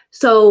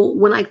 So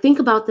when I think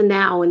about the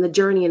now and the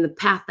journey and the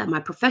path that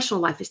my professional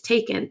life has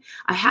taken,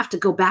 I have to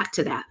go back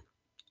to that.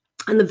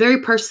 And the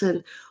very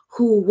person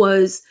who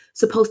was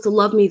supposed to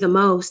love me the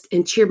most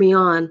and cheer me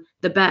on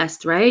the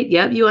best, right?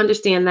 Yep, you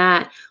understand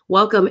that.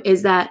 Welcome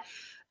is that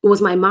it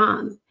was my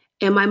mom.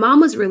 And my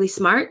mom was really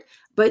smart,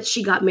 but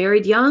she got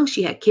married young.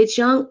 She had kids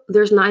young.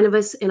 There's 9 of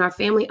us in our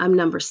family. I'm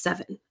number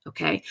 7.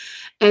 Okay.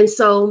 And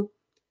so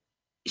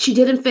she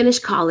didn't finish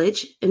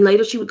college and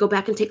later she would go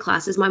back and take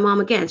classes. My mom,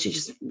 again, she's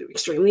just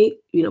extremely,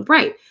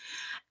 bright.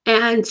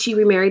 And she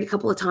remarried a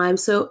couple of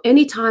times. So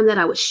anytime that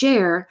I would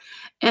share,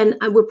 and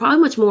we're probably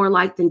much more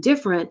alike than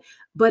different,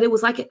 but it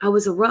was like I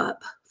was a rub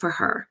for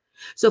her.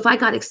 So if I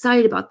got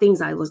excited about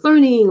things I was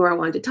learning or I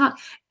wanted to talk,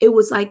 it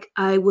was like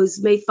I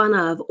was made fun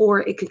of,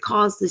 or it could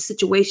cause the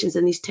situations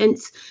and these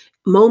tense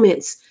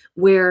moments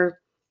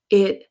where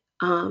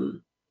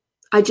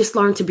I just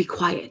learned to be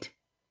quiet.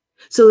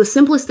 So the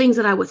simplest things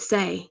that I would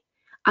say,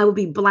 I would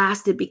be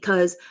blasted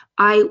because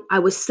I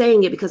was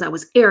saying it because I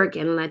was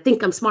arrogant and I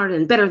think I'm smarter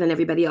and better than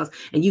everybody else.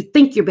 And you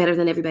think you're better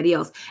than everybody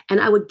else.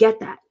 And I would get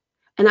that.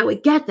 And I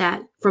would get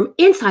that from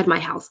inside my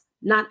house,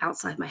 not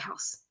outside my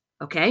house.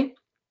 Okay.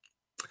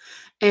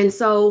 And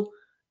so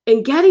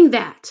in getting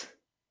that,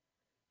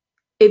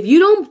 if you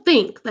don't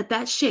think that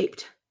that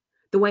shaped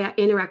the way I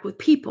interact with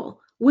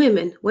people,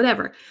 women,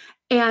 whatever,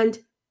 and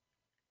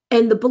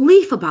the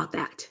belief about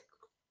that.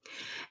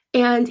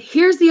 And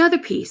here's the other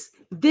piece.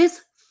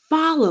 This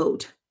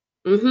followed.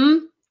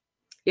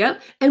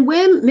 Yep. And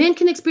when men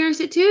can experience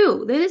it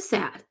too, that is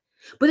sad.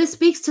 But it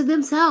speaks to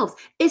themselves.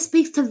 It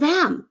speaks to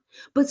them.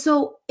 But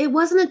so it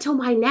wasn't until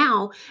my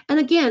now, and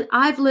again,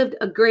 I've lived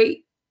a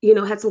great,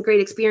 had some great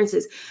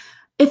experiences.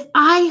 If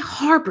I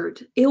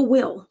harbored ill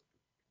will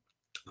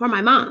for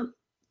my mom,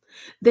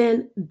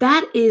 then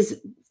that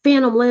is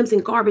phantom limbs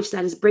and garbage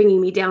that is bringing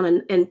me down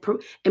and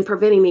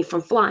preventing me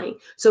from flying.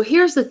 So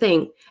here's the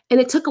thing. And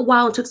it took a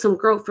while and took some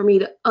growth for me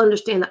to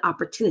understand the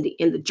opportunity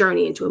in the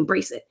journey and to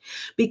embrace it,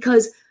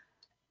 because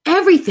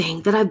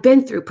everything that I've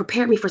been through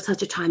prepared me for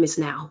such a time as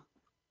now.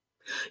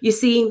 You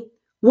see,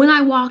 when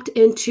I walked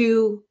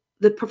into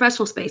the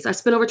professional space, I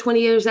spent over 20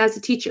 years as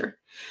a teacher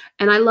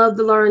and I love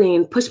the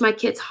learning, pushed my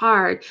kids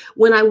hard.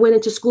 When I went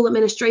into school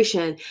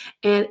administration,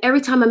 and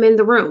every time I'm in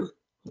the room,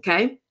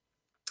 okay,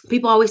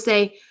 people always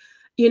say,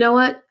 you know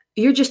what?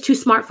 You're just too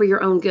smart for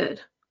your own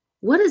good.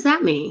 What does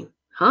that mean?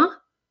 Huh?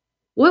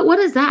 What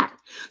is that?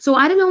 So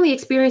I didn't only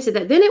experience it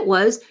that then it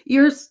was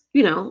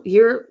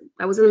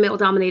I was in a male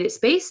dominated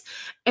space.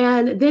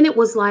 And then it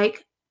was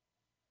like,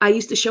 I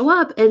used to show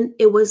up and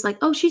it was like,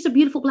 oh, she's a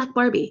beautiful black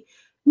Barbie.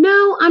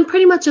 No, I'm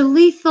pretty much a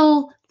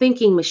lethal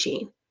thinking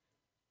machine.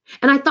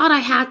 And I thought I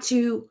had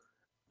to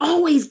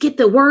always get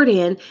the word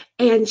in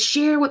and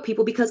share with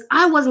people because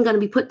I wasn't going to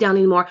be put down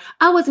anymore.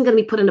 I wasn't going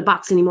to be put in a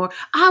box anymore.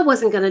 I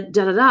wasn't going to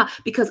da-da-da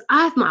because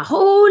I've my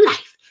whole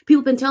life, people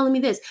have been telling me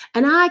this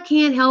and I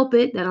can't help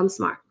it that I'm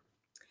smart.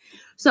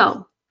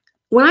 So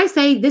when I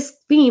say this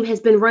theme has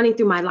been running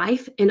through my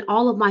life in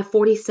all of my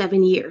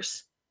 47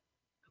 years,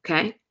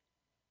 okay?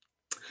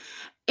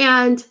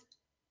 And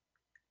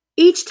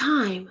each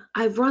time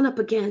I've run up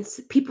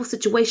against people,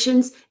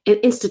 situations, and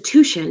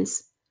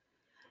institutions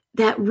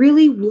that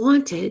really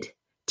wanted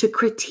to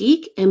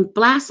critique and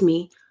blast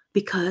me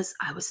because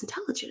I was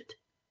intelligent.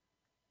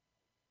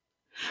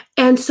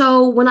 And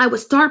so when I would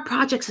start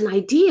projects and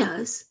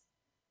ideas,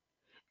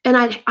 And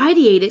I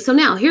ideated. So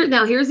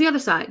here's the other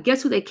side.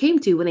 Guess who they came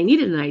to when they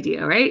needed an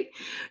idea, right?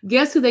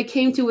 Guess who they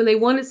came to when they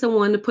wanted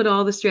someone to put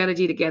all the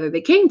strategy together?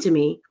 They came to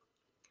me,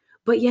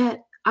 but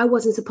yet I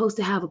wasn't supposed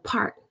to have a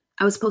part.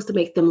 I was supposed to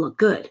make them look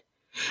good.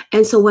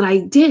 And so what I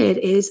did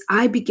is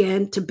I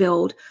began to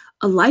build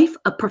a life,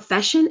 a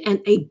profession,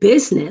 and a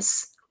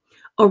business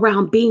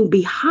around being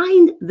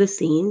behind the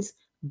scenes,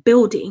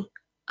 building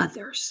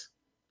others.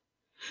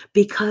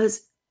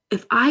 Because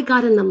if I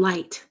got in the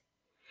light,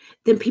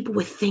 then people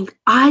would think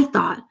I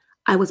thought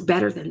I was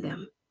better than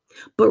them.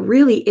 But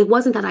really, it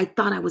wasn't that I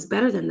thought I was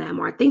better than them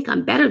or I think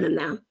I'm better than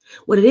them.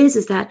 What it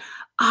is that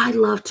I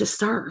love to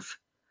serve.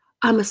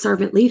 I'm a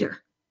servant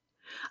leader.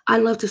 I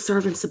love to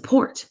serve and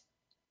support.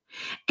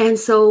 And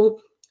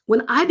so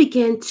when I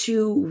began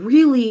to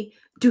really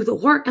do the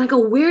work and I go,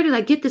 where did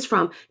I get this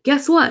from?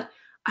 Guess what?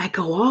 I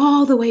go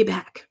all the way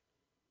back.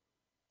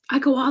 I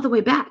go all the way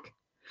back.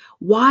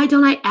 Why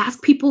don't I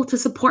ask people to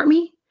support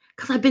me?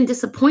 Because I've been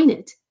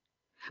disappointed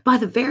by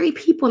the very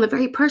people and the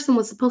very person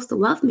was supposed to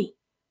love me.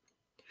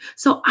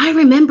 So I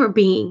remember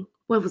being,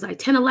 what was I,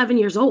 10, 11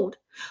 years old,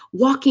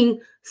 walking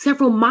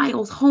several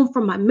miles home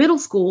from my middle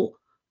school,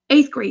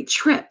 8th grade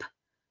trip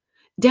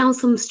down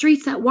some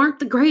streets that weren't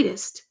the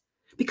greatest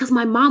because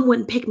my mom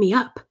wouldn't pick me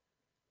up.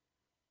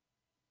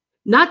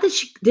 Not that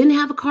she didn't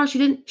have a car,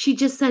 she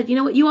just said, you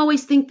know what, you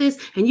always think this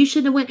and you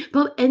shouldn't have went,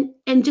 but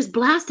and just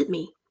blasted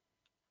me.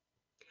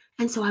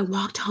 And so I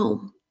walked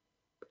home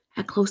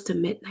at close to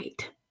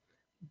midnight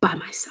by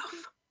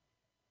myself.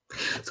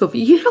 So if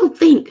you don't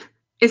think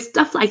it's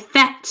stuff like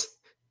that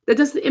that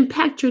doesn't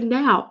impact your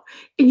now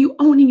and you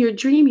owning your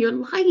dream, you're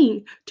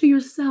lying to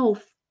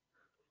yourself.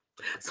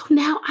 So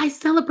now I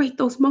celebrate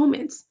those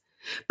moments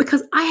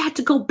because I had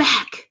to go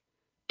back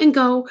and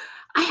go,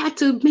 I had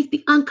to make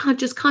the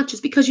unconscious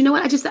conscious because you know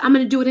what? I just said, I'm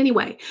going to do it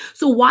anyway.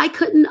 So why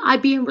couldn't I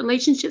be in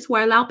relationships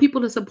where I allow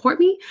people to support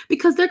me?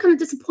 Because they're going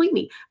to disappoint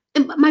me.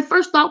 And my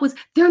first thought was,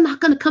 they're not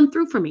going to come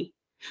through for me.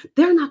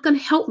 They're not going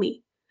to help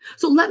me.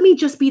 So let me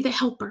just be the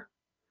helper.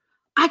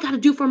 I got to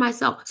do for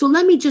myself. So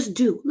let me just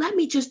do. Let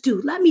me just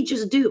do. Let me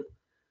just do.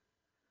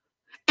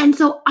 And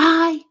so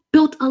I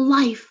built a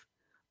life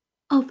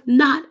of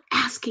not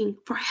asking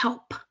for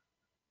help,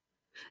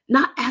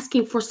 not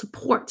asking for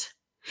support.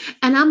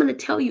 And I'm going to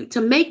tell you,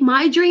 to make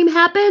my dream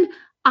happen,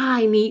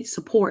 I need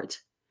support.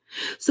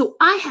 So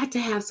I had to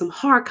have some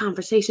hard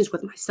conversations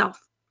with myself,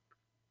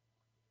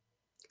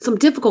 some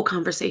difficult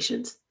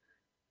conversations.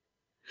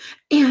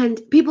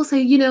 And people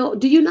say,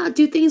 do you not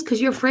do things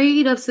because you're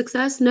afraid of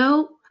success?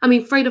 No. I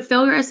mean, afraid of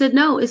failure? I said,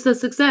 no, it's the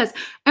success.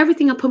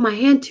 Everything I put my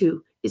hand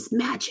to is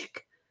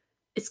magic.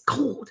 It's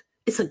gold.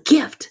 It's a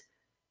gift.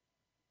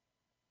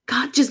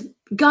 God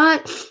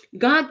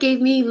gave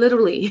me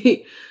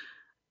literally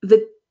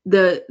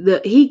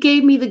he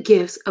gave me the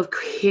gifts of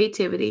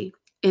creativity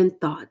and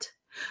thought.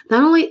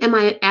 Not only am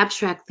I an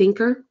abstract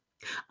thinker,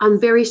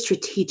 I'm very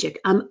strategic.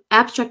 I'm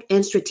abstract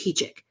and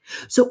strategic.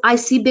 So I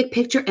see big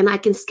picture and I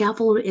can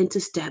scaffold it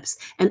into steps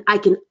and I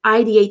can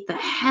ideate the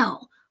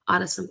hell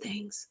out of some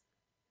things.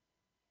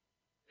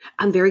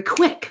 I'm very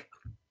quick.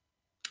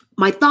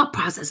 My thought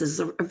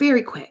processes are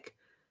very quick.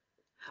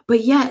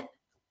 But yet,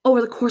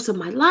 over the course of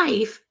my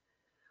life,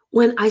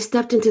 when I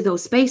stepped into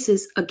those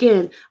spaces,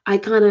 again, I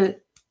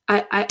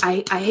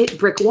hit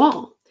brick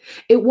wall.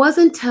 It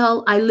wasn't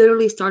until I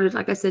literally started,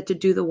 like I said, to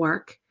do the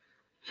work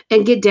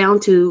and get down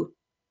to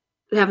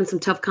having some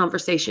tough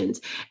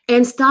conversations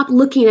and stop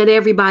looking at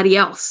everybody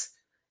else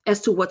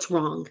as to what's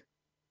wrong.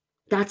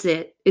 That's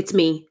it. It's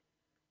me.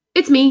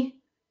 It's me.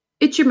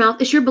 It's your mouth.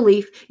 It's your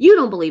belief. You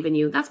don't believe in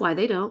you. That's why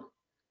they don't.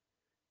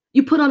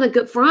 You put on a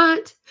good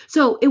front.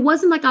 So it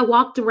wasn't like I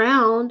walked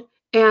around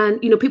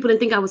and, people didn't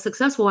think I was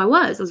successful. I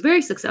was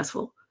very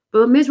successful,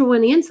 but miserable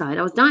on the inside.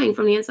 I was dying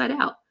from the inside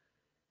out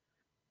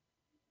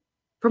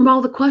from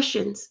all the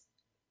questions.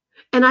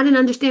 And I didn't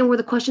understand where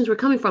the questions were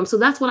coming from. So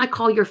that's what I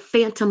call your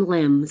phantom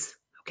limbs.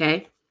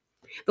 Okay.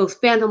 Those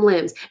phantom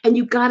limbs. And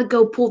you got to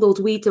go pull those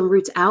weeds and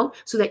roots out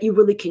so that you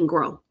really can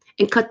grow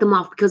and cut them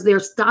off because they're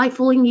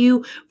stifling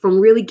you from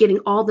really getting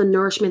all the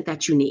nourishment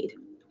that you need.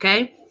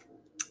 Okay.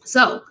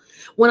 So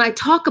when I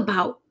talk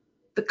about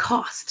the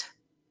cost,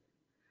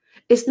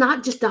 it's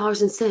not just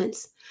dollars and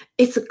cents.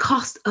 It's a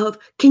cost of,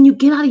 can you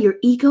get out of your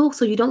ego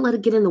so you don't let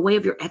it get in the way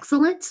of your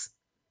excellence?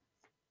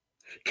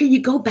 Can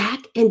you go back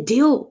and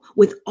deal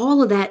with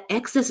all of that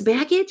excess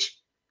baggage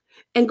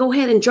and go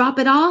ahead and drop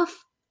it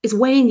off? It's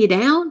weighing you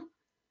down.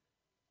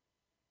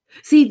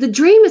 See, the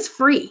dream is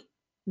free.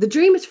 The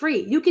dream is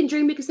free. You can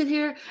dream, you can sit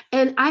here,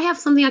 and I have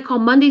something I call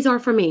Mondays are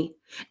for me.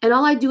 And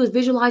all I do is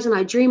visualize and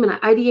I dream and I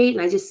ideate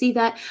and I just see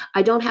that.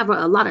 I don't have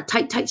a lot of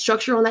tight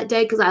structure on that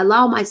day because I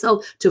allow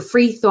myself to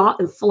free thought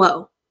and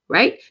flow,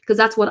 right? Because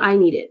that's what I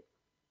needed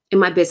in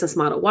my business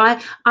model. Why?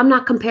 I'm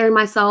not comparing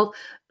myself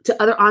to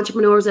other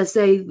entrepreneurs that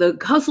say the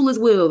hustle is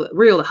real,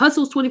 the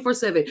hustle is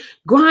 24/7,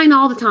 grind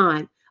all the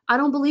time. I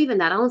don't believe in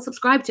that. I don't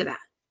subscribe to that.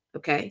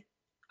 Okay.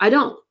 I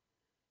don't.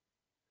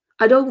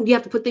 You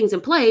have to put things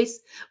in place.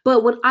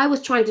 But when I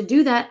was trying to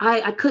do that,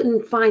 I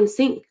couldn't find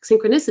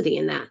synchronicity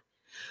in that.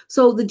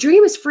 So the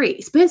dream is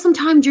free. Spend some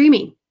time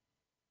dreaming,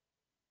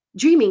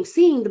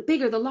 seeing the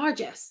bigger, the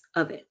largest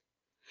of it.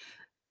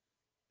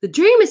 The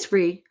dream is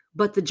free,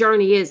 but the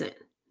journey isn't,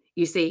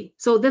 you see.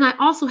 So then I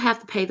also have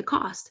to pay the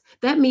cost.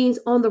 That means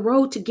on the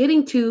road to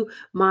getting to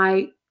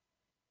my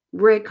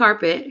red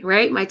carpet,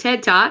 right? My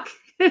TED Talk,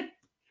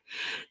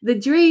 the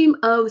dream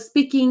of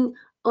speaking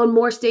on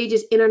more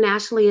stages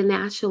internationally and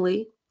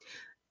nationally,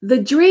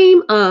 the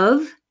dream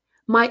of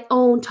my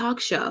own talk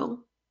show,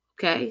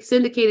 okay?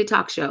 Syndicated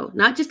talk show,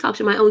 not just talk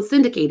show, my own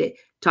syndicated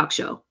talk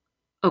show,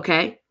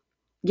 okay?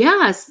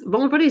 Yes,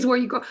 vulnerability is where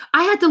you grow.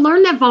 I had to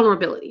learn that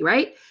vulnerability,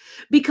 right?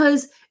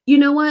 Because you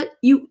know what?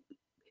 You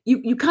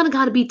kind of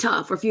got to be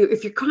tough. Or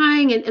if you're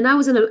crying, and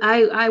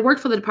I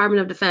worked for the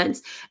Department of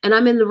Defense, and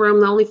I'm in the room,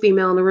 the only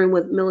female in the room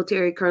with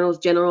military colonels,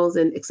 generals,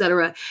 and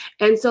etc.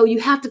 And so you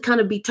have to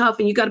kind of be tough,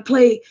 and you got to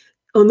play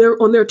on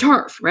their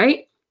turf,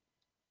 right?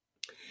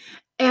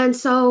 And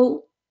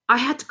so I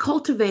had to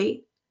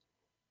cultivate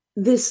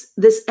this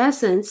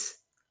essence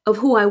of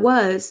who I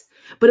was.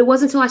 But it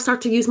wasn't until I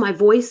started to use my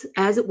voice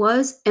as it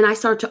was, and I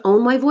started to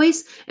own my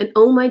voice and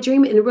own my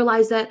dream and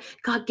realize that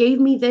God gave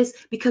me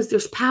this because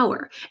there's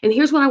power. And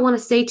here's what I want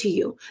to say to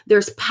you.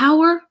 There's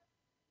power.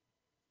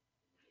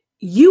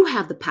 You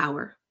have the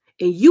power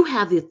and you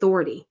have the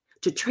authority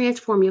to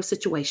transform your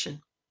situation.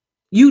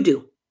 You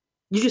do.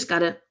 You just got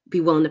to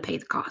be willing to pay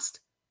the cost.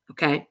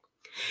 Okay?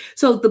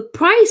 So the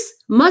price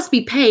must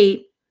be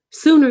paid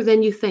sooner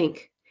than you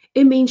think.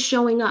 It means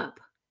showing up.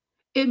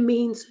 It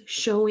means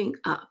showing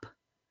up.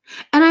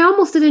 And I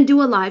almost didn't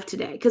do a live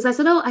today because I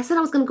said I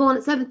was going to go on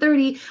at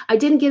 7:30. I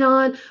didn't get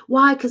on.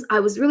 Why? Because I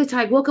was really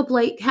tired. Woke up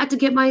late. Had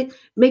to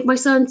make my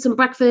son some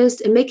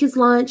breakfast and make his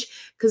lunch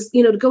because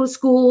to go to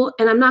school.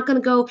 And I'm not going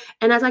to go.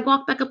 And as I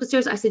walked back up the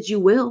stairs, I said, "You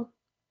will,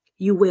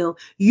 you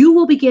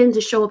will begin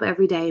to show up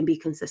every day and be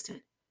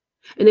consistent.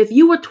 And if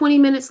you were 20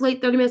 minutes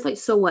late, 30 minutes late,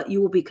 so what?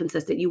 You will be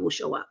consistent. You will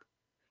show up.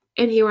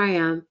 And here I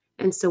am,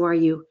 and so are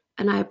you.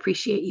 And I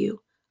appreciate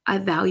you. I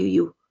value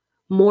you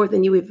more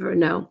than you ever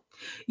know.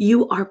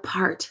 You are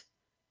part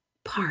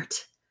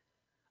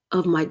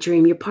of my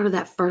dream. You're part of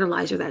that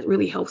fertilizer that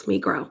really helps me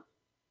grow.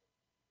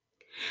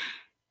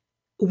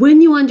 When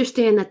you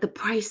understand that the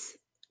price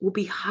will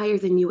be higher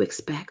than you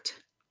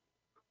expect,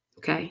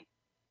 okay?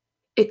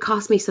 It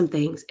cost me some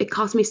things. It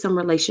cost me some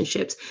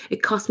relationships.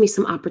 It cost me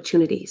some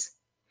opportunities.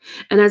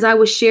 And as I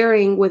was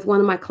sharing with one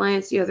of my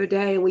clients the other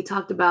day, and we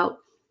talked about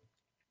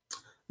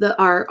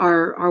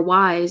our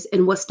whys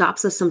and what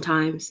stops us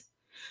sometimes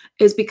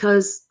is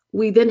because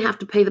we then have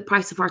to pay the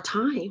price of our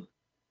time.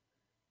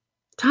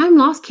 Time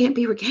lost can't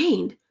be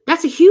regained.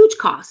 That's a huge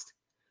cost.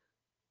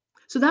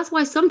 So that's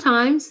why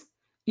sometimes,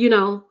 you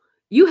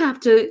have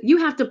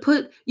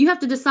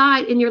to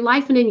decide in your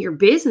life and in your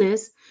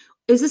business,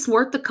 is this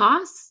worth the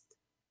cost?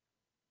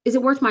 Is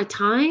it worth my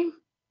time?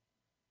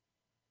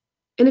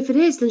 And if it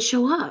is, then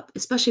show up,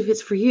 especially if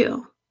it's for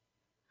you.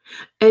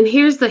 And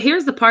here's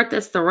the part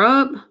that's the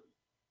rub.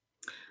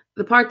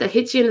 The part that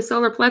hits you in the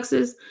solar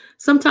plexus,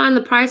 sometimes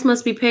the price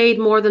must be paid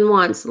more than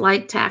once,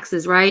 like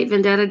taxes, right?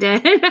 Vendetta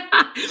debt.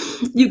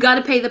 You got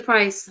to pay the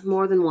price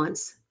more than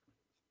once.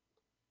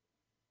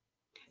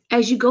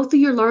 As you go through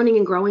your learning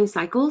and growing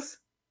cycles,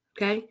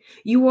 okay,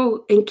 you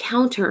will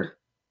encounter,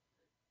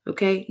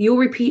 okay, you'll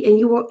repeat and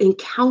you will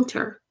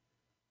encounter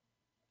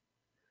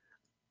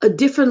a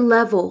different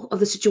level of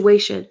the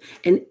situation,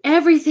 and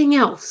everything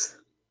else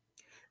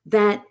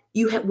that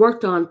you had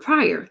worked on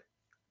prior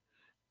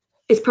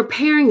is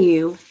preparing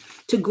you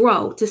to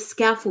grow, to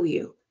scaffold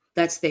you.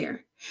 That's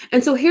there.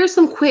 And so here's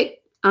some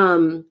quick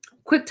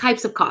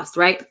types of costs,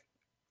 right?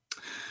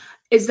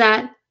 Is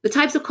that the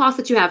types of costs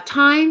that you have: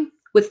 time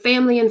with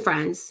family and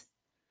friends,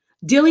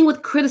 dealing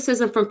with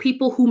criticism from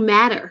people who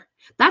matter.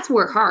 That's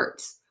where it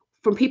hurts,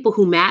 from people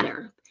who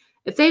matter.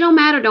 If they don't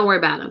matter, don't worry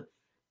about them.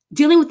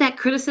 Dealing with that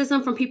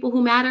criticism from people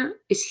who matter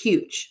is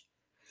huge.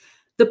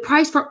 The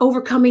price for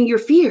overcoming your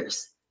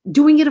fears,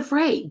 doing it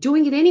afraid,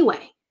 doing it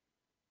anyway.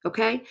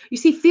 Okay. You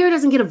see, fear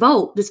doesn't get a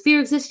vote. Does fear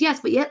exist?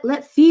 Yes, but yet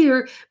let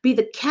fear be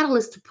the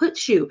catalyst to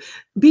push you.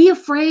 Be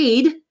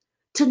afraid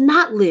to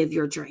not live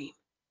your dream.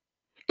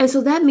 And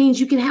so that means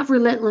you can have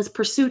relentless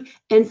pursuit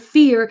and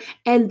fear,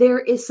 and there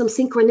is some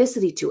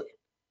synchronicity to it.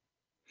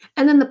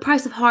 And then the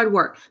price of hard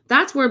work.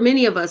 That's where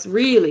many of us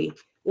really,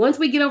 once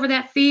we get over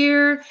that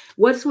fear,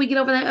 once we get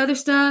over that other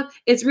stuff,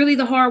 it's really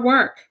the hard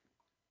work.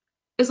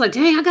 It's like,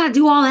 dang, I got to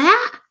do all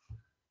that.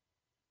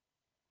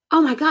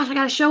 Oh my gosh, I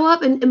got to show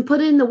up and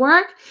put in the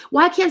work.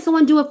 Why can't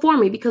someone do it for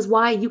me? Because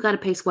why? You got to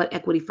pay sweat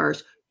equity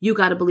first. You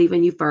got to believe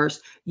in you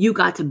first. You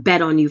got to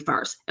bet on you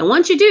first. And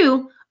once you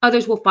do,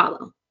 others will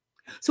follow.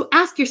 So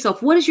ask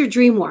yourself, what is your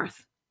dream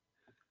worth?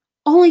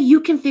 Only you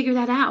can figure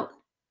that out.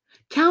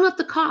 Count up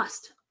the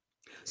cost.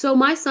 So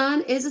my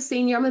son is a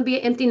senior. I'm going to be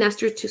an empty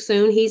nester too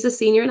soon. He's a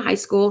senior in high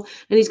school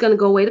and he's going to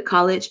go away to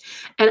college.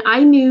 And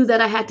I knew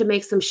that I had to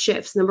make some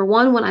shifts. Number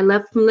one, when I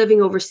left from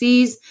living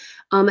overseas,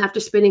 after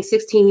spending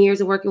 16 years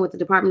and working with the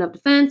Department of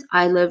Defense,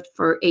 I lived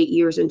for 8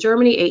 years in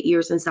Germany, 8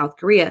 years in South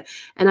Korea.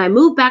 And I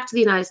moved back to the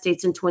United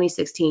States in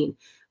 2016.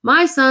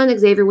 My son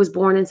Xavier was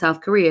born in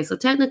South Korea, so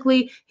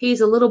technically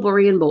he's a little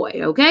Korean boy,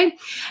 okay?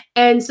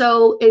 And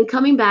so in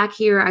coming back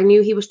here, I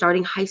knew he was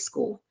starting high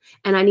school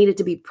and I needed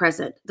to be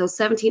present. Those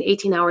 17,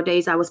 18-hour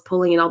days I was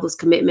pulling in all those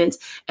commitments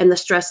and the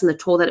stress and the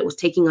toll that it was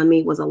taking on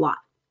me was a lot.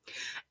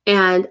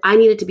 And I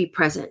needed to be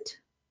present.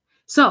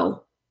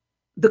 So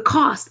the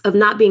cost of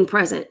not being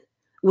present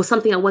was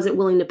something I wasn't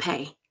willing to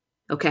pay,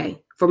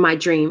 okay, for my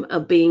dream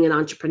of being an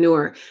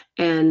entrepreneur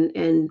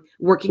and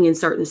working in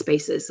certain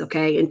spaces,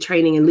 okay, and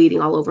training and leading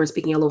all over and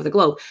speaking all over the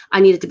globe. I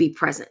needed to be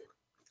present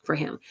for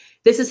him.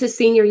 This is his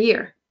senior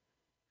year.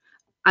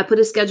 I put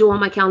his schedule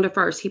on my calendar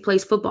first. He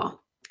plays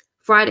football.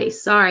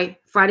 Fridays are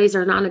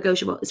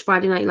non-negotiable. It's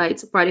Friday night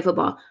lights, Friday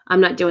football.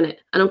 I'm not doing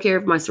it. I don't care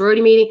if my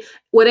sorority meeting,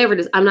 whatever it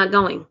is, I'm not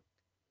going.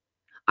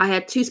 I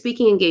had 2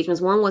 speaking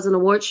engagements. One was an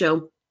award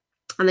show.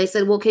 And they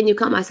said, well, can you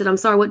come? I said, I'm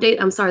sorry, what date?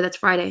 I'm sorry, that's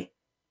Friday.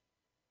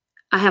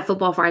 I have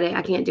football Friday.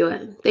 I can't do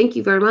it. Thank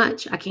you very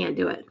much. I can't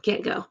do it.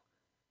 Can't go.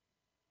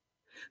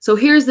 So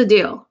here's the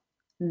deal.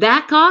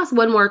 That cost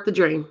wasn't worth the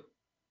dream.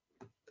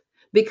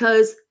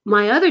 Because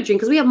my other dream,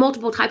 because we have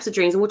multiple types of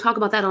dreams, and we'll talk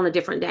about that on a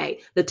different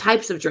day, the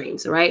types of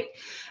dreams, right?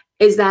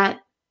 Is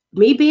that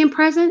me being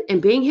present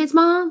and being his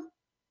mom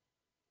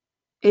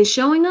and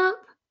showing up,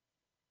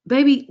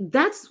 baby,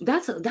 that's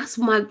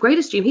my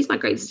greatest dream. He's my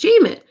greatest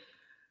achievement.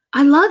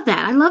 I love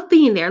that. I love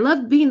being there. I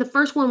love being the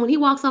first one when he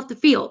walks off the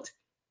field.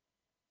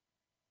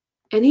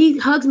 And he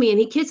hugs me and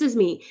he kisses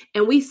me.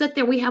 And we sit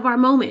there, we have our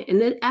moment. And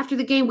then after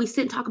the game, we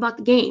sit and talk about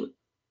the game.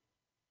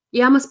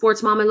 Yeah, I'm a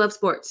sports mom. I love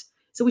sports.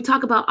 So we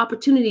talk about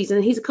opportunities.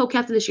 And he's a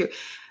co-captain this year.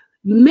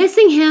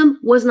 Missing him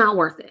was not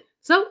worth it.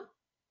 So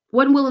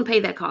wasn't willing to pay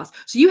that cost.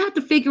 So you have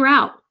to figure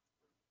out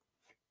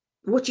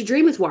what your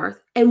dream is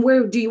worth and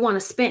where do you want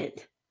to spend.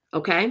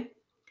 Okay.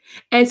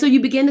 And so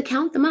you begin to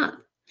count them up.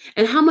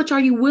 And how much are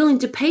you willing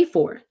to pay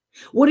for it?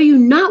 What are you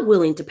not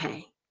willing to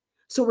pay?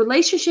 So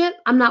relationship,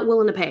 I'm not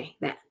willing to pay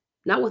that.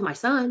 Not with my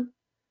son.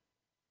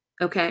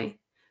 Okay.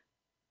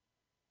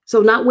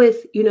 So not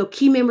with,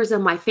 key members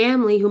of my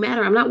family who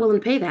matter. I'm not willing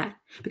to pay that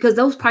because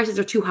those prices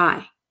are too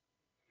high.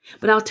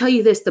 But I'll tell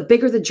you this, the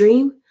bigger the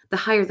dream, the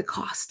higher the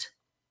cost.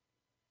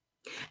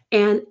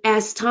 And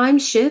as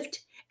times shift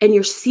and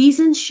your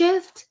seasons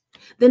shift,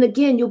 then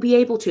again, you'll be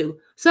able to.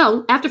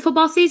 So after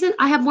football season,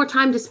 I have more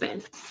time to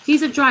spend.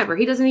 He's a driver.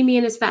 He doesn't need me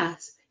in his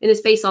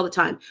face all the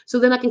time. So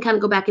then I can kind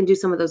of go back and do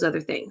some of those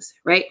other things,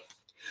 right?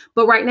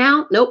 But right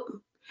now, nope.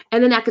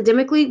 And then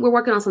academically, we're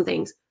working on some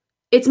things.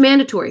 It's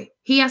mandatory.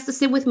 He has to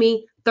sit with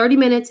me 30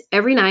 minutes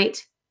every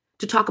night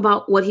to talk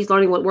about what he's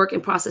learning, what work,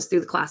 and process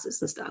through the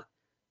classes and stuff.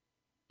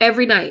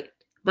 Every night,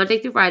 Monday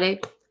through Friday,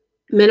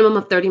 minimum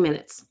of 30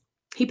 minutes.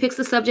 He picks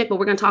the subject, but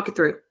we're going to talk it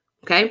through,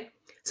 okay?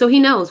 So he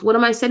knows, what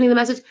am I sending the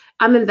message?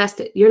 I'm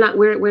invested.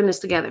 We're in this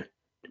together.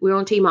 We're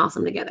on Team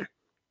Awesome together,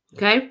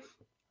 okay?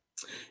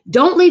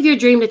 Don't leave your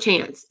dream to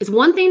chance. It's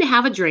one thing to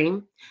have a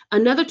dream,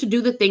 another to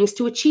do the things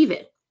to achieve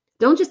it.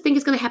 Don't just think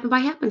it's going to happen by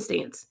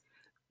happenstance.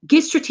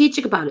 Get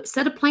strategic about it.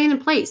 Set a plan in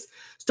place.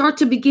 Start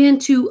to begin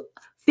to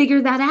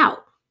figure that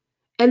out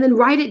and then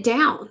write it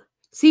down.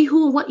 See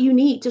who and what you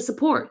need to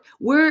support.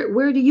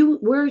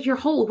 Where's your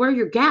hole? Where are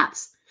your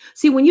gaps?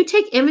 See, when you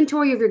take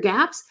inventory of your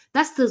gaps,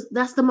 that's the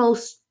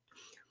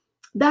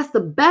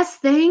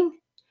best thing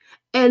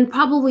and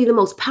probably the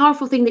most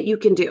powerful thing that you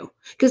can do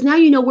because now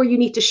you know where you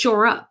need to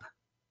shore up.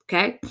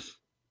 Okay.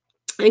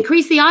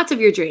 Increase the odds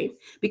of your dream,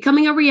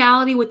 becoming a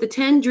reality with the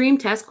 10 dream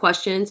test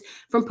questions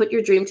from Put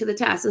Your Dream to the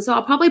Test. And so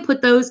I'll probably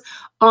put those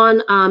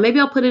on, maybe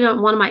I'll put it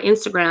on one of my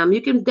Instagram.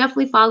 You can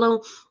definitely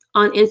follow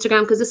on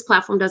Instagram because this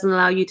platform doesn't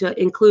allow you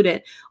to include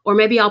it. Or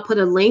maybe I'll put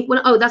a link.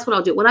 That's what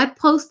I'll do. When I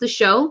post the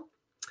show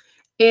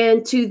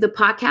into the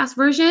podcast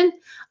version,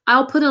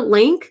 I'll put a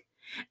link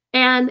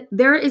and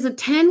there is a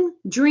 10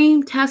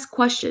 dream test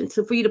question.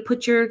 So for you to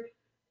put your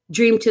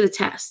dream to the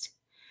test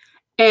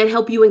and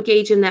help you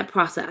engage in that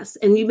process.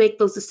 And you make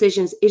those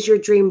decisions. Is your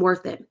dream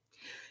worth it?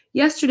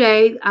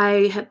 Yesterday,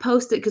 I had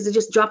posted because it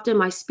just dropped in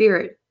my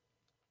spirit.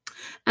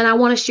 And I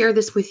want to share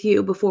this with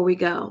you before we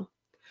go.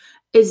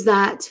 Is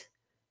that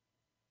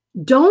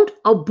don't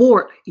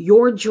abort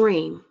your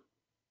dream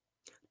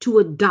to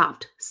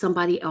adopt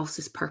somebody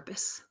else's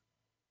purpose.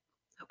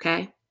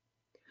 Okay?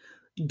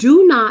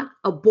 Do not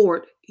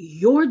abort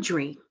your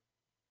dream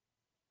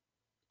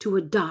to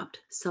adopt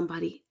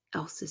somebody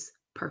else's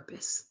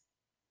purpose.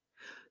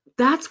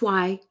 That's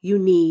why you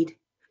need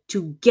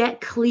to get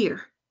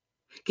clear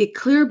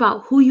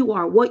about who you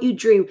are, what you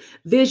dream,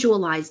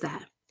 visualize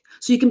that.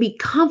 So you can be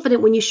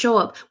confident when you show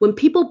up. When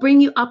people bring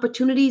you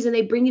opportunities and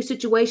they bring you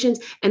situations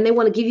and they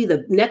want to give you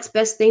the next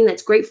best thing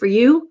that's great for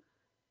you,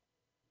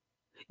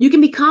 you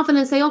can be confident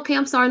and say, okay,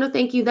 I'm sorry, no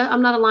thank you.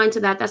 I'm not aligned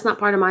to that. That's not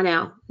part of my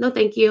now. No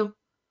thank you.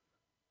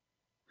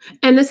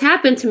 And this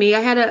happened to me. I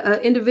had an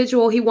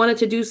individual, he wanted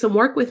to do some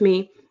work with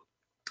me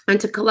and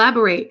to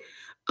collaborate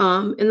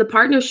in the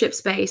partnership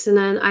space. And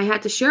then I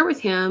had to share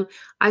with him,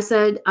 I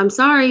said, I'm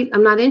sorry,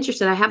 I'm not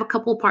interested. I have a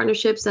couple of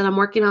partnerships that I'm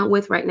working on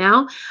with right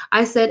now.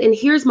 I said, and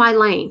here's my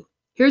lane.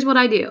 Here's what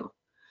I do.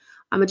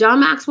 I'm a John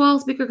Maxwell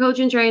speaker, coach,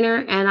 and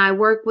trainer, and I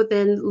work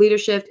within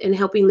leadership and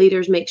helping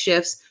leaders make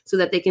shifts so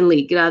that they can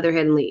lead, get out of their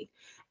head and lead.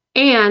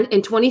 And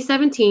in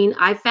 2017,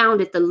 I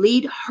founded the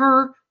Lead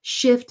Her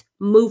Shift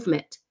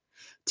movement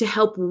to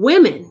help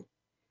women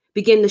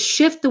begin to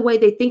shift the way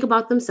they think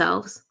about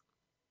themselves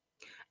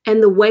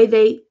and the way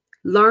they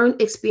learn,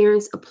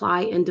 experience,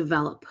 apply, and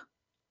develop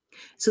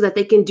so that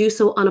they can do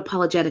so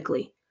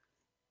unapologetically.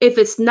 If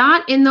it's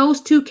not in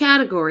those two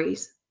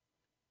categories,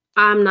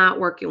 I'm not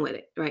working with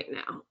it right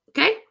now.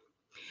 Okay.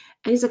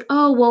 And he's like,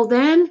 oh,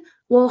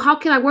 well, how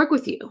can I work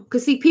with you?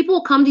 Because see, people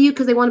will come to you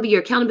because they want to be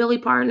your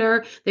accountability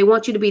partner. They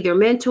want you to be their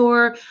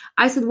mentor.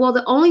 I said, well,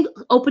 the only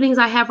openings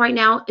I have right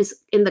now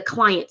is in the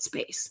client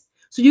space.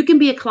 So you can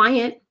be a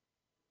client.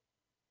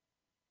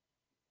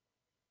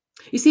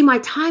 You see, my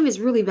time is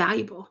really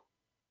valuable.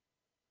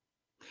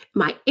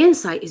 My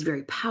insight is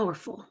very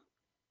powerful.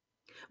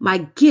 My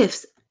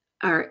gifts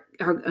are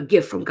a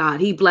gift from God.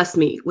 He blessed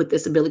me with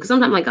this ability. Because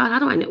sometimes I'm like, God, how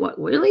do I know what?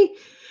 Really?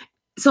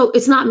 So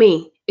it's not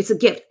me. It's a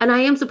gift. And I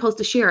am supposed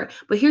to share it.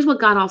 But here's what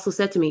God also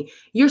said to me.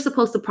 You're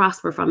supposed to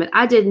prosper from it.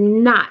 I did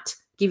not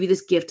give you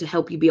this gift to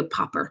help you be a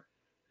pauper.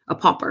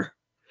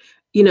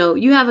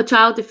 You have a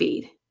child to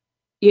feed.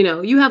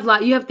 You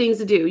have things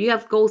to do. You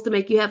have goals to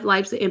make. You have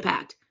lives to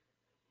impact.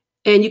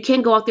 And you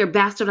can't go out there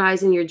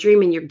bastardizing your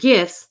dream and your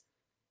gifts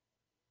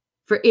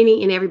for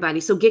any and everybody.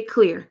 So get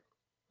clear.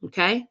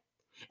 Okay?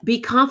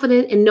 Be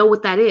confident and know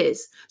what that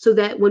is so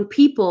that when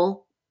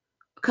people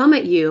come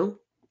at you,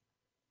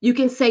 you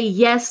can say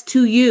yes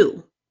to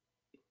you.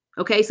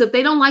 Okay? So if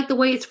they don't like the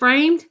way it's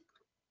framed,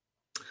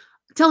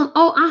 tell them,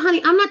 oh,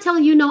 honey, I'm not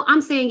telling you no,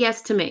 I'm saying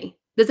yes to me.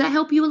 Does that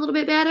help you a little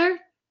bit better?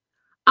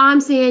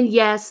 I'm saying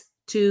yes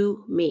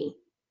to me.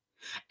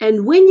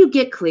 And when you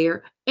get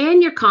clear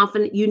and you're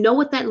confident, you know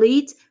what that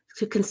leads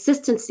to: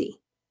 consistency.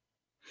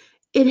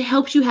 It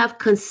helps you have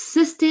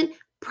consistent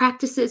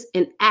practices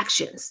and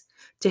actions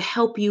to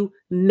help you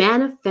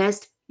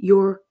manifest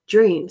your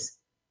dreams.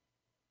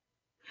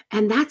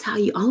 And that's how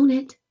you own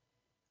it.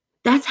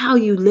 That's how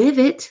you live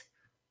it.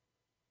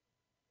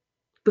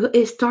 But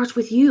it starts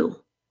with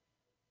you.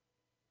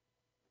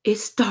 It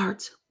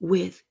starts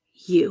with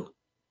you.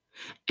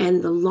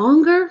 And the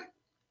longer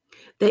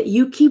that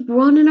you keep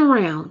running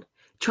around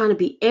trying to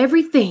be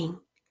everything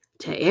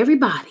to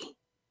everybody,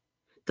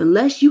 the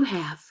less you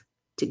have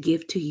to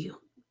give to you.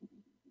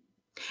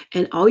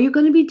 And all you're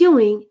going to be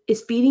doing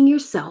is feeding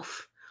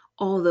yourself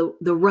all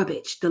the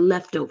rubbish, the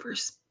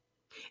leftovers.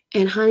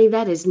 And honey,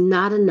 that is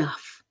not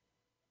enough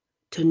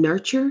to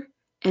nurture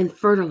and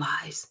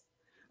fertilize,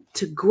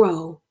 to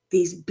grow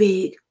these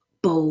big,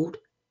 bold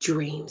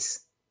dreams.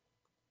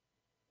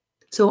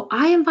 So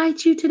I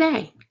invite you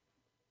today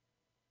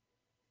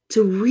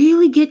to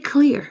really get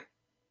clear.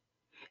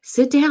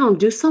 Sit down,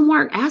 do some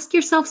work, ask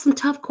yourself some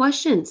tough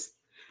questions.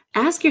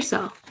 Ask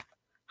yourself,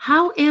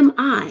 how am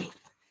I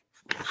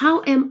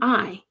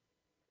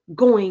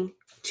going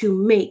to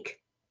make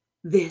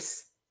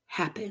this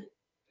happen?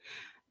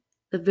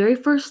 The very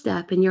first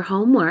step in your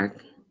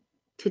homework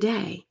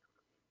today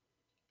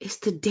is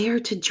to dare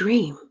to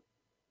dream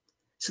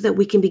so that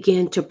we can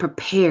begin to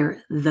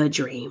prepare the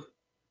dream.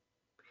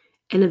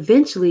 And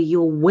eventually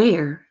you'll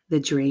wear the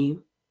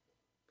dream.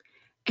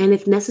 And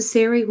if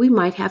necessary, we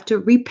might have to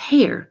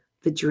repair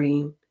the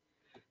dream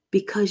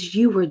because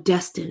you were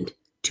destined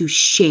to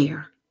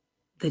share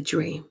the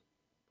dream.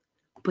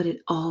 But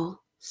it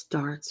all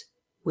starts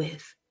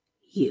with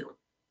you.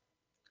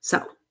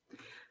 So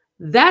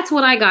that's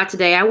what I got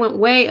today. I went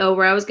way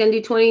over. I was going to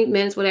do 20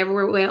 minutes, whatever.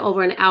 We're way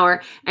over an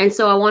hour. And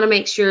so I want to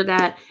make sure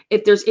that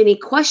if there's any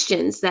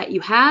questions that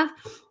you have,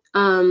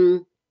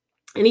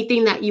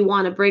 anything that you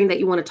want to bring, that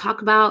you want to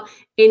talk about,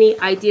 any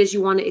ideas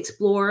you want to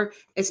explore,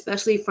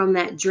 especially from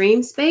that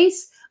dream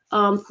space,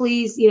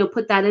 please,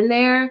 put that in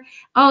there.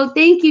 Oh,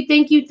 thank you.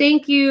 Thank you.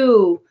 Thank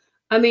you.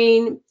 I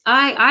mean,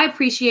 I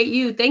appreciate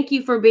you. Thank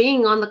you for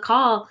being on the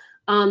call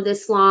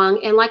this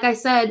long. And like I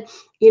said,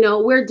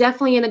 we're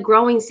definitely in a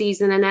growing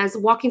season. And as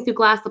Walking Through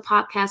Glass, the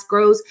podcast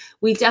grows,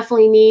 we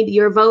definitely need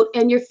your vote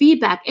and your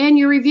feedback and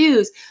your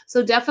reviews.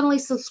 So definitely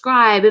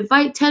subscribe,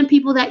 invite 10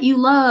 people that you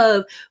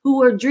love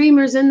who are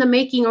dreamers in the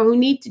making or who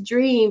need to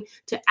dream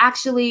to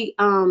actually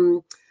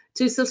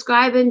to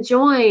subscribe and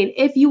join.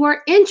 If you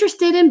are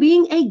interested in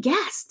being a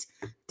guest,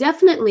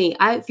 definitely,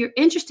 if you're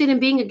interested in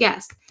being a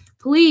guest,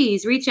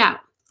 please reach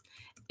out.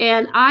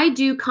 And I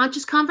do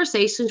conscious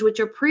conversations, which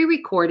are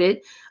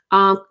pre-recorded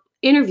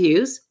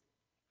interviews.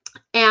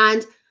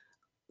 And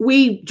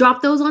we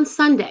drop those on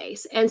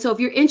Sundays. And so if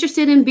you're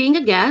interested in being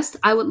a guest,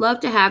 I would love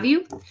to have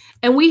you.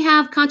 And we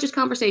have conscious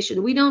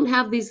conversation. We don't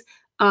have these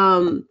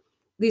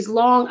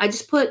long, I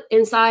just put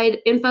inside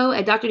info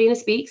at Dr. Dina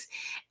Speaks.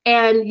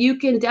 And you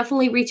can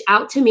definitely reach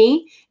out to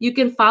me. You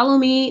can follow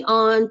me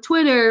on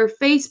Twitter,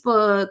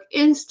 Facebook,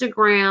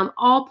 Instagram,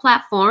 all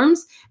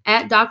platforms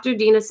at Dr.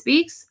 Dina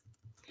Speaks.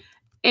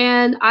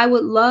 And I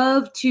would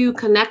love to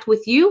connect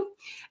with you.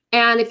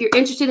 And if you're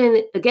interested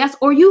in a guest,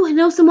 or you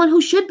know someone who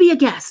should be a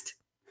guest,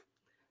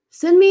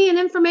 send me an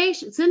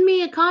information, send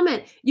me a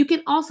comment. You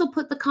can also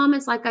put the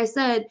comments, like I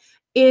said,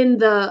 in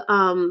the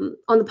on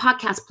the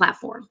podcast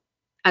platform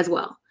as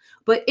well.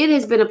 But it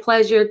has been a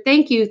pleasure.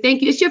 Thank you.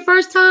 Thank you. It's your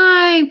first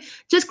time.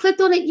 Just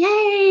clicked on it.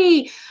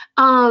 Yay.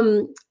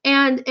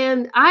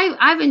 And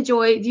I've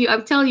enjoyed you.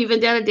 I'm telling you,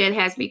 Vendetta Den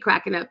has me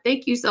cracking up.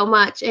 Thank you so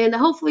much. And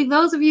hopefully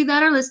those of you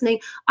that are listening,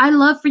 I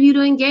love for you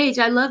to engage.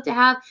 I love to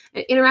have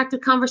an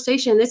interactive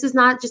conversation. This is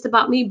not just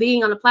about me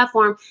being on a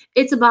platform.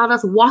 It's about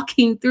us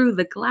walking through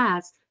the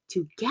class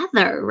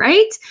together,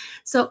 right?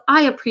 So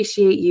I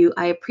appreciate you.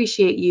 I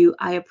appreciate you.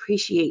 I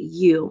appreciate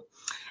you.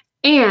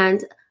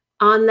 And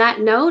on that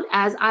note,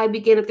 as I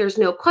begin, if there's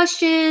no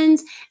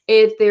questions,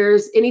 if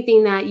there's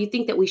anything that you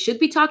think that we should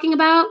be talking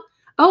about,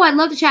 oh, I'd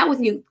love to chat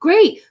with you.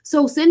 Great.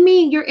 So send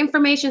me your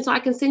information so I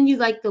can send you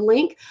like the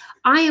link.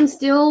 I am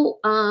still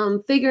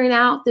figuring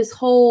out this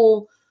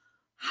whole,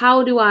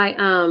 how do I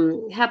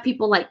have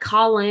people like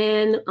call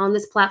in on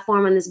this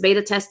platform and this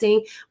beta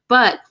testing?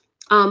 But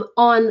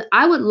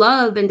I would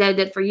love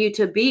Vendetta for you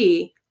to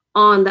be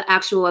on the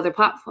actual other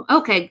platform.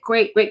 Okay,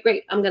 great.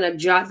 I'm gonna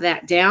jot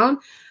that down.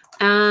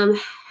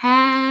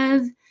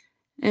 Have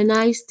a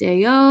nice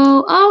day.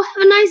 Have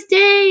a nice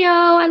day.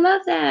 I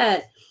love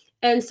that.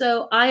 And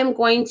so I am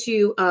going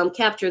to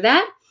capture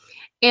that.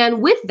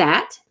 And with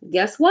that,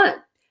 guess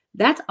what?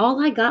 That's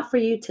all I got for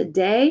you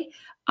today.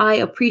 I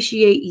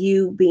appreciate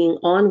you being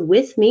on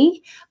with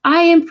me.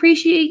 I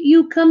appreciate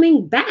you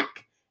coming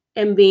back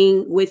and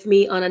being with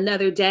me on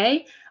another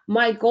day.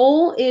 My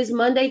goal is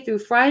Monday through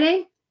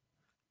Friday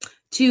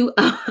to,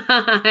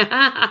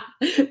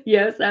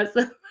 yes, that's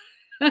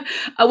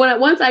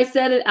once I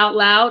said it out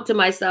loud to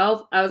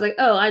myself, I was like,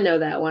 oh, I know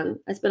that one.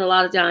 I spent a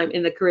lot of time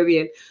in the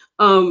Caribbean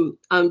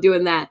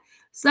doing that.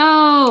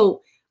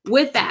 So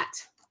with that,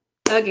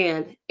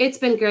 again, it's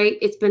been great.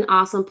 It's been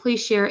awesome.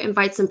 Please share,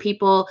 invite some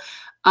people.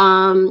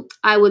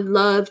 I would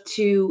love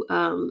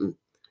to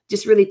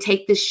just really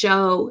take this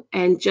show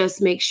and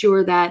just make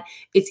sure that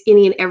it's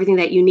any and everything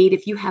that you need.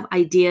 If you have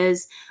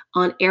ideas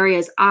on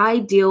areas, I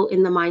deal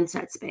in the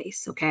mindset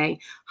space. Okay.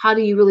 How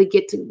do you really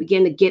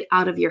begin to get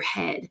out of your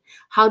head?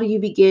 How do you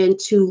begin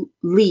to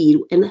lead?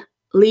 And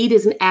lead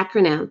is an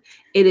acronym.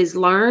 It is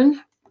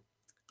learn,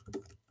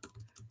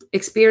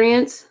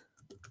 experience,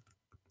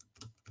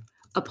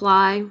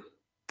 apply,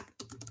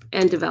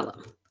 and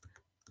develop.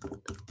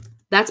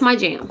 That's my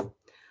jam.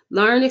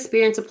 Learn,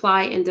 experience,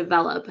 apply, and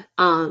develop.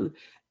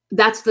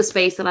 That's the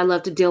space that I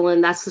love to deal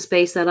in. That's the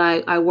space that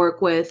I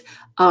work with.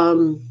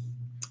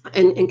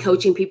 And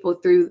coaching people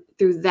through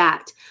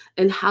that.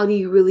 And how do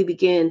you really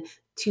begin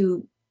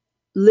to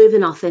live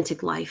an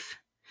authentic life?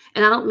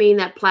 And I don't mean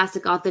that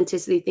plastic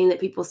authenticity thing that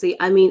people see.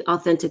 I mean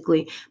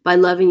authentically, by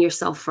loving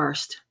yourself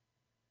first.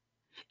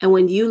 And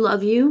when you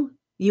love you,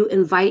 you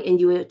invite and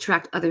you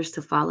attract others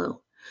to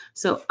follow.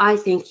 So I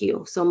thank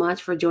you so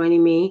much for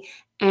joining me.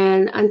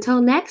 And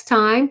until next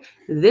time,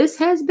 this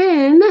has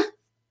been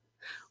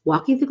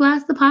Walking the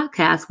Glass, the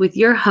podcast with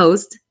your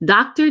host,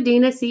 Dr.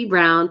 Dina C.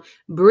 Brown,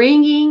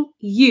 bringing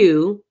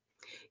you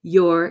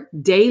your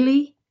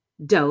daily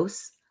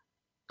dose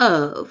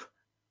of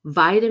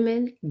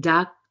vitamin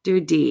Dr.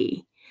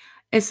 D.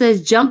 It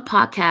says Jump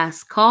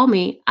Podcast. Call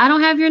me. I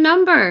don't have your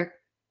number.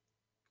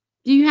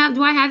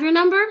 Do I have your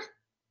number?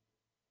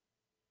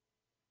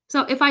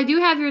 So if I do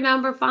have your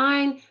number,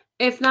 fine.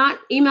 If not,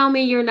 email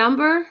me your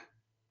number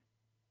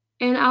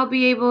and I'll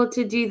be able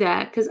to do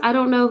that because I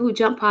don't know who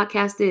Jump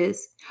Podcast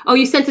is. Oh,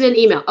 you sent it an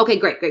email. Okay,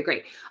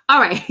 great. All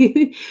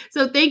right.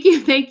 So thank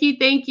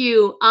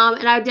you.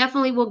 And I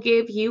definitely will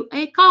give you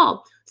a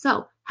call.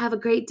 So have a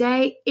great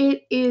day.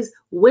 It is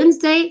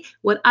Wednesday,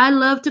 what I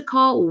love to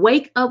call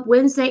Wake Up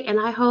Wednesday. And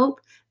I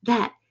hope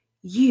that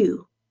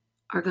you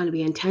are going to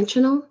be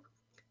intentional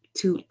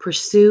to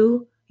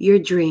pursue your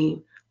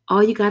dream.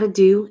 All you got to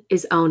do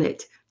is own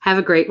it. Have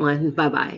a great one. Bye-bye.